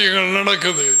காரியங்கள்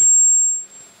நடக்குது.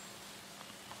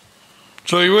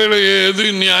 இவைகளை எது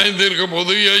நியாயம் தீர்க்க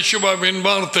போது? இயேசுவின்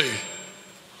வார்த்தை.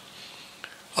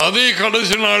 அதே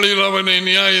கடைசி நாளில் அவனை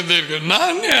நியாயம் தீர்க்க,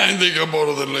 நான் நியாயம் தீர்க்க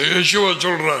போறதில்லை. இயேசுவா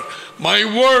சொல்றார், மை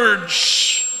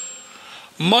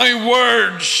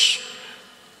வேர்ட்ஸ்,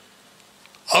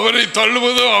 அவரை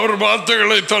தள்ளுவது, அவர்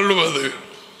வார்த்தைகளை தள்ளுவது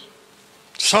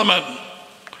சமன்.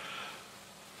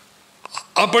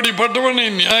 அப்படிப்பட்டவனை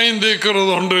நியாயம்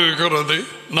தீர்க்கிறது ஒன்று இருக்கிறது.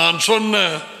 நான் சொன்ன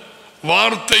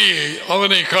வார்த்தையை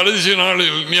அவனை கடைசி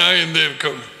நாளில் நியாயம்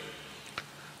தீர்க்கும்.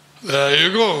 There you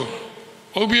go.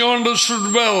 Hope you understood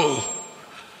well.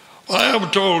 I have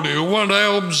told you what I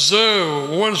observe,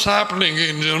 what's happening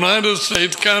in the United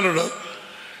States, Canada,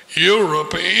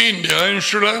 Europe, India and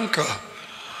Sri Lanka.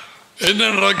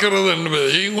 என்ன நடக்கிறது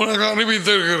என்பதை உனக்கு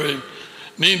அறிவித்திருக்கிறேன்.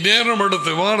 நீ நேரம்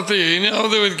எடுத்து வார்த்தையை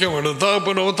ஞாபக வைக்க வேண்டும்.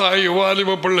 தாப்பனோ தாயோ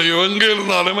வாலிப பிள்ளையோ எங்கே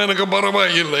இருந்தாலும் எனக்கு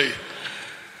பரவாயில்லை.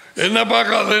 என்ன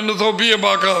பார்க்காத, என்ன தொப்பியை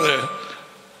பார்க்காத,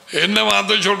 என்ன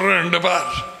வார்த்தை சொல்றேன்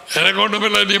பார், எனக்கு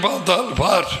ஒன்றுமில்லை, நீ பார்த்தால்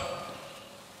பார்.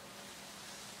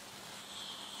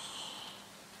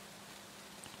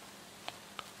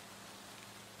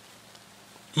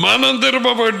 மனம் திரும்ப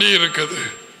வேண்டி இருக்குது.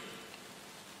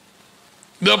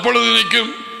 எப்பொழுது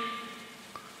நிற்கும்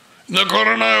இந்த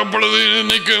கொரோனா? எப்பொழுது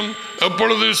நிற்கும்?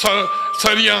 எப்பொழுது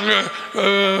சரியாக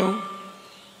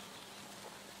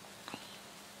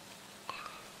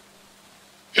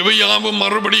இவை யாவும்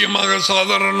மறுபடியுமாக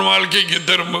சாதாரண வாழ்க்கைக்கு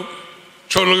திரும்பும்?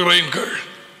 சொல்லுகிறீர்கள்,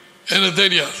 எனக்கு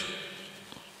தெரியாது.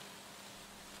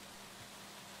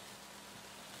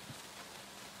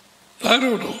 I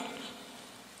don't know.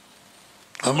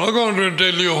 I'm not going to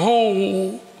tell you,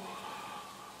 oh,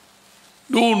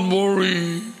 don't worry,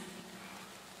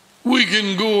 we can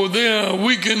go there,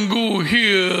 we can go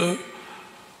here.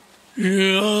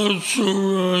 Yeah, so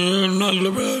not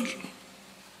bad.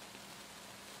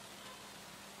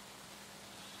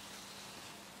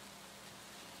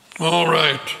 All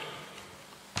right,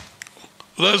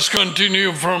 let's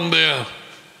continue from there.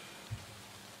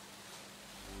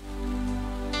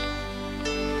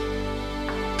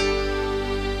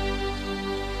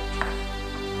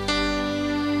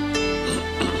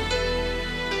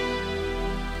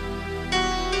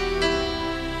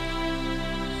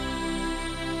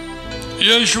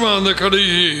 இயேசுவா அந்த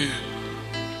கடைசி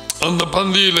அந்த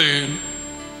பந்தியிலே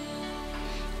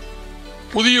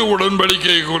புதிய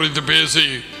உடன்படிக்கை குறித்து பேசி,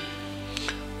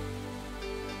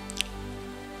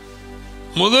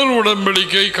 முதல்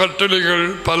உடன்படிக்கை கட்டளைகள்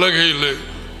பலகையில்,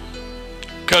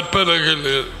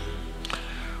 கற்பலகையில்,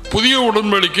 புதிய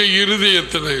உடன்படிக்கை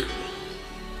இருதயத்தில்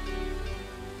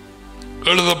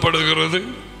எழுதப்படுகிறது.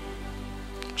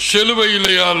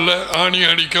 சிலுவையிலே அல்ல, ஆணி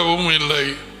அடிக்கவும் இல்லை.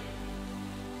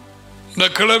 இந்த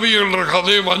கிளவிகள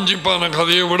கதையை, வஞ்சிப்பான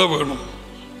கதையை விட வேணும்.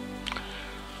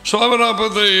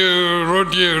 சோபராப்பத்தை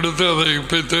ரொட்டியை எடுத்து அதை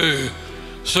பித்து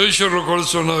சுவிஷர் கொடு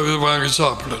சொன்ன வாங்கி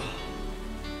சாப்பிடும்.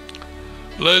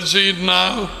 Let's eat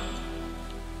now.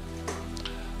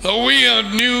 We are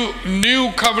new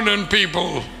covenant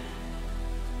people.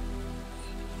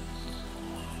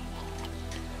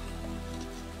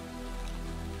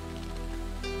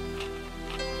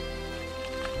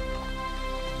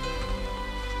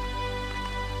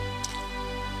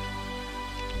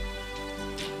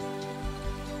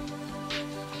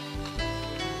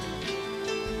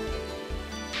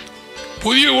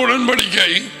 புதிய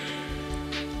உடன்படிக்கை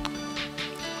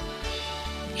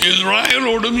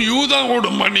இஸ்ராயலோடும்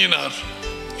யூதாவோடும் பண்ணினார்.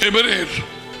 எபிரேயர்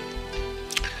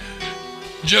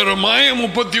ஜெரமாயா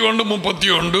 31,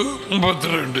 31,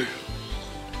 32.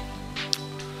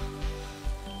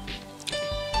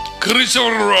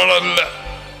 கிறிஸ்தவர்களால் அல்ல.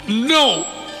 நோ,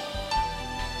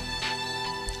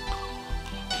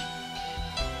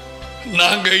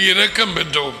 நாங்க இரக்கம்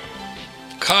பெற்றோம்.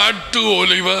 காட்டு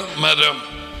ஒலிவ மரம்,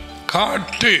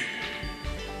 காட்டு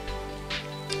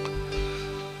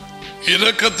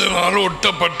இரக்கத்தினால்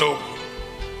ஒட்டப்பட்டோம்.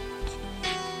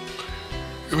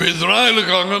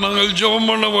 இஸ்ராயலுக்காக நாங்கள் ஜெபம்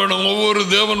பண்ண வேணும். ஒவ்வொரு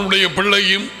தேவனுடைய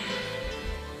பிள்ளையும்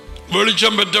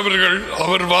வெளிச்சம் பெற்றவர்கள்.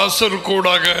 அவர் வாசல்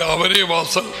கூடாக, அவரே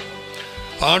வாசல்.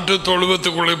 ஆட்டு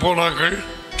தொழுவத்துக்குள்ளே போனார்கள்.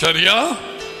 சரியா?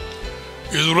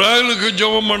 இஸ்ராயலுக்கு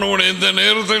ஜெபம் பண்ண இந்த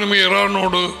நேரத்திலும்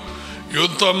ஈரானோடு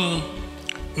யுத்தம்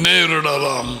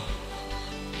நேரிடலாம்.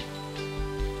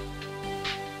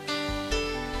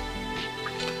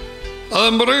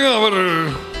 அதன் பிறகு அவர்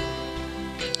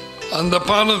அந்த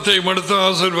பானத்தை எடுத்து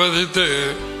ஆசீர்வதித்து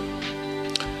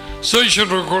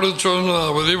சுவிசேஷத்தை கொடுத்து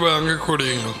அவதி வாங்கி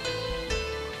கொடுங்க.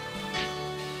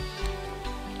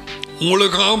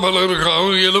 உங்களுக்காக பலருக்காக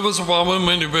இலவச பாவ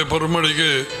மன்னிப்பை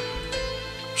பெருமடிக்கு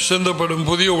சிந்தப்படும்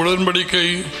புதிய உடன்படிக்கை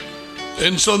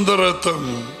என் சொந்த ரத்தம்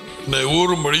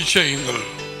ஊறும்படி செய்யுங்கள்.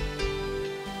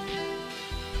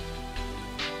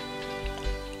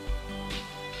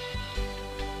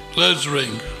 Let's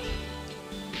ring.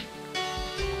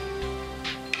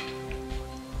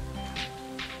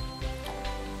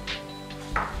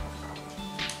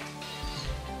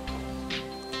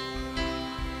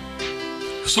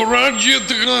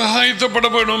 ராஜ்யத்துக்கு ஆயத்தப்பட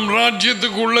வேண்டும்.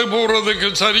 ராஜ்யத்துக்கு உள்ளே போறதுக்கு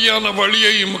சரியான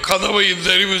வழியையும் கதவையும்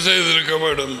தெரிவு செய்திருக்க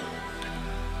வேண்டும்.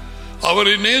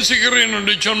 அவரை நேசிக்கிறேன்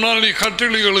என்று சொன்னால்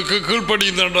கட்டளைகளுக்கு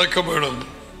கீழ்ப்படிந்து நடக்க வேண்டும்.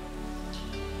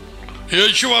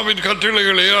 யேசுவாவின்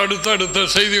கட்டளைகளை அடுத்தடுத்த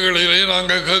செய்திகளிலே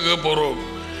நாங்கள் கேட்க போறோம்.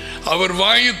 அவர்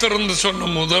வாயை திறந்து சொன்ன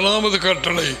முதலாவது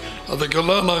கட்டளை,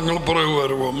 அதுக்கெல்லாம் நாங்கள் பிறகு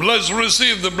வருவோம். Let's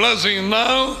receive the blessing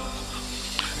now.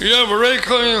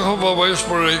 Yehovah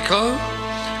Vaispareka,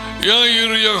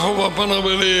 Yair Yehovah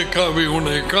Panaveleka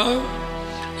Viuneka,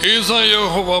 Isa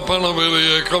Yehovah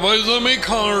Panaveleka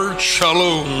Vaizamikar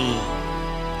Shalom.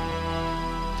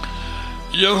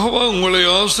 Jehovah உங்களை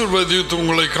ஆசீர்வதித்து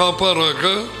உங்களை காப்பாராக.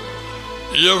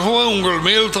 யெகோவா உங்கள்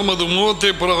மேல் தமது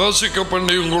முகத்தை பிரகாசிக்க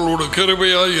பண்ணி உங்களோடு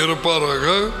கிருபையாய் இருப்பாராக.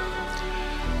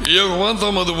 யெகோவா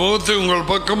தமது முகத்தை உங்கள்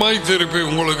பக்கமாய் திருப்பி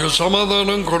உங்களுக்கு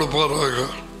சமாதானம் கொடுப்பாராக.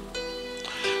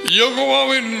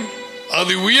 யெகோவாவின்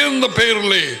அது உயர்ந்த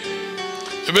பெயரிலே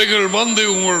இவைகள் வந்து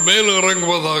உங்கள் மேல்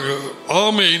இறங்குவதாக.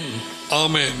 ஆமேன்,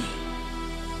 ஆமேன்.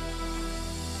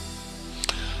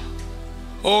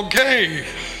 ஓகே,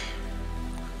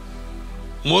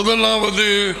 முதலாவது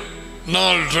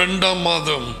நாள் 2ஆம்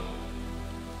மாதம்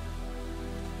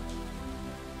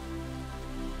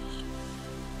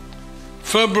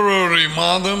பிப்ரவரி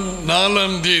மாதம்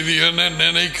 4ஆம் தேதி என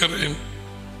நினைக்கிறேன்.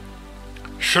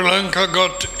 Sri Lanka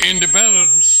got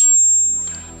independence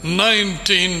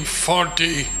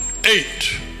 1948.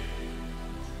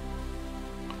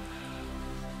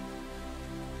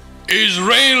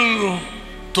 Israel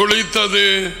துளித்தது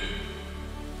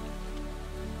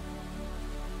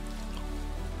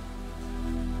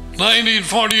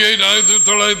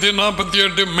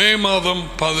 1948 மே மாதம்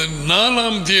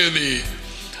 14ஆம் தேதி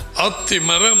அத்தி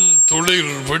மரம்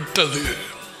துளிர் விட்டது.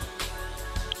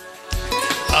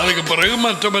 அதுக்கு பிறகு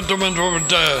மற்ற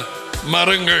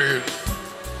மரங்கள்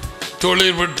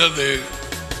துளிர் விட்டது.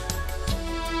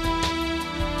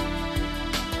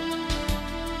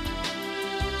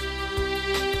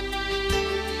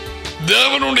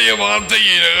 தேவனுடைய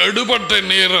வார்த்தையை எடுபட்ட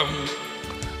நேரம்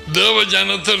தேவ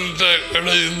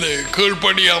ஜனத்திலிருந்து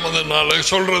கீழ்ப்படியாமதனால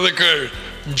சொல்றதுக்கு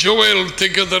ஜோயல்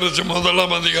தீர்க்கதரிசி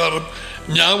 1ஆம் அதிகாரம்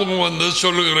ஞாபகம் வந்து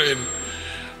சொல்லுகிறேன்.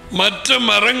 மற்ற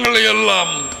மரங்களை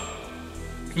எல்லாம்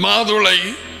மாதுளை,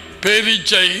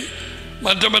 பேரீச்சை,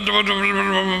 மற்ற மற்ற மற்ற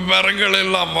மரங்கள்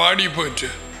எல்லாம் வாடி போச்சு.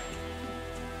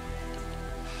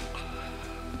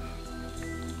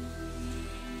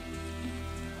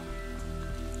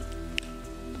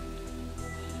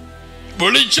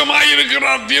 வெளிச்சமாயிருக்கிற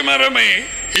அத்தியமரமே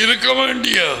இருக்க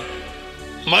வேண்டிய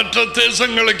மற்ற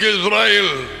தேசங்களுக்கு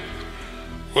இஸ்ராயேல்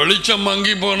வெளிச்சம்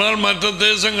மங்கி போனால் மற்ற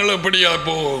தேசங்கள் எப்படியா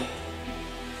போகும்?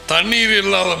 தண்ணீர்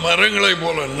இல்லாத மரங்களை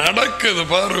போல நடக்குது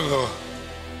பாருங்க.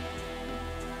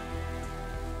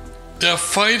 They are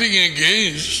fighting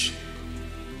against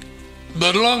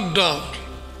the lockdown.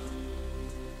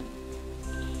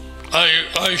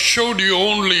 I showed you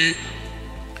only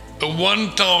one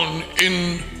town in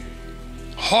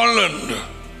Holland,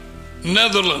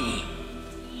 Netherlands,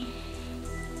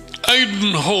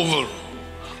 Eindhoven.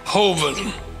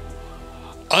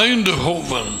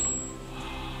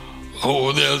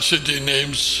 Oh, they are city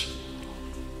names.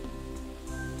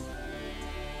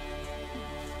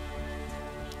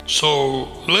 So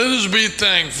let us be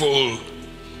thankful.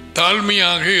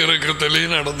 தாழ்மையாக இரக்கத்திலே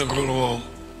நடந்து கொள்வோம்.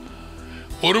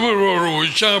 ஒருவர்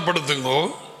உற்சாகப்படுத்துங்க.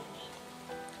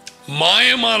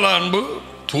 மாயமால அன்பு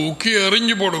தூக்கி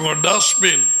எறிஞ்சு போடுங்க.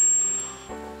 டஸ்ட்பின்.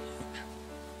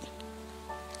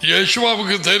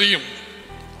 யேசுவாவுக்கு தெரியும்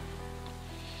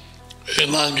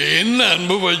நாங்க என்ன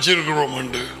அன்பு வச்சிருக்கிறோம்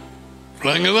என்று.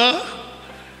 நாங்கதான்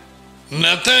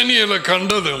நத்தானியலை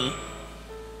கண்டதும்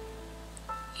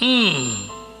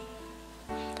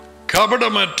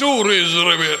கபடமற்ற ஒரு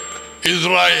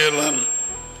இஸ்ராயேலன்.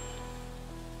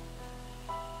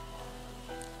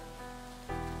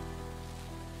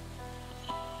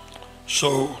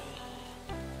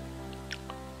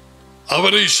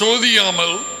 அவரை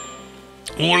சோதியாமல்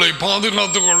உங்களை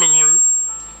பாதுகாத்துக் கொள்ளுங்கள்.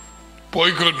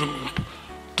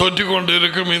 தொற்றிக்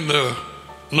கொண்டிருக்கும் இந்த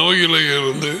நோயில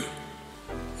இருந்து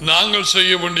நாங்கள்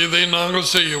செய்ய வேண்டியதை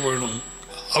நாங்கள் செய்ய வேண்டும்.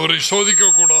 அவரை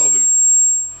சோதிக்க கூடாது.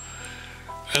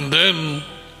 And then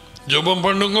ஜெபம்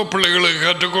பண்ணுங்க, பிள்ளைகளுக்கு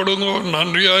கற்றுக் கொடுங்க,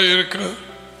 நன்றியா இருக்க.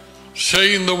 Say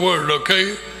in the word, okay?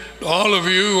 All of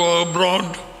you are abroad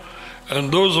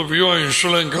and those of you are in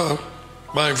Sri Lanka,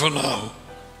 bye for now.